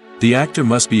emotions. The actor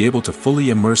must be able to fully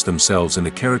immerse themselves in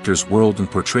the character's world and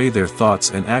portray their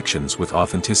thoughts and actions with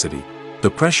authenticity.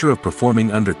 The pressure of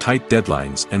performing under tight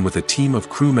deadlines and with a team of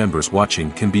crew members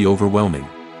watching can be overwhelming.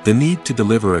 The need to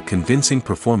deliver a convincing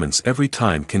performance every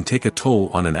time can take a toll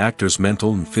on an actor's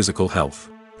mental and physical health.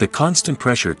 The constant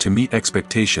pressure to meet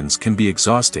expectations can be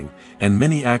exhausting, and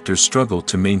many actors struggle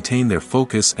to maintain their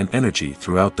focus and energy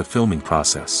throughout the filming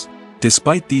process.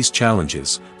 Despite these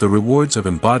challenges, the rewards of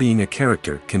embodying a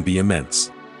character can be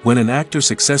immense. When an actor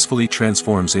successfully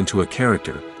transforms into a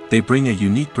character, they bring a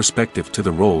unique perspective to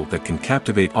the role that can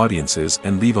captivate audiences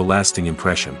and leave a lasting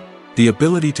impression. The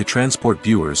ability to transport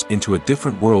viewers into a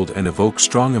different world and evoke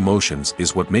strong emotions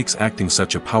is what makes acting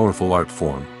such a powerful art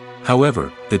form.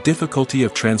 However, the difficulty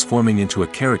of transforming into a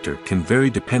character can vary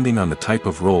depending on the type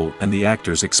of role and the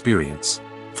actor's experience.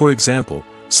 For example,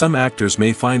 some actors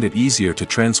may find it easier to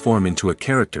transform into a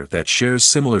character that shares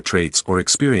similar traits or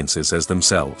experiences as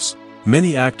themselves.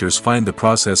 Many actors find the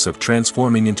process of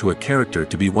transforming into a character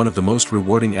to be one of the most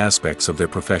rewarding aspects of their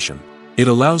profession. It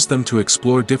allows them to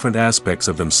explore different aspects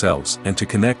of themselves and to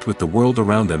connect with the world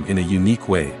around them in a unique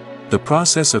way. The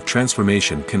process of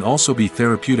transformation can also be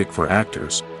therapeutic for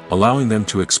actors, allowing them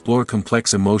to explore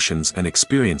complex emotions and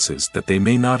experiences that they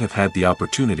may not have had the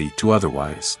opportunity to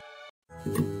otherwise.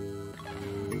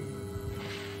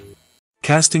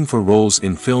 Casting for roles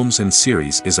in films and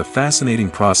series is a fascinating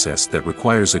process that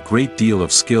requires a great deal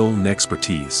of skill and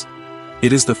expertise.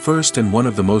 It is the first and one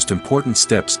of the most important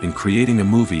steps in creating a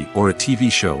movie or a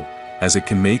TV show, as it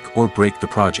can make or break the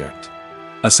project.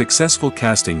 A successful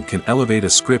casting can elevate a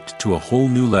script to a whole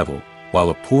new level, while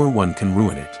a poor one can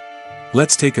ruin it.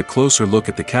 Let's take a closer look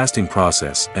at the casting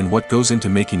process and what goes into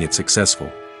making it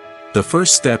successful. The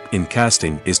first step in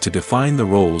casting is to define the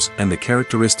roles and the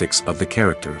characteristics of the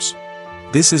characters.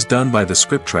 This is done by the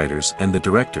scriptwriters and the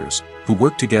directors, who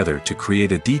work together to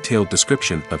create a detailed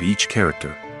description of each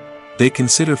character. They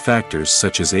consider factors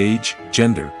such as age,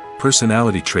 gender,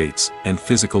 personality traits, and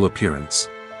physical appearance.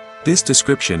 This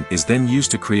description is then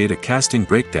used to create a casting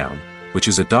breakdown, which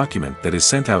is a document that is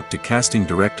sent out to casting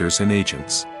directors and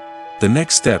agents. The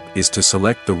next step is to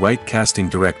select the right casting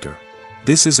director.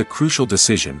 This is a crucial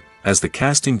decision, as the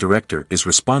casting director is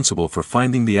responsible for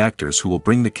finding the actors who will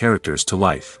bring the characters to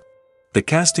life. The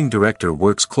casting director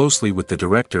works closely with the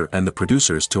director and the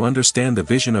producers to understand the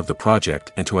vision of the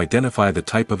project and to identify the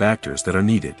type of actors that are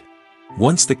needed.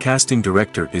 Once the casting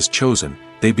director is chosen,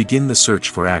 they begin the search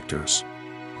for actors.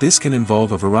 This can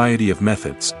involve a variety of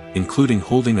methods, including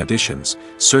holding auditions,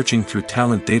 searching through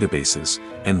talent databases,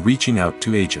 and reaching out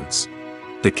to agents.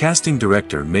 The casting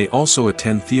director may also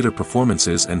attend theater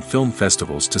performances and film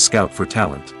festivals to scout for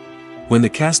talent. When the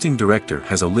casting director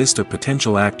has a list of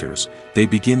potential actors, they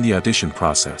begin the audition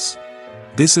process.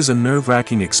 This is a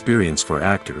nerve-wracking experience for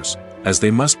actors, as they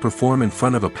must perform in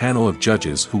front of a panel of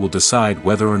judges who will decide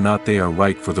whether or not they are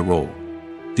right for the role.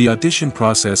 The audition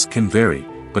process can vary,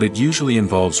 but it usually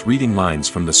involves reading lines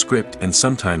from the script and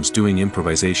sometimes doing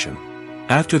improvisation.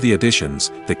 After the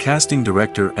auditions, the casting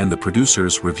director and the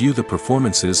producers review the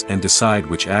performances and decide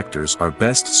which actors are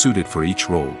best suited for each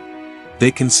role. They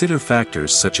consider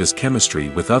factors such as chemistry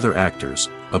with other actors,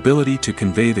 ability to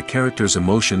convey the character's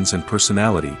emotions and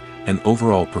personality, and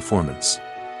overall performance.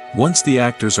 Once the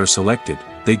actors are selected,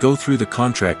 they go through the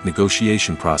contract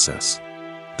negotiation process.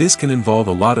 This can involve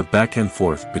a lot of back and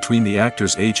forth between the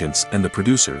actors' agents and the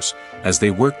producers, as they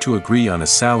work to agree on a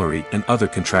salary and other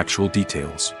contractual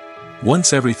details.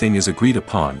 Once everything is agreed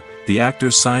upon, the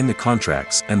actors sign the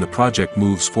contracts and the project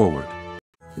moves forward.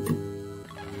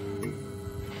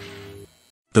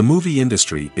 The movie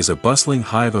industry is a bustling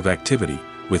hive of activity,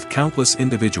 with countless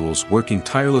individuals working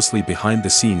tirelessly behind the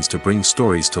scenes to bring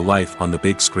stories to life on the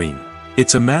big screen.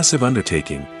 It's a massive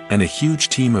undertaking, and a huge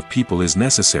team of people is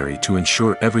necessary to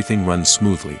ensure everything runs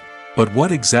smoothly. But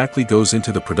what exactly goes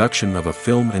into the production of a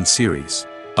film and series?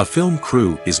 A film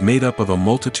crew is made up of a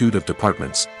multitude of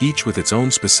departments, each with its own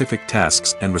specific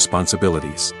tasks and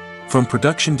responsibilities. From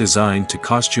production design to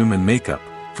costume and makeup,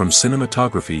 from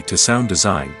cinematography to sound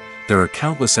design, there are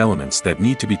countless elements that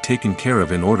need to be taken care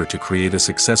of in order to create a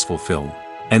successful film.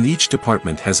 And each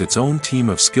department has its own team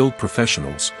of skilled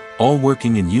professionals, all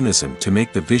working in unison to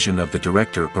make the vision of the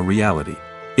director a reality.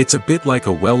 It's a bit like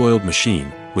a well-oiled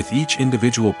machine, with each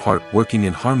individual part working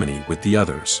in harmony with the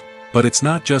others. But it's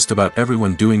not just about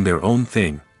everyone doing their own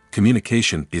thing.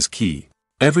 Communication is key.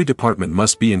 Every department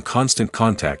must be in constant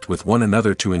contact with one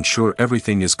another to ensure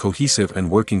everything is cohesive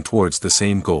and working towards the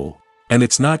same goal. And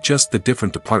it's not just the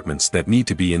different departments that need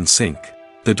to be in sync.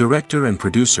 The director and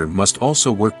producer must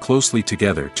also work closely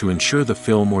together to ensure the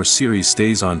film or series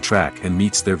stays on track and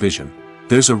meets their vision.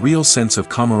 There's a real sense of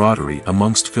camaraderie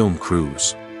amongst film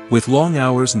crews. With long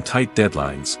hours and tight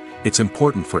deadlines, it's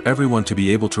important for everyone to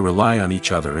be able to rely on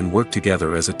each other and work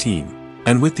together as a team.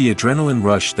 And with the adrenaline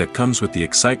rush that comes with the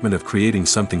excitement of creating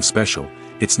something special,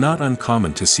 it's not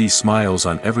uncommon to see smiles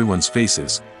on everyone's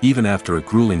faces, even after a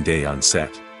grueling day on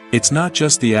set. It's not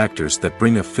just the actors that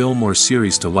bring a film or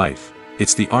series to life,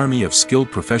 it's the army of skilled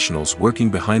professionals working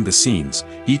behind the scenes,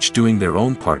 each doing their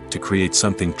own part to create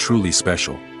something truly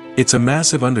special. It's a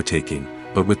massive undertaking,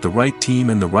 but with the right team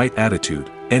and the right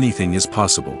attitude, anything is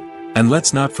possible. And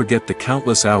let's not forget the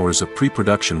countless hours of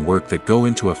pre-production work that go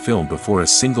into a film before a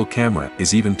single camera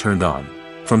is even turned on.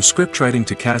 From scriptwriting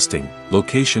to casting,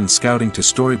 location scouting to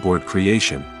storyboard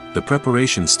creation, the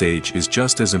preparation stage is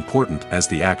just as important as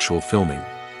the actual filming.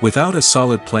 Without a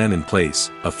solid plan in place,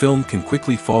 a film can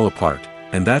quickly fall apart,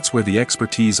 and that's where the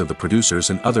expertise of the producers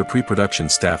and other pre-production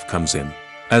staff comes in.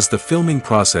 As the filming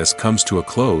process comes to a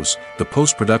close, the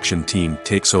post-production team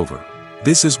takes over.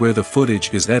 This is where the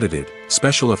footage is edited,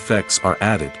 special effects are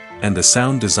added, and the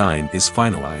sound design is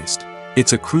finalized.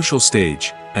 It's a crucial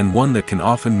stage, and one that can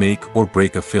often make or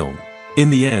break a film. In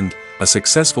the end, a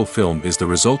successful film is the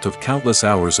result of countless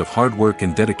hours of hard work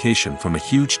and dedication from a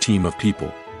huge team of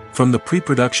people. From the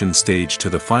pre-production stage to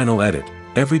the final edit,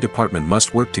 every department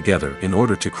must work together in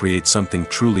order to create something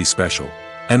truly special.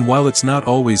 And while it's not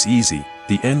always easy,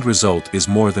 the end result is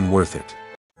more than worth it.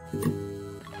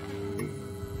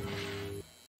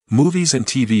 Movies and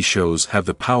TV shows have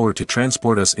the power to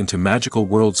transport us into magical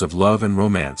worlds of love and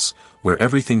romance, where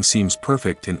everything seems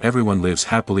perfect and everyone lives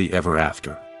happily ever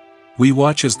after. We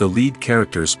watch as the lead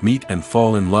characters meet and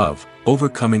fall in love,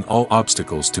 overcoming all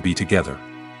obstacles to be together.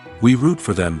 We root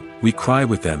for them, we cry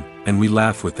with them, and we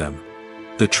laugh with them.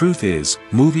 The truth is,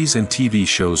 movies and TV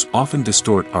shows often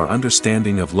distort our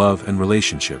understanding of love and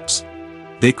relationships.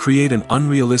 They create an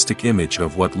unrealistic image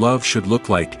of what love should look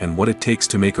like and what it takes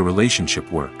to make a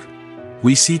relationship work.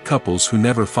 We see couples who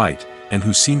never fight, and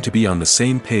who seem to be on the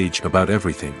same page about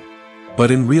everything. But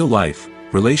in real life,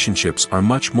 relationships are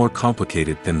much more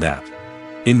complicated than that.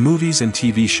 In movies and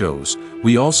TV shows,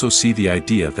 we also see the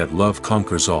idea that love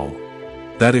conquers all.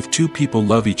 That if two people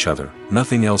love each other,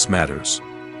 nothing else matters.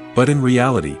 But in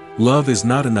reality, love is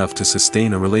not enough to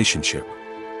sustain a relationship.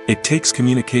 It takes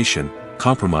communication,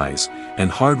 compromise,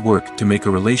 and hard work to make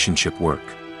a relationship work.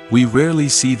 We rarely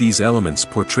see these elements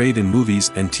portrayed in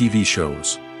movies and TV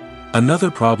shows. Another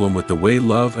problem with the way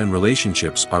love and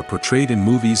relationships are portrayed in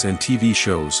movies and TV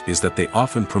shows is that they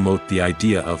often promote the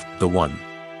idea of the one.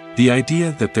 The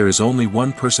idea that there is only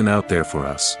one person out there for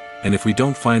us, and if we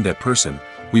don't find that person,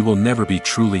 we will never be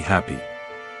truly happy.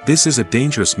 This is a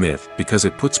dangerous myth because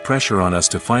it puts pressure on us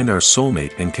to find our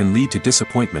soulmate and can lead to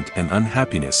disappointment and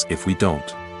unhappiness if we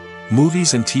don't.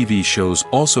 Movies and TV shows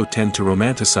also tend to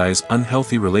romanticize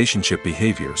unhealthy relationship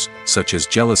behaviors, such as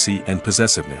jealousy and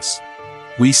possessiveness.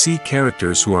 We see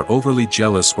characters who are overly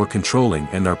jealous or controlling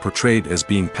and are portrayed as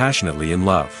being passionately in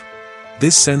love.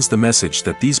 This sends the message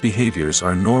that these behaviors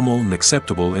are normal and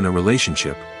acceptable in a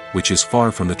relationship, which is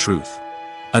far from the truth.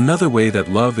 Another way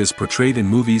that love is portrayed in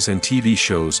movies and TV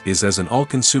shows is as an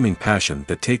all-consuming passion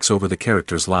that takes over the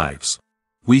characters' lives.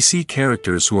 We see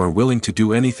characters who are willing to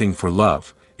do anything for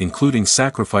love, including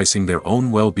sacrificing their own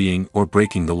well-being or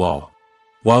breaking the law.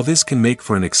 While this can make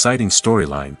for an exciting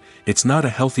storyline, it's not a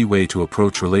healthy way to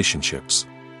approach relationships.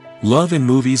 Love in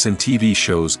movies and TV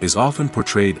shows is often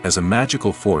portrayed as a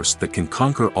magical force that can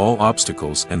conquer all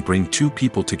obstacles and bring two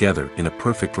people together in a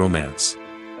perfect romance.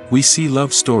 We see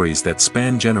love stories that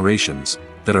span generations,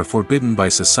 that are forbidden by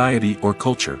society or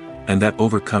culture, and that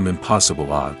overcome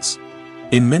impossible odds.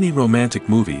 In many romantic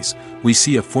movies, we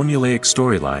see a formulaic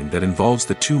storyline that involves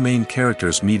the two main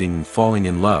characters meeting and falling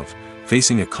in love,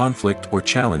 facing a conflict or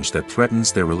challenge that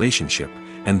threatens their relationship,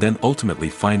 and then ultimately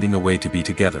finding a way to be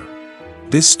together.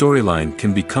 This storyline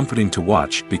can be comforting to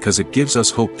watch because it gives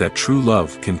us hope that true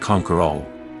love can conquer all.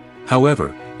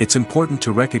 However, it's important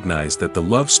to recognize that the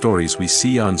love stories we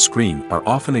see on screen are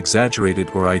often exaggerated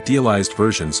or idealized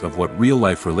versions of what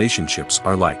real-life relationships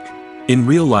are like. In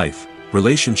real life,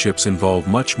 relationships involve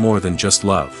much more than just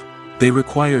love. They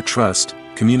require trust,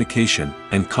 communication,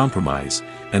 and compromise,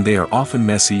 and they are often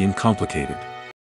messy and complicated.